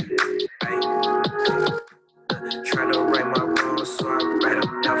 yeah. Trying to right my wrongs, so I write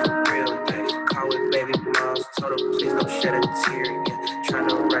them down for real. Yeah, call with baby moms, told her please don't shed a tear. Yeah, trying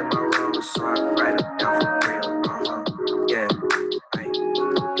to right my wrongs, so I write them down for real. Yeah,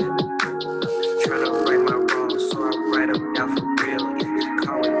 trying to right my wrongs, so I write them down for real. Yeah,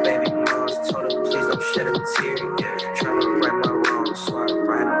 call with baby moms, told her please don't shed a tear. Yeah, trying to right my wrongs, so I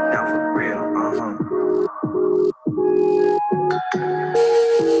write them down for real.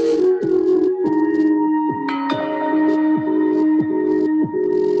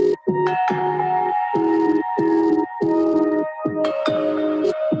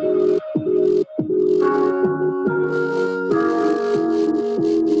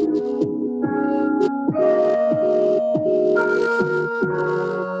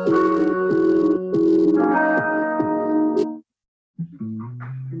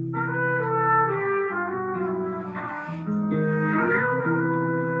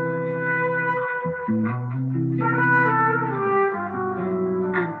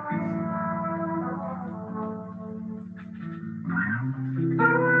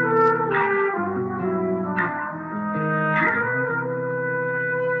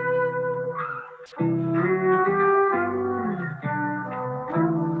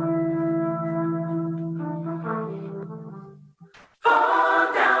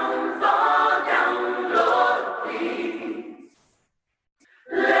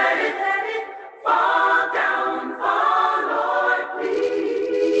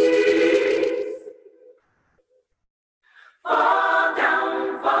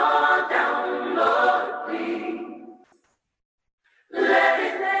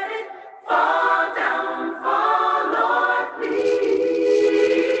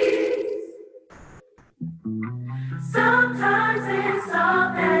 Sometimes it's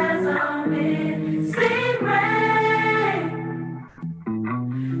soft as a misty rain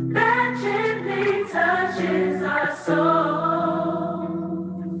that gently touches our souls.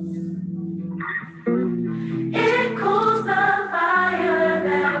 It cools the fire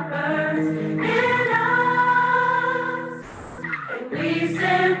that burns in us, and we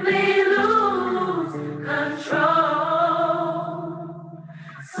simply lose control.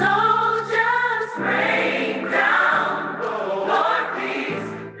 So just rain down, Lord, please.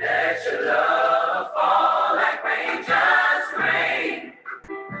 Let your love fall like rain, just rain.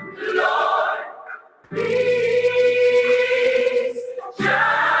 Lord, please,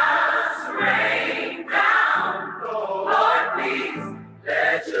 just rain down, Lord, please.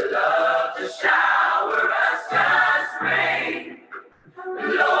 Let your love just shower us, just rain.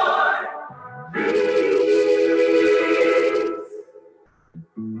 Lord, please.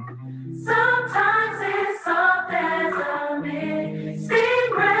 Sometimes it's soft as a misty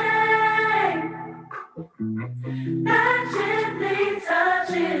rain that gently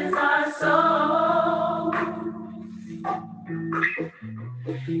touches our soul.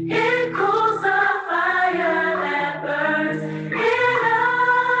 It cools the fire that burns in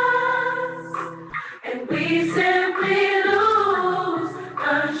us, and we simply lose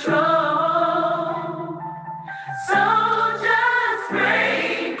control. So just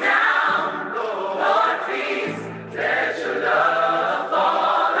rain down.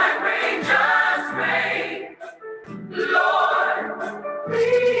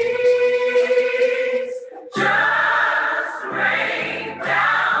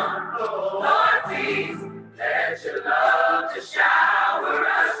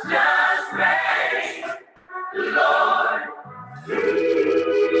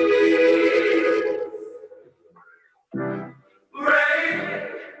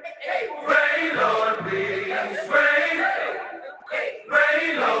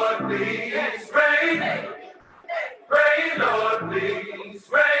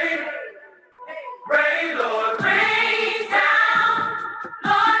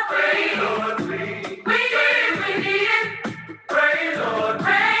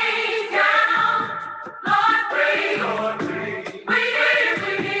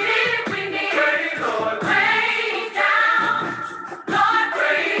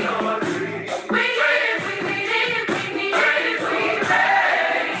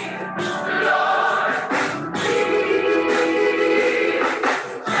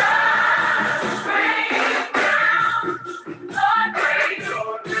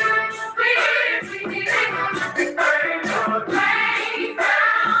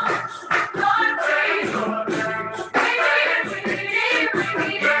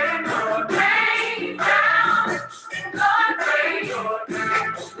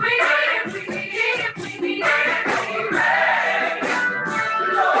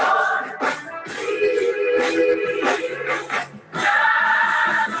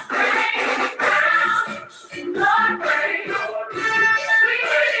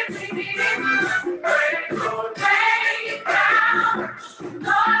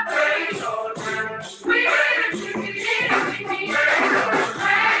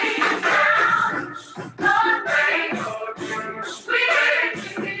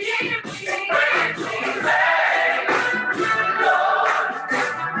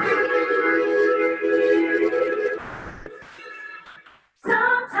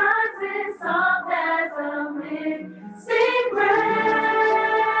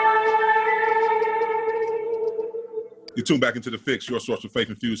 You tune back into The Fixx, your source of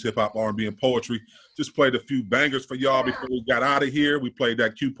faith-infused hip-hop, R&B, and poetry. Just played a few bangers for y'all before we got out of here. We played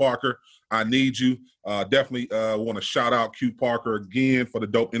that Q.Parker, I Need You. Definitely want to shout out Q.Parker again for the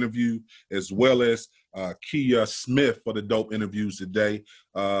dope interview, as well as Keya Smith for the dope interviews today.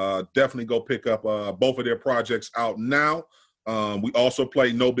 Definitely go pick up both of their projects out now. We also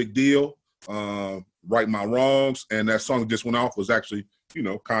played No Big Deal, Right My Wrongs, and that song that just went off was actually,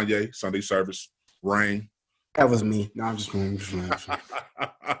 Kanye, Sunday Service, Rain. That was me. No, I'm just playing.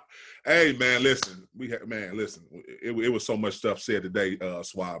 Hey, man, listen. It was so much stuff said today,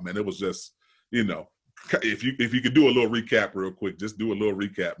 Swab, man. It was just, if you could do a little recap real quick, just do a little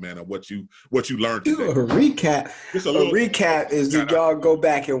recap, man, of what you learned today. A recap. Just a recap is that y'all go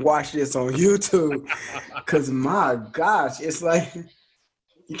back and watch this on YouTube, because my gosh, it's like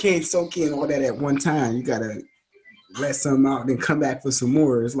you can't soak in all that at one time. You gotta let something out, then come back for some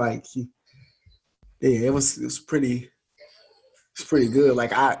more. It's like. Yeah, it was pretty good.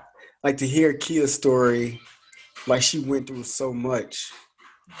 Like I like to hear Keya's story, like she went through so much,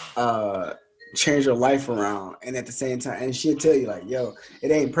 changed her life around, and at the same time, and she'll tell you like, yo,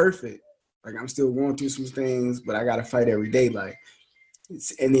 it ain't perfect. Like I'm still going through some things, but I gotta fight every day. Like,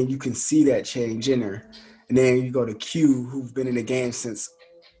 and then you can see that change in her. And then you go to Q, who's been in the game since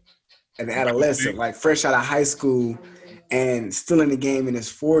an adolescent, like fresh out of high school, and still in the game in his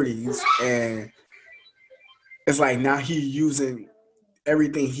 40s, and it's like now he's using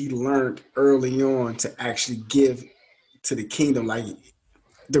everything he learned early on to actually give to the kingdom. Like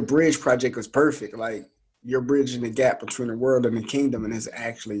the Bridge Project was perfect. Like you're bridging the gap between the world and the kingdom, and it's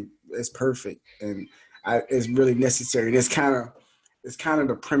perfect, and it's really necessary. And it's kind of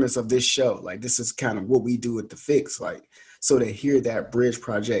the premise of this show. Like this is kind of what we do at the Fixx. Like so to hear that Bridge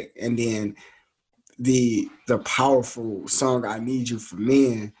Project, and then the powerful song "I Need You" for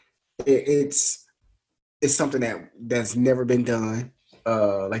Men, it's something that's never been done.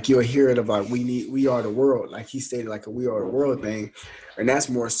 Like you'll hear it about we are the world. Like he stated, like a we are the world thing. And that's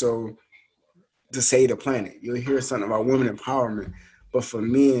more so to save the planet. You'll hear something about women empowerment. But for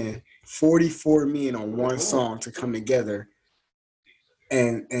men, 44 men on one song to come together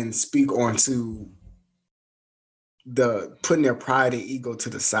and speak onto the putting their pride and ego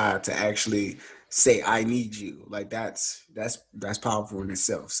to the side to actually say, I need you. Like that's powerful in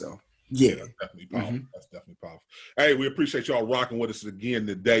itself. So yeah, that's definitely powerful. That's definitely powerful. Hey, we appreciate y'all rocking with us again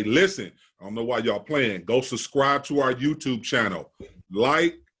today. Listen, I don't know why y'all playing. Go subscribe to our YouTube channel.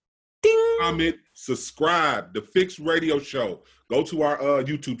 Like, comment, subscribe. The Fixx Radio Show. Go to our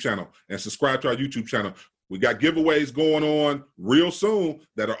YouTube channel and subscribe to our YouTube channel. We got giveaways going on real soon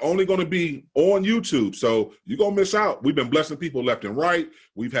that are only going to be on YouTube. So you're going to miss out. We've been blessing people left and right.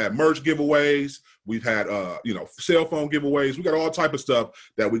 We've had merch giveaways. We've had, cell phone giveaways. We got all type of stuff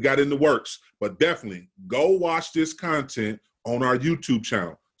that we got in the works. But definitely go watch this content on our YouTube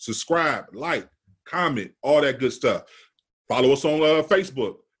channel. Subscribe, like, comment, all that good stuff. Follow us on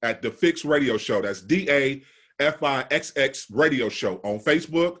Facebook at The Fixx Radio Show. That's DAFIXX Radio Show on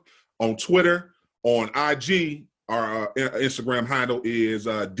Facebook, on Twitter. On IG, our Instagram handle is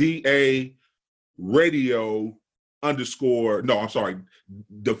The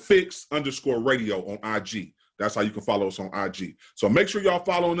Fixx _radio on IG. That's how you can follow us on IG. So make sure y'all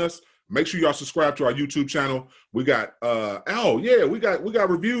following us. Make sure y'all subscribe to our YouTube channel. We got we got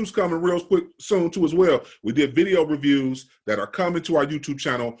reviews coming real quick soon too as well. We did video reviews that are coming to our YouTube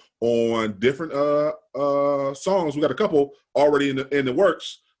channel on different songs. We got a couple already in the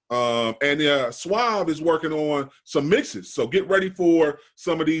works. And Suave is working on some mixes. So get ready for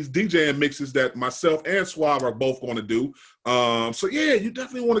some of these DJing mixes that myself and Suave are both going to do. So yeah, you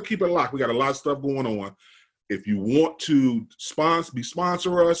definitely want to keep it locked. We got a lot of stuff going on. If you want to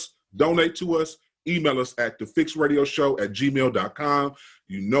sponsor us, donate to us, email us at thefixradioshow@gmail.com.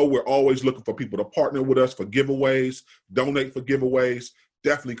 You know we're always looking for people to partner with us for giveaways, donate for giveaways.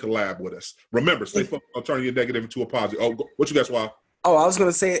 Definitely collab with us. Remember, stay focused on turning your negative into a positive. Oh, what you got, Suave? Oh, I was going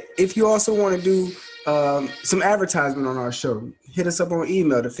to say, if you also want to do some advertisement on our show, hit us up on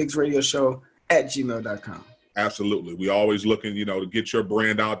email, thefixradioshow@gmail.com. Absolutely. We always looking, to get your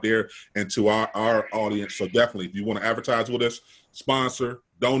brand out there and to our audience. So definitely, if you want to advertise with us, sponsor,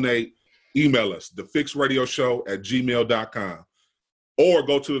 donate, email us, thefixradioshow@gmail.com. Or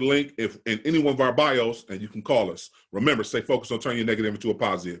go to the link in any one of our bios and you can call us. Remember, stay focused on turning your negative into a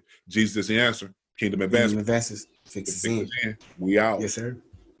positive. Jesus is the answer. Kingdom advances. Fixx in. We out. Yes, sir.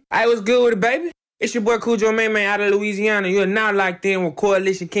 Hey, what's good with it, baby? It's your boy Cujo Man out of Louisiana. You're now locked in with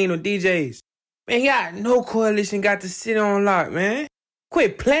Coalition Kingdom DJs. Man, y'all know Coalition got to sit on lock, man.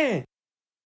 Quit playing.